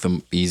make,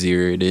 the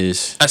easier it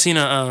is. I seen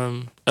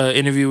a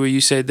interview where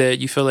you said that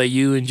you feel like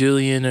you and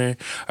Julian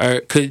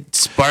could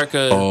spark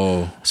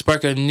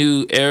a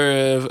new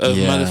era of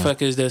Yeah.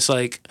 motherfuckers that's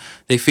like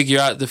they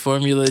figure out the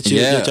formula that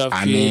y'all created.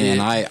 I mean,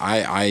 and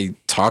I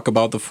talk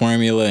about the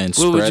formula and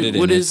spread it.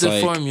 What and is the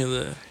like,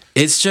 formula?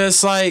 It's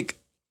just like,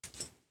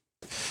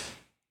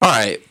 all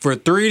right, for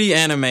 3D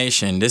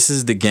animation, this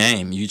is the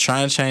game. You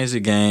trying to change the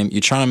game. You're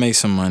trying to make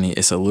some money.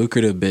 It's a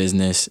lucrative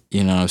business.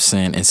 You know what I'm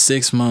saying? In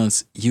 6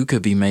 months, you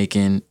could be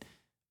making,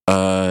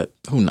 who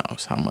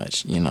knows how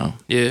much,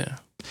 Yeah.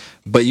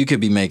 But you could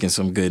be making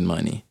some good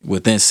money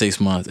within 6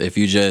 months if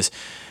you just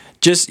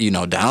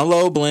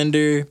download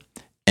Blender,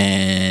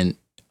 and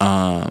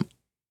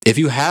if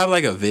you have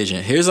like a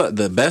vision. Here's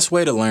the best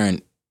way to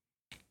learn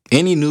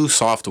any new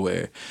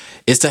software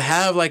is to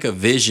have like a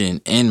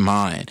vision in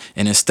mind,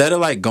 and instead of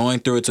like going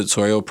through a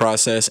tutorial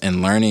process and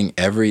learning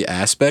every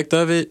aspect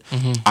of it,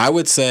 I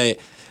would say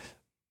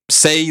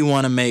you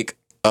want to make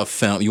a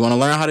film, you want to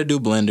learn how to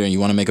do Blender, and you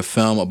want to make a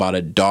film about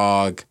a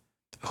dog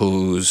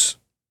who's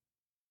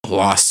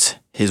lost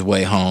his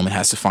way home and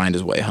has to find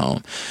his way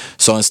home.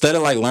 So instead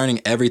of like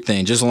learning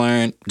everything, just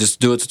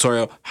do a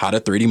tutorial how to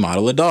 3D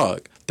model a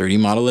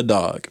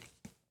dog.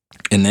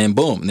 And then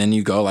boom, and then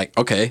you go like,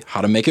 okay,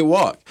 how to make it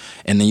walk.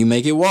 And then you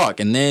make it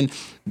walk. And then,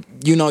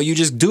 you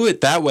just do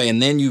it that way.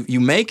 And then you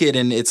make it,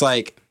 and it's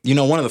like,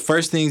 one of the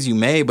first things you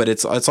made, but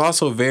it's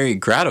also very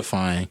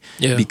gratifying.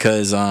 Yeah.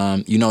 Because,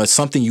 it's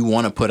something you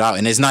want to put out.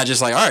 And it's not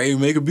just like, all right,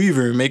 make a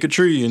beaver, make a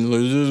tree,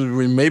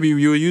 and maybe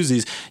you'll use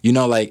these.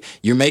 Like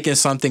you're making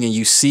something and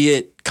you see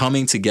it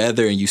coming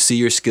together and you see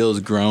your skills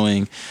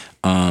growing.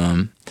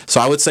 So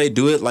I would say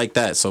do it like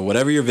that. So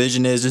whatever your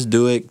vision is, just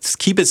do it. Just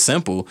keep it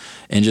simple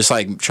and just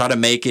like try to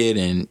make it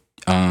and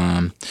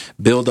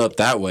build up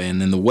that way. And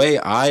then the way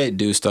I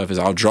do stuff is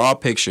I'll draw a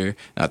picture,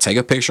 I'll take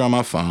a picture on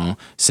my phone,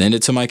 send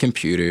it to my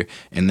computer,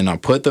 and then I'll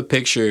put the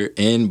picture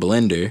in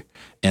Blender,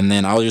 and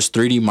then I'll just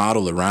 3D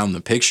model around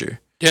the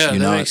picture. Yeah, that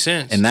makes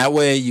sense. And that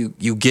way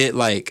you get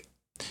like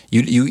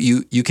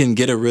you can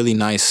get a really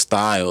nice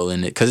style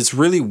in it, because it's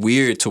really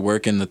weird to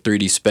work in the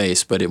 3D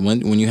space. But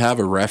when you have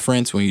a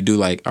reference, when you do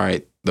like, all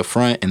right, the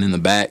front and then the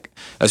back,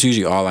 that's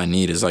usually all I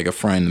need is like a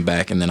front and the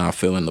back, and then I'll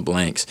fill in the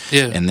blanks.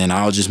 Yeah. And then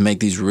I'll just make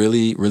these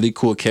really, really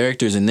cool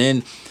characters, and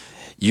then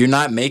you're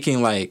not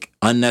making like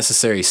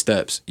unnecessary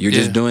steps. You're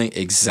just doing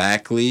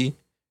exactly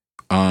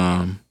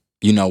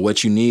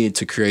what you need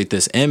to create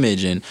this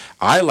image. And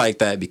I like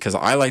that because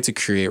I like to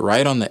create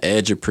right on the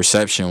edge of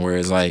perception, where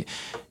it's like,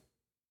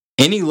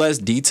 any less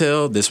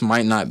detail,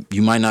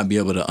 you might not be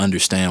able to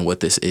understand what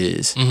this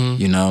is,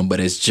 you know, but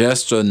it's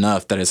just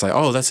enough that it's like,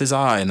 oh, that's his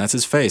eye and that's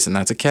his face and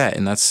that's a cat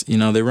and that's, you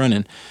know, they're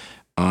running.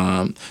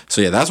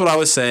 So yeah, that's what I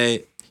would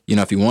say. You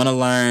know, if you want to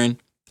learn,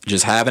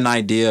 just have an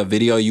idea, a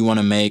video you want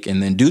to make,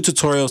 and then do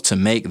tutorials to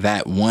make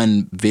that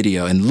one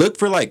video and look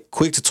for like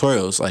quick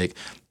tutorials. Like,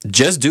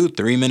 just do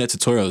 3-minute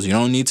tutorials. You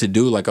don't need to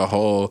do like a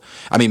whole,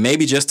 I mean,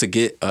 maybe just to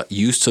get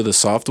used to the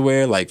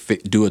software, like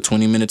do a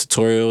 20-minute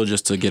tutorial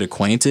just to get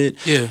acquainted.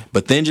 Yeah.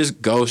 But then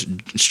just go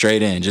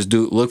straight in. Just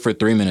look for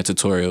 3-minute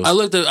tutorials.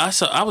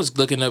 I was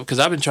looking up because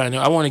I've been trying to,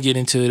 I want to get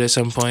into it at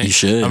some point. You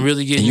should. I'm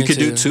really getting and you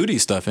into, could do 2D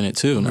stuff in it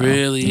too. Now.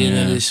 Really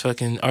into this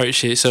fucking art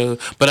shit. So,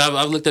 but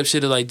I've looked up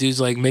shit of like dudes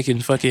like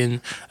making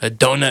fucking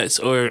donuts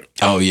or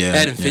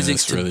adding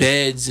physics to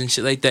beds and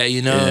shit like that,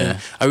 you know? Yeah.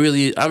 I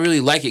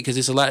really like it because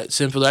it's a lot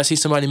simpler. I see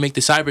somebody make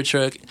the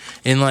Cybertruck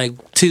in like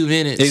 2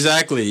 minutes.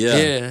 Exactly, yeah.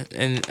 Yeah,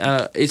 and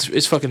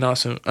it's fucking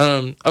awesome.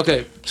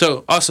 Okay,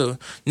 so also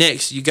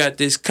next you got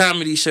this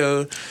comedy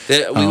show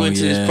that we went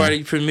to this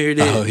party, premiered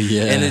it. Oh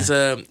yeah. And it's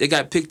it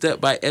got picked up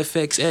by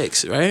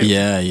FXX, right?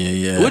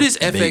 Yeah. What is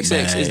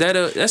FXX? Is that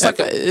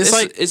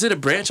is it a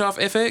branch off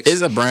FX?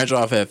 It's a branch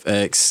off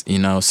FX, you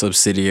know,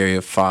 subsidiary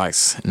of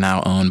Fox,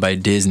 now owned by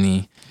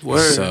Disney.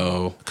 Word.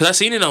 So, because I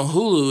seen it on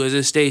Hulu as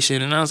a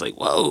station, and I was like,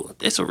 "Whoa,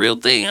 that's a real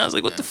thing." I was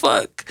like, "What the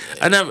fuck?"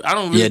 I don't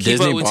really keep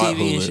Disney up with TV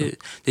Hulu. and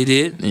shit. They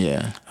did.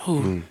 Yeah.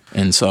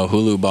 And so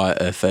Hulu bought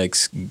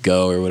FX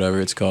Go or whatever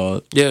it's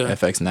called. Yeah.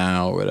 FX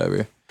Now or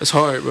whatever. It's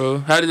hard, bro.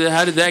 How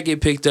did that get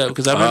picked up?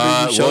 Because I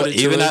remember you showed it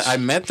to us. I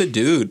met the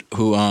dude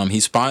who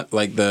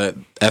like the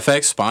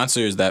FX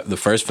sponsors that the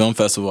first film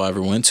festival I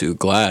ever went to,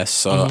 Glass.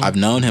 So I've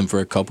known him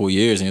for a couple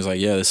years, and he was like,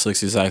 "Yeah, this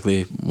looks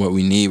exactly what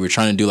we need. We're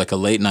trying to do like a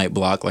late night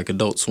block, like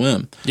Adult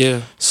Swim."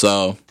 Yeah.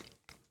 So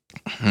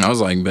I was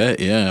like,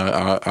 "Bet,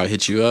 yeah, I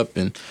hit you up."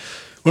 And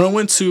when I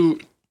went to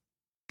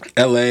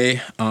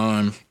LA,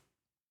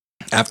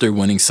 after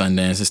winning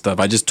Sundance and stuff,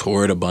 I just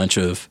toured a bunch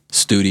of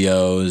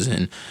studios,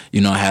 and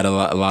you know, I had a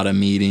lot of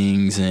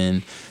meetings,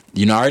 and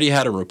you know, I already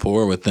had a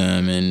rapport with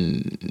them,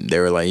 and they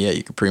were like, "Yeah,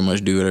 you can pretty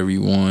much do whatever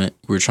you want."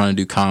 We were trying to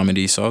do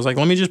comedy, so I was like,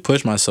 "Let me just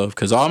push myself,"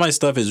 because all my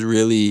stuff is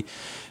really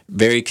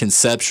very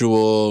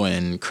conceptual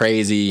and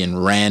crazy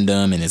and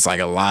random, and it's like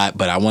a lot,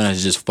 but I want to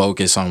just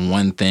focus on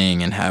one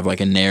thing and have like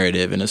a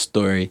narrative and a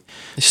story.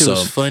 This shit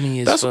was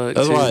funny as fuck.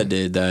 That's too. why I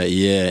did that,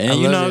 yeah.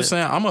 And you know what I'm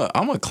saying?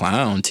 I'm a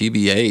clown,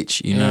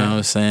 TBH, you know what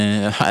I'm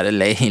saying? How the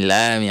lady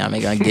love me, I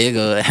make her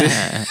giggle.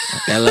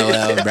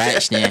 LOL,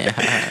 Braxton.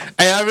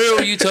 Hey, I remember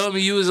when you told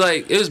me, you was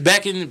like, it was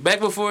back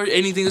before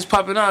anything was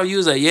popping off, you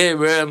was like, "Yeah,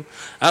 bro."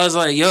 I was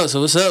like, "Yo,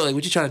 so what's up? Like,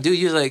 what you trying to do?"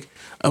 You was like,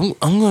 I'm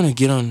gonna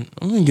get on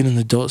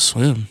Adult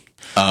Swim."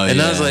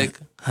 And I was like,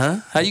 "Huh?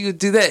 How you gonna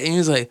do that?" And he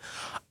was like,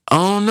 "I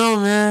don't know,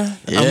 man.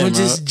 I'm gonna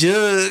just jug."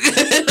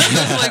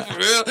 I was like, "For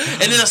real?"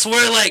 And then I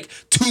swear, like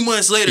 2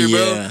 months later,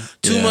 bro.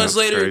 2 months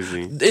later,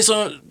 crazy. it's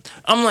on.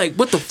 I'm like,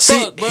 "What the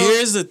fuck, bro?"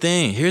 Here's the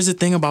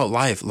thing about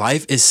life.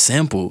 Life is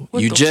simple.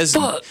 What you the just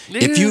fuck,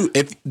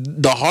 if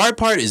the hard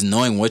part is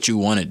knowing what you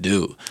want to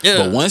do. Yeah.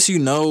 But once you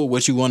know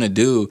what you want to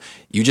do,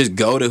 you just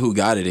go to who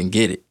got it and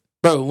get it.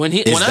 Bro, when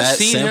I that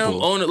seen simple.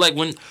 him on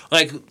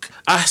it,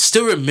 I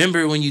still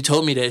remember when you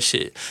told me that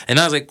shit, and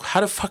I was like,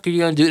 "How the fuck are you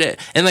gonna do that?"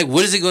 And like,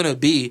 what is it gonna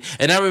be?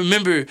 And I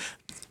remember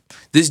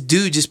this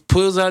dude just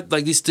pulls out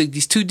like these two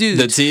dudes,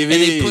 The TV, and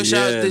they push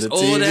out this the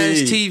old ass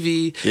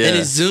TV. TV, and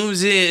it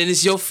zooms in, and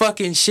it's your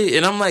fucking shit,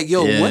 and I'm like,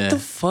 "Yo, what the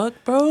fuck,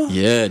 bro?"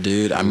 Yeah,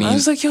 dude. I mean, I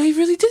was like, "Yo, he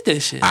really did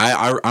that shit."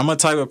 I'm a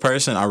type of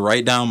person. I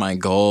write down my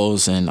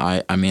goals, and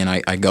I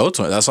go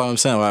to it. That's what I'm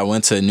saying. When I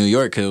went to New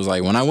York, because it was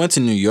like when I went to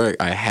New York,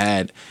 I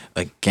had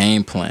a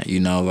game plan.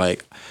 You know,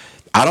 like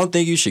I don't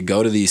think you should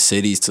go to these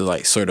cities to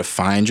like sort of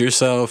find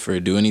yourself or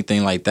do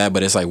anything like that.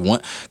 But it's like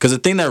because the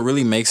thing that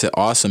really makes it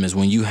awesome is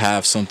when you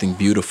have something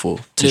beautiful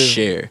to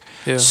share.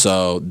 Yeah.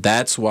 So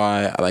that's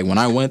why, like when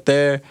I went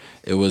there,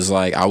 it was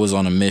like I was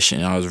on a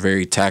mission. I was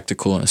very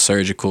tactical and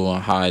surgical on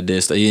how I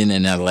did stuff. Even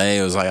in LA,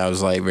 it was like I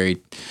was like very,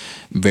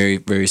 very,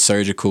 very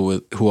surgical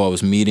with who I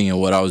was meeting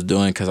and what I was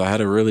doing because I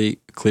had a really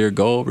clear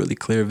goal, really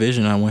clear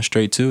vision. I went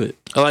straight to it.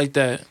 I like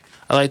that,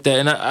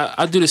 and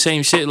I do the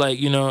same shit. Like,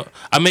 you know,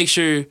 I make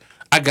sure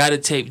I got a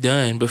tape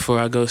done before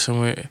I go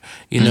somewhere.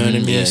 You know what I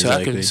mean? Yeah, so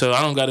exactly. so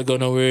I don't gotta go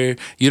nowhere.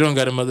 You don't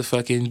gotta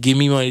motherfucking give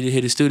me money to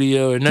hit a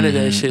studio or none of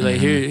that shit.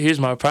 Like here's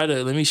my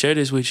product. Let me share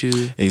this with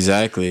you.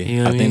 Exactly. You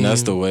know what I think mean?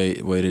 that's the way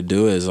to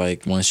do it. Is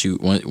like once you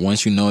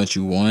know what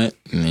you want,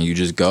 and then you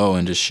just go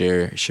and just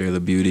share the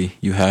beauty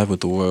you have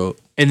with the world.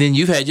 And then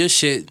you've had your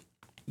shit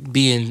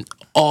being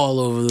all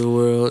over the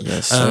world.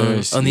 Yes,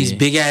 sir. On these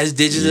big ass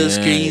digital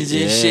screens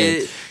and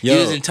shit. Yo.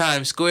 Using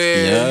Times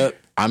Square. Yep.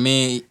 I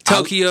mean,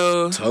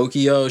 Tokyo,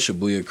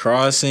 Shibuya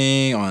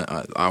Crossing.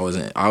 I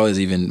was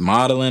even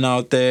modeling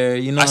out there.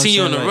 You know, I seen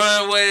you on the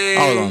runway.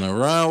 I was on the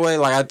runway.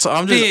 Like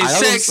I'm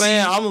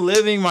saying, I'm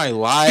living my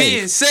life.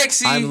 Being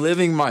sexy. I'm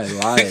living my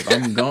life.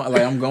 I'm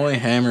going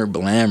hammer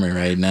blammer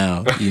right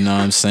now. You know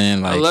what I'm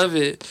saying? Like I love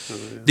it.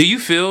 Do you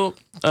feel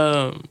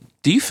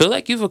Do you feel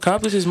like you've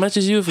accomplished as much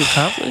as you've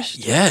accomplished?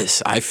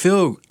 Yes, I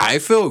feel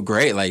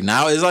great. Like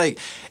now it's like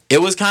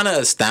it was kind of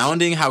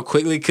astounding how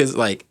quickly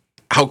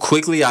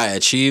I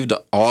achieved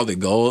all the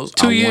goals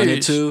 2 years. I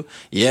wanted to.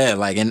 Yeah,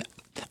 like, and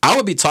I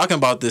would be talking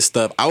about this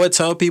stuff. I would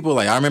tell people,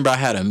 like, I remember I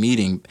had a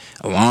meeting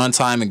a long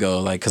time ago,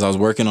 like, because I was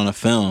working on a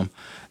film.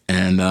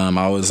 And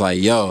I was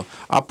like, yo,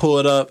 I pull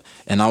it up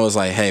and I was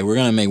like, hey, we're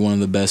going to make one of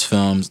the best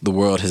films the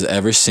world has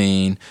ever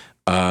seen.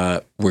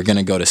 We're going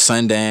to go to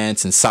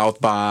Sundance and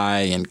South by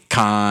and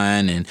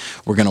Cannes, and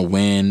we're going to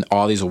win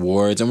all these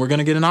awards, and we're going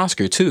to get an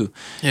Oscar too.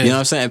 Yeah. You know what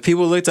I'm saying? And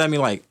people looked at me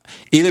like,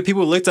 either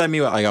people looked at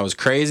me like I was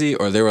crazy,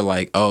 or they were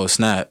like, oh,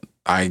 snap,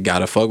 I got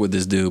to fuck with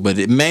this dude. But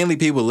mainly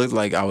people looked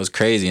like I was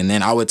crazy. And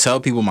then I would tell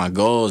people my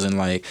goals, and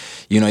like,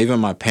 you know, even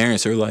my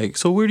parents, they were like,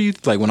 so where do you,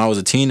 like when I was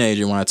a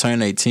teenager, when I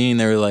turned 18,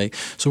 they were like,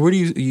 so where do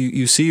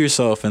you see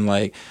yourself in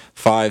like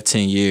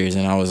 5-10 years?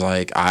 And I was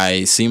like,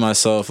 I see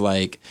myself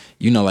like,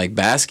 you know, like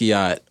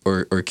Basquiat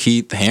or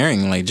Keith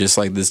Haring, like just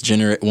like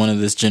one of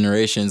this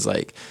generation's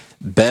like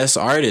best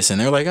artists. And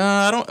they're like,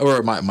 I don't,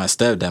 or my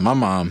stepdad, my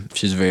mom,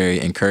 she's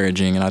very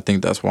encouraging, and I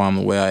think that's why I'm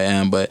the way I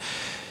am. But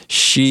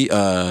he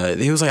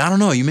was like, I don't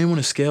know, you may want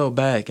to scale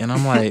back. And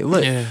I'm like,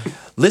 look,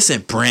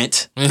 listen,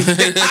 Brent,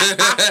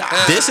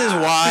 this is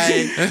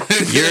why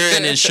you're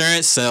an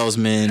insurance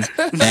salesman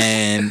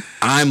and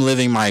I'm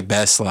living my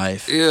best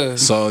life. Yeah.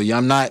 So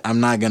I'm not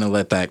gonna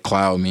let that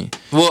cloud me.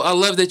 Well, I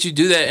love that you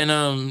do that.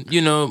 And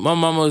you know, my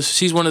mama,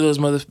 she's one of those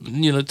mothers,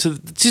 you know,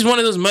 she's one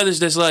of those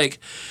mothers that's like,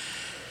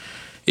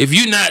 if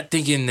you're not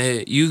thinking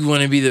that you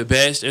want to be the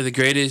best or the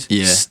greatest,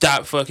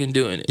 stop fucking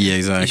doing it. Yeah,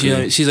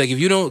 exactly. She's like, if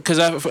you don't, because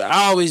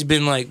I always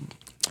been like,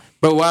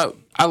 bro,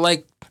 I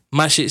like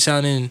my shit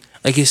sounding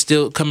like it's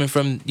still coming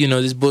from, you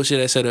know, this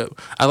bullshit I set up.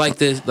 I like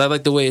this. I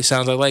like the way it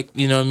sounds. I like,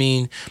 you know what I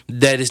mean,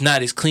 that it's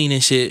not as clean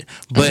and shit.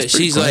 But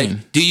she's clean.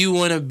 Like, do you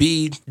want to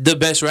be the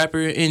best rapper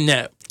in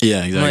that?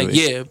 Yeah, exactly. I'm like,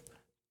 yeah.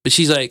 But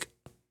she's like,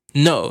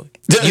 no.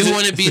 You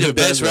want to be the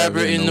best rapper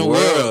in the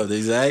world.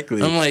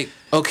 Exactly. I'm like,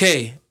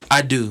 okay.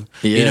 I do.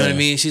 Yeah. You know what I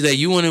mean? She's like,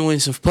 you want to win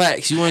some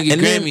plaques. You want to get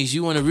Grammys.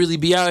 You want to really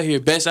be out here.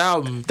 Best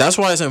album. That's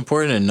why it's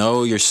important to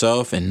know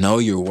yourself and know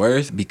your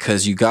worth,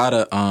 because you got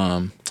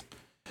to,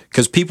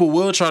 because people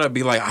will try to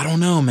be like, I don't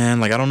know, man.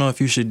 Like, I don't know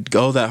if you should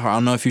go that hard. I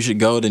don't know if you should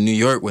go to New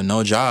York with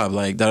no job.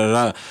 Like,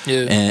 da-da-da.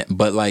 Yeah.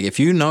 But, like, if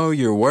you know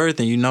your worth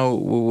and you know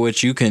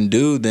what you can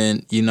do,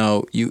 then, you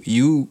know,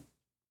 you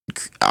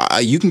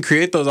can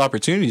create those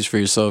opportunities for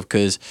yourself.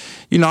 Because,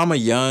 you know, I'm a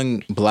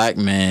young black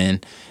man.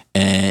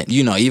 And,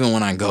 you know, even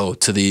when I go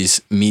to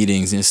these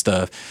meetings and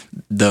stuff,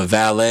 the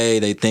valet,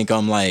 they think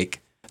I'm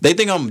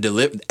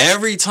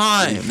every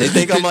time. They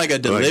think I'm like a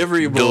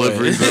delivery boy.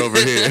 Delivery over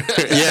here.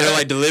 Yeah, they're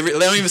like delivery. They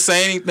don't even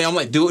say anything. I'm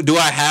like, do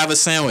I have a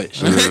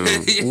sandwich?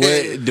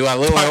 What, do I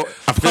look like?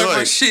 I feel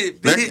like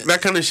shit, that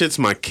kind of shit's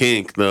my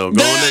kink though.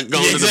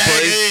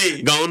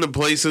 Going to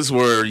places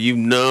where you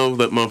know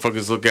that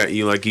motherfuckers look at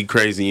you like you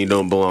crazy and you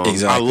don't belong.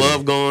 Exactly. I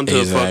love going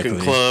to a fucking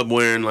club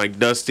wearing like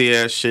dusty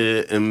ass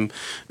shit and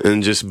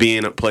just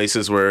being at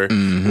places where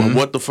well,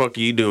 what the fuck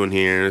are you doing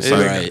here? And it's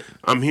like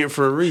I'm here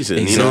for a reason.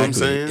 Exactly. You know what I'm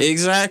saying?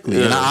 Exactly.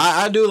 Yeah. And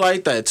I do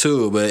like that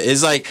too, but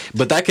it's like,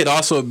 but that could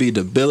also be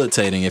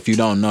debilitating if you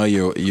don't know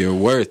your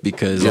worth,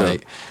 because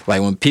like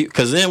when people,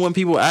 because then when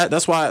people act,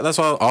 that's why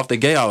off the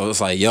gate I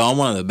was like, yo, I'm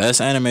one of the best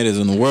animators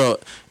in the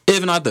world,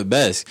 if not the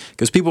best,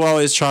 because people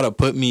always try to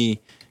put me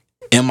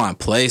in my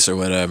place or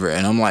whatever,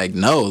 and I'm like,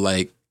 no,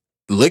 like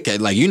look at,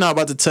 like, you're not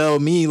about to tell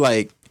me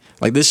like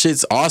this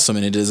shit's awesome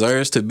and it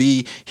deserves to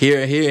be here.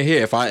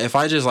 If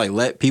I just like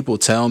let people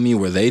tell me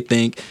where they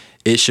think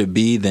it should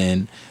be,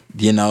 then,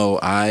 you know,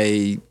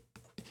 I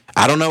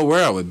don't know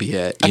where I would be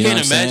at. I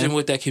can't imagine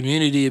what that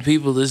community of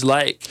people is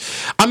like.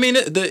 I mean,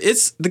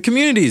 the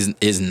community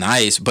is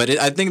nice, but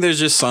I think there's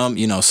just some,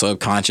 you know,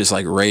 subconscious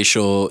like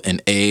racial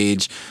and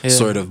age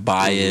sort of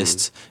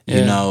bias,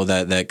 you know,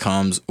 that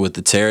comes with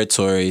the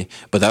territory.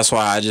 But that's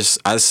why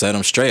I set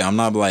them straight. I'm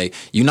not like,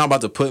 you're not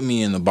about to put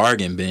me in the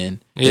bargain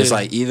bin. Yeah. It's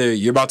like either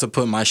you're about to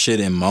put my shit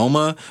in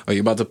MoMA, or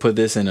you're about to put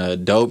this in a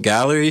dope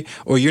gallery,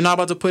 or you're not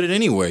about to put it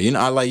anywhere. You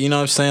know, you know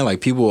what I'm saying?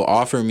 Like, people will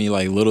offer me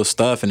like little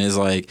stuff, and it's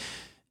like,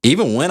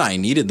 even when I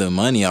needed the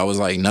money, I was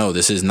like, no,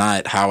 this is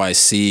not how I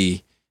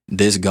see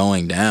this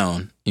going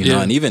down. You know,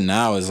 and even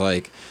now it's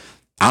like,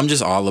 I'm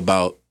just all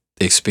about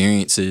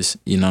experiences.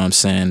 You know what I'm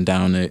saying?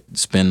 Down to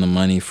spend the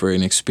money for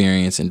an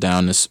experience, and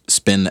down to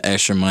spend the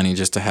extra money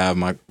just to have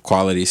my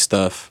quality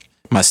stuff,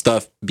 my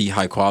stuff be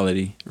high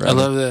quality. Right? I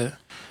love that.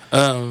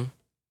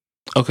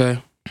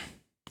 Okay.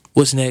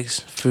 What's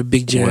next for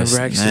Big Jam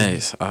Braxton?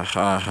 Next?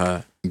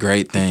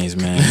 Great things,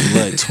 man.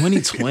 Look,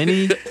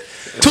 2020.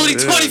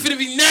 2020 finna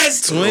be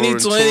next.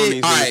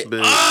 2020. All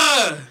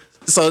right.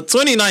 So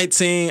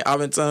 2019, I've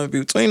been telling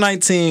people,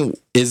 2019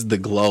 is the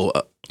glow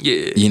up.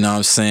 Yeah. You know what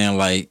I'm saying?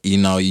 Like, you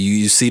know,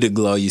 you see the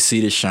glow, you see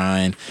the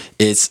shine.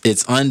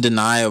 It's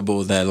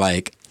undeniable that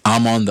like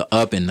I'm on the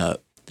up and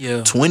up.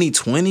 Yeah.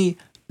 2020,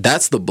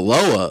 that's the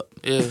blow up.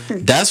 Yeah.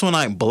 That's when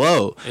I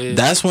blow. Yeah.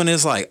 That's when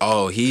it's like,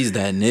 oh, he's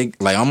that nigga.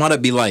 Like, I'm gonna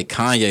be like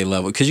Kanye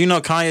level. Because you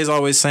know Kanye's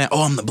always saying,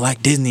 oh, I'm the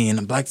Black Disney and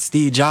the Black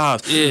Steve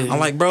Jobs. Yeah. I'm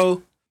like,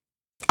 bro,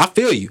 I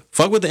feel you.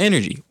 Fuck with the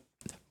energy.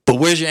 But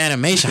where's your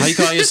animation? How you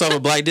call yourself a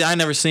Black Disney? I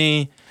never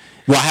seen...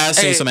 Well, I have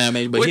seen some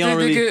animation, but he don't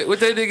really... What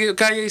that nigga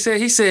Kanye said?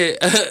 He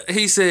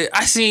said,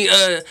 I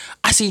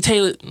seen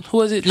Taylor... Who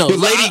was it? No,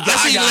 Lady Gaga.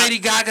 I seen Lady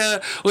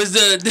Gaga was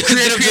the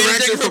creative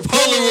director for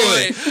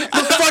Polaroid.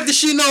 What the fuck does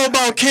she know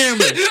about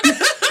camera? What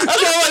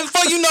the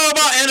fuck you know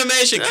about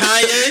animation,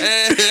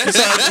 Kanye?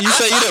 So you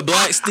say you the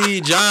Black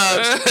Steve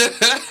Jobs.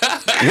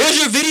 Where's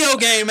your video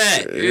game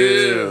at?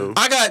 Yeah.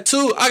 I got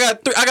 2. I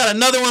got 3. I got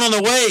another one on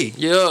the way.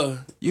 Yeah.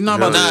 You know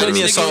about to put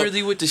me in so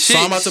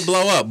I'm about to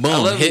blow up.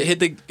 Boom. Hit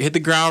the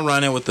ground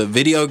running with the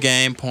video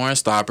game, Porn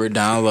Stopper,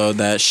 download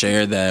that,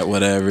 share that,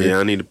 whatever. Yeah,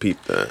 I need to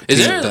peep that.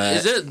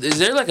 Is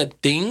there like a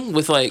thing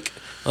with like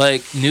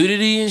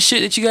nudity and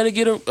shit that you gotta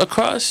get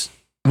across?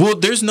 Well,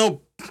 there's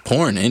no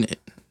porn in it.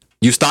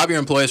 You stop your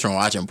employees from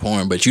watching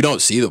porn, but you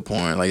don't see the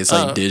porn. Like it's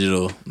like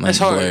digital, like that's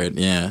hard. Blurred.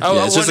 Yeah.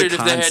 I it's wondered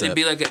if there had to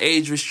be like an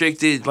age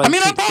restricted. Like, I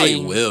mean, I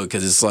probably will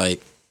because it's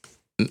like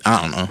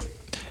I don't know.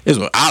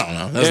 I don't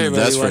know.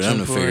 That's for them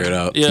to figure it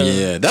out.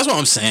 Yeah, that's what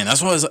I'm saying.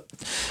 That's what.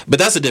 But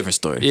that's a different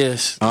story.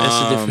 Yes, that's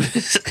a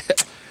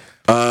different.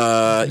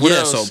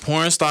 So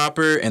Porn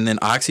Stopper and then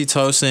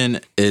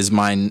Oxytocin is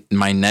my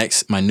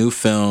new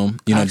film.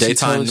 You know,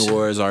 Daytime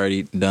Noir is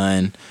already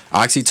done.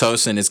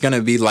 Oxytocin, it's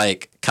gonna be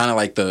like kind of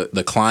like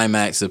the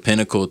climax, the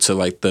pinnacle to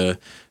like the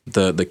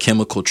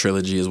chemical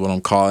trilogy is what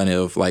I'm calling it,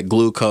 of like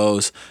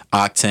glucose,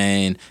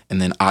 octane,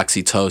 and then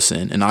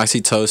oxytocin. And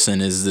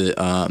oxytocin is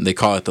they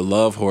call it the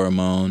love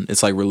hormone.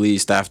 It's like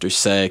released after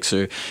sex,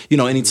 or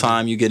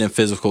anytime you get in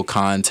physical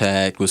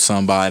contact with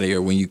somebody,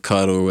 or when you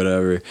cuddle or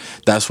whatever.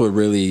 That's what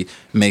really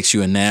makes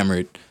you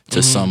enamored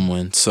to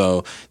someone.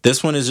 So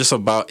this one is just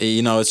about,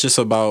 it's just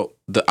about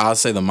I'll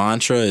say the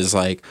mantra is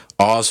like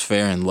all's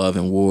fair in love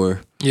and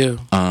war. Yeah.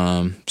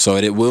 So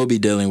it will be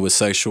dealing with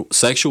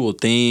sexual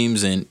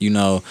themes and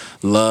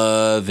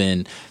love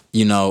and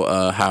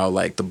how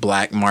like the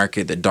black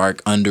market, the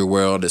dark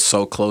underworld is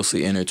so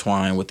closely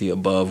intertwined with the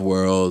above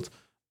world,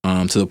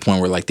 to the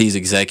point where like these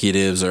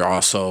executives are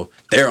also,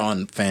 they're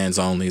on fans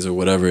onlys or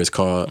whatever it's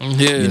called.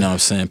 Yeah. You know what I'm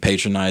saying,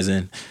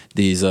 patronizing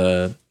these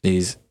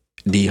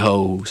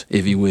D-hoes,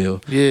 if you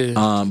will.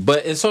 Yeah.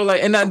 But it's so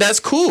like, and that's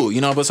cool,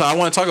 but so I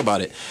want to talk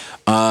about it.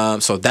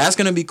 So that's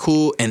going to be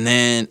cool. And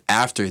then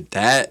after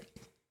that,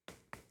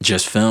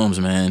 just films,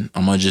 man.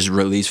 I'm going to just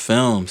release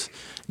films,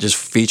 just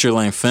feature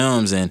length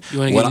films. And you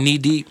want to get knee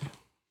deep?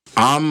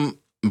 I'm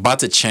about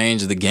to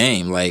change the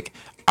game. Like,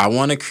 I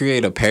want to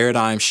create a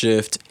paradigm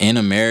shift in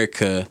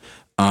America,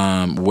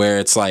 where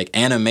it's like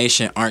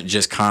animation aren't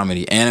just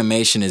comedy.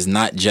 Animation is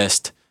not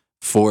just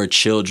for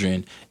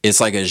children.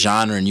 It's like a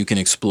genre, and you can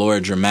explore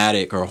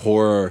dramatic or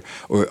horror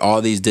or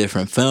all these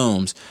different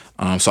films.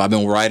 So I've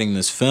been writing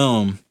this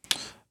film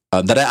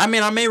that I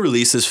may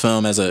release this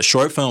film as a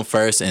short film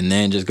first and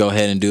then just go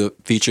ahead and do a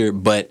feature.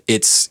 But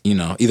it's,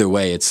 either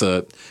way, it's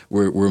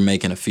we're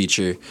making a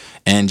feature,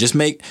 and just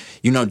make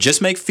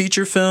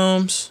feature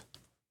films.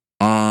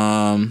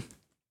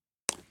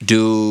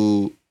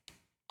 Do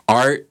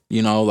art,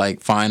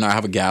 like fine art. I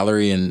have a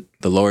gallery in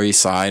the Lower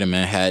East Side of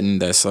Manhattan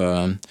that's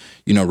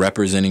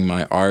representing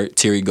my art.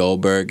 Terry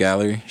Goldberg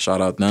Gallery,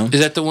 shout out them. Is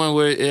that the one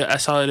where I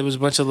saw it was a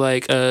bunch of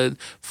like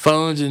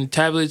phones and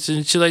tablets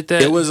and shit like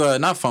that? It was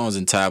not phones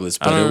and tablets,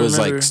 but it was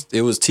remember.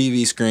 It was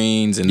TV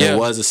screens, and there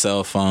was a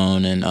cell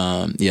phone,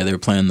 and they were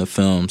playing the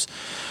films.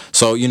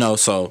 So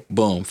so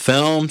boom,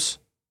 films,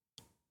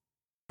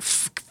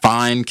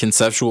 fine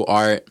conceptual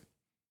art,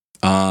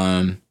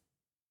 and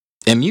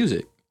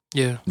music.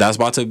 Yeah, that's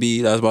about to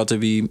be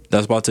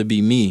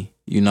me,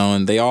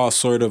 and they all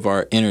sort of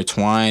are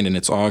intertwined, and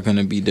it's all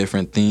gonna be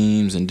different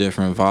themes and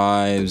different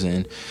vibes,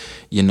 and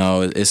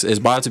it's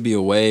about to be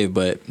a wave.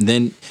 But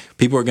then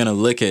people are gonna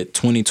look at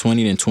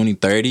 2020 and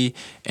 2030,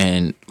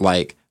 and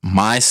like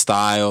my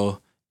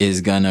style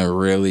is gonna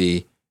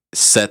really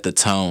set the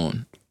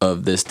tone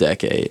of this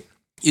decade.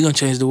 You're gonna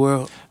change the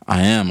world.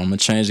 I am. I'm gonna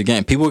change the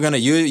game. People are gonna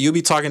you'll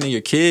be talking to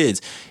your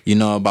kids,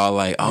 about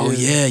like,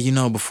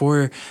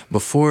 before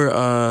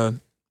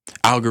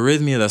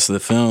Algorithmia, that's the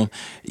film,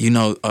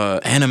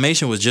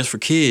 animation was just for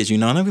kids,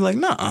 and I'll be like,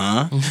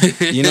 nuh-uh.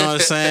 You know what I'm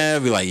saying?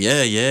 I'll be like,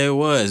 yeah, it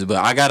was. But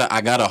I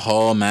got a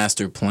whole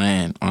master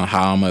plan on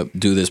how I'm gonna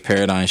do this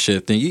paradigm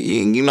shift. And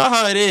you know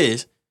how it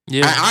is.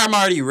 Yeah. I'm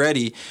already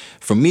ready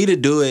for me to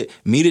do it,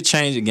 me to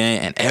change the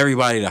game, and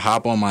everybody to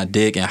hop on my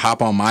dick and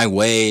hop on my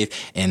wave.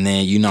 And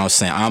then, what I'm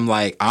saying,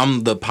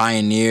 I'm the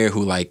pioneer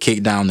who like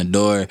kicked down the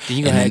door. Then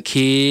you gonna have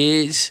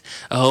kids,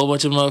 a whole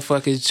bunch of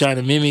motherfuckers trying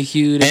to mimic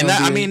you. And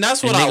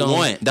that's what I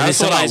want. That's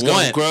what I want.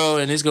 Gonna grow,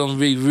 and it's gonna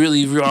be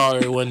really raw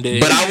one day.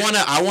 But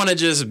I wanna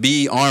just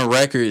be on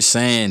record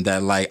saying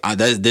that like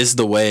this is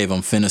the wave I'm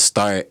finna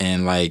start,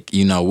 and like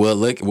we'll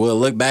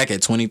look back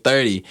at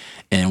 2030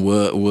 and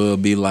we'll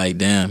be like,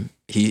 damn.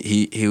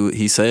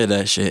 He said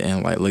that shit,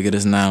 and like look at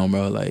us now,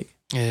 bro. Like,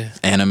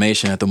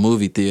 animation at the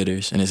movie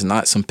theaters, and it's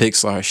not some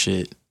Pixar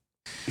shit.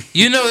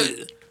 You know,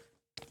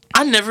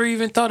 I never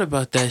even thought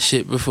about that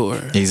shit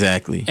before.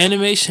 Exactly.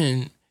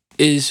 Animation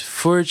is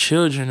for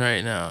children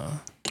right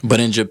now. But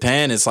in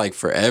Japan, it's like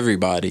for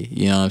everybody.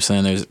 You know what I'm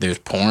saying? There's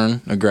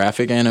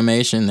pornographic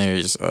animation.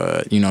 There's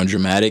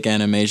dramatic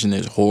animation.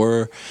 There's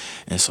horror,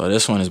 and so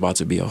this one is about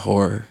to be a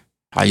horror.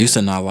 I used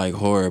to not like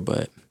horror,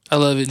 but I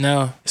love it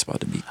now. It's about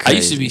to be crazy. I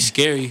used to be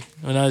scary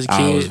when I was a kid.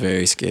 I was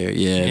very scared.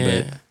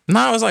 Yeah. But no,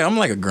 I was like, I'm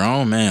like a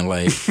grown man.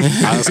 Like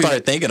I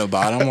started thinking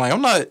about it. I'm like,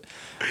 I'm not.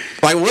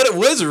 Like,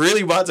 what's really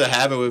about to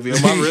happen with me?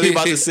 Am I really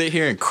about to sit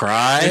here and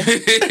cry?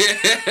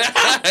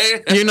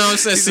 You know what I'm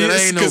saying? See,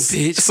 ain't no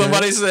bitch.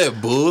 Somebody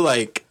said boo.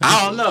 Like,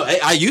 I don't know.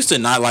 I used to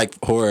not like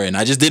horror, and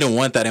I just didn't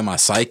want that in my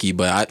psyche.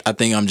 But I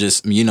think I'm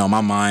just,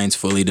 my mind's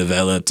fully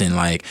developed, and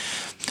like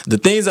the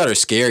things that are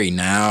scary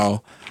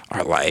now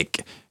are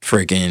like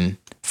freaking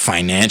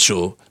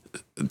financial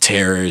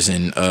terrors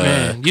and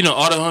man,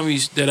 all the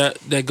homies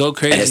that go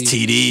crazy,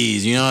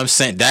 STDs. You know what I'm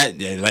saying? That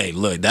like,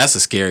 look, that's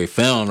a scary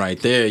film right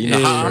there.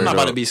 I'm not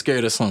about to be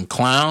scared of some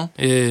clown.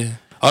 Yeah,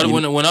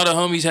 when all the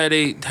homies had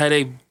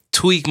they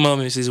tweak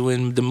moments is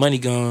when the money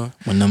gone.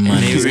 When the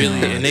money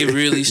and they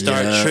really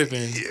start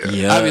tripping.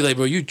 Yeah, I'd be like,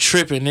 bro, you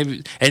tripping?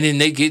 And then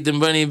they get the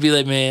money and be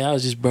like, man, I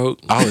was just broke.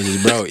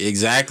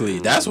 Exactly.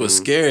 That's what's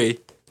scary.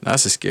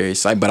 That's a scary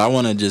sight. But I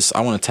want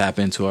to tap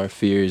into our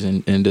fears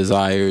and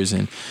desires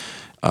and.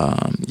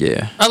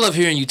 I love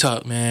hearing you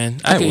talk,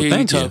 man. I can hear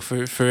you talk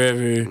for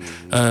forever.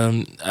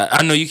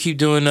 I know you keep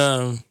doing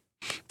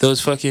those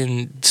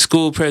fucking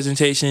school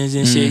presentations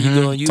and shit.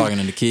 You talking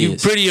to the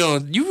kids.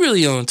 You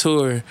really on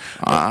tour.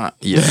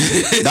 Yeah,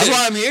 that's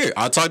why I'm here.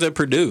 I talked at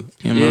Purdue.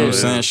 You know what I'm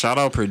saying? Shout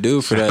out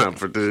Purdue for that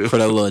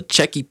little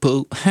checky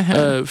poop.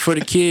 For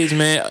the kids,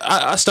 man.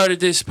 I started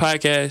this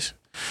podcast.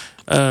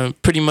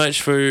 Pretty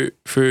much for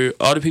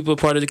all the people a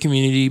part of the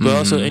community, but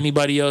also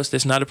anybody else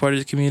that's not a part of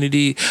the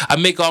community. I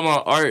make all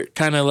my art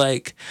kind of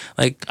like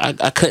I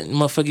cut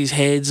motherfuckers'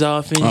 heads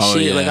off and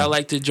shit. Yeah. Like I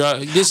like to draw.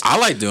 I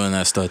like doing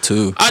that stuff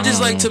too. I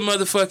just like to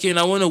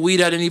I want to weed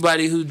out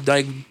anybody who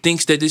like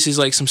thinks that this is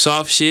like some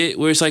soft shit.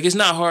 Where it's like it's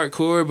not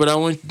hardcore, but I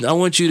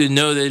want you to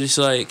know that it's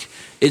like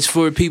it's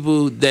for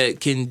people that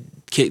can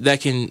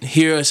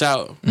hear us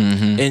out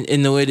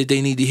in the way that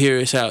they need to hear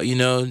us out,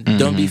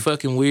 Don't be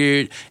fucking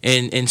weird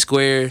and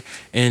square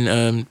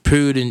and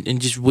prude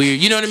and just weird.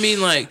 You know what I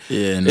mean? Like,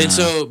 and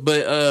so,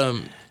 but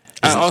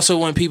I also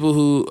want people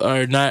who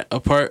are not a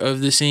part of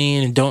the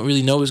scene and don't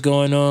really know what's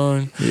going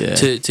on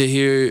to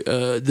hear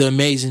the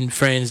amazing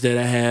friends that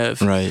I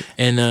have, right?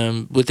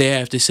 And what they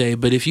have to say.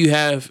 But if you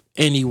have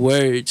any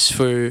words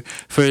for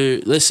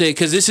let's say,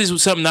 because this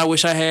is something I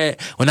wish I had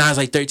when I was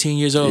like 13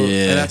 years old,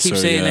 and I keep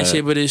saying that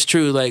shit, but it's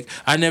true. Like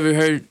I never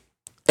heard.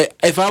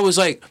 If I was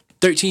like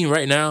 13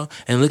 right now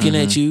and looking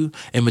at you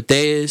and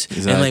Matthias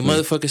and like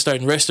motherfuckers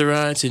starting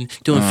restaurants and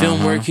doing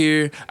film work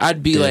here,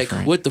 I'd be like,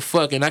 what the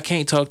fuck? And I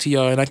can't talk to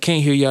y'all and I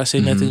can't hear y'all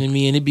say nothing to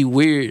me, and it'd be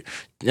weird.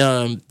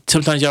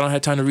 Sometimes y'all don't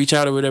have time to reach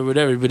out or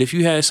whatever. But if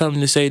you had something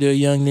to say to a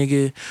young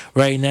nigga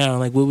right now,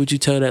 like what would you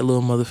tell that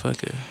little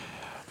motherfucker?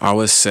 I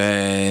would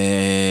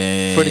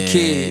say for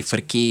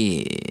the kids.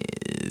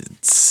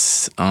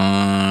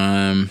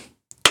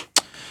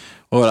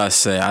 What would I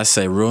say? I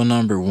say rule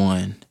number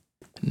 1.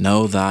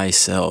 Know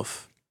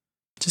thyself.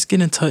 Just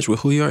get in touch with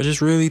who you are. Just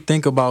really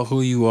think about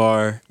who you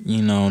are.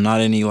 Not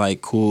any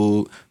like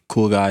cool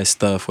guy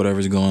stuff,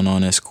 whatever's going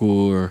on at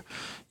school or,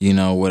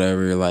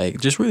 whatever. Like,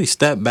 just really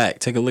step back,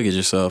 take a look at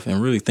yourself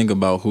and really think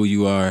about who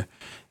you are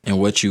and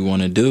what you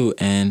want to do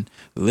and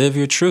live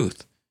your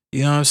truth.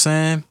 You know what I'm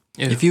saying?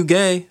 Yeah. If you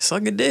gay,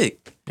 suck a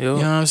dick. Yep. You know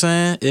what I'm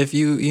saying? If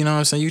you know what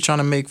I'm saying, you trying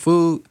to make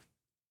food,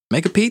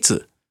 make a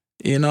pizza.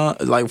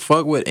 Like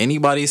fuck what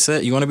anybody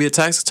said. You want to be a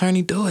tax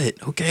attorney? Do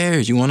it. Who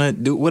cares? You want to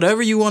do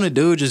whatever you want to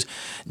do,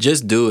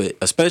 just do it,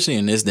 especially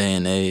in this day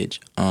and age.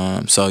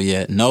 So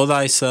yeah, know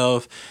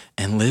thyself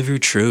and live your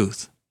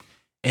truth.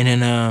 And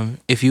then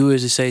if you were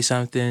to say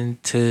something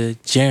to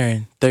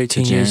Jaren,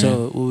 13 years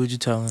old, what would you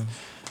tell him?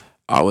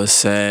 I would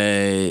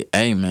say,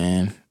 hey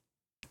man,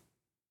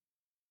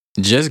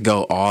 just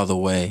go all the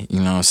way. You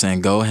know what I'm saying?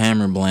 Go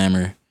hammer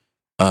blammer.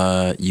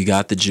 You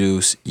got the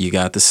juice, you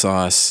got the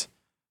sauce.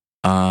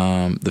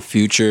 The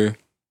future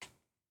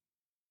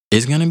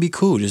is gonna be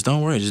cool. Just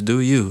don't worry. Just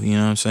do you. You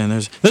know what I'm saying?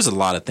 There's a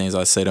lot of things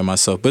I say to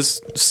myself, but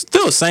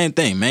still the same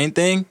thing. Main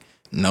thing,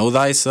 know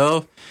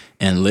thyself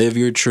and live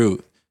your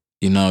truth.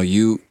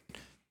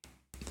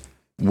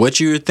 What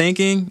you're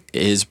thinking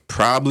is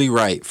probably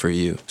right for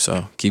you.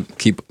 So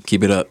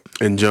keep it up.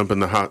 And jump in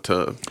the hot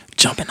tub.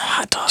 Jump in the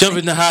hot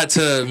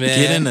tub, man.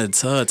 Get in the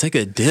tub. Take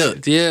a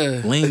dip.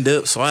 Yeah. Lean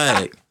dip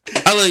swag.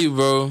 I love you,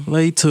 bro.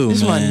 Love you too,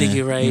 this man. This my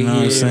nigga right here. You know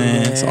what I'm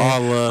saying? Man. It's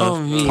all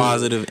love,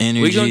 positive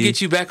energy. We're gonna get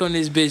you back on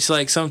this bitch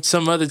like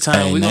some other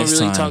time. Hey, we're gonna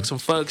really talk some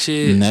fuck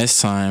shit. Next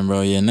time,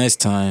 bro. Yeah,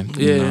 next time.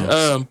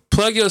 Yeah.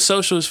 Plug your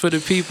socials for the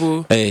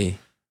people. Hey,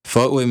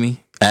 fuck with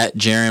me at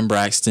Jaren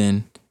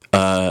Braxton.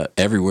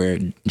 Everywhere.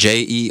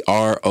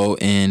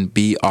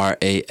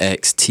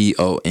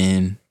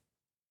 JeronBraxton.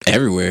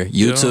 Everywhere.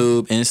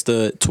 YouTube,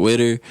 Insta,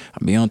 Twitter.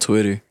 I'll be on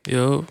Twitter.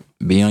 Yo.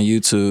 Be on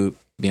YouTube.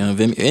 Be on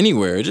Vimeo,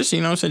 anywhere. Just, you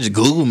know what I'm saying? Just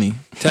Google me.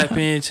 Tap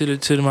in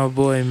to my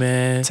boy,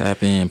 man.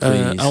 Tap in,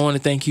 please. I want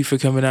to thank you for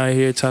coming out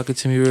here talking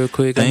to me real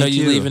quick. I know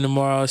you're leaving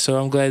tomorrow,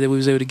 so I'm glad that we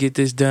was able to get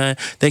this done.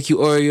 Thank you,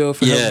 Oreo,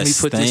 for helping me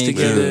put this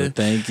together.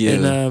 Thank you.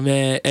 And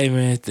man, hey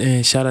man,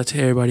 and shout out to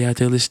everybody out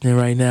there listening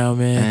right now,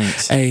 man.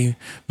 Thanks. Hey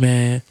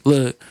man,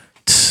 look.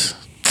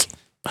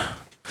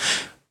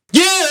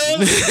 Yeah.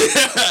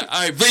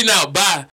 All right, bleeding out. Bye.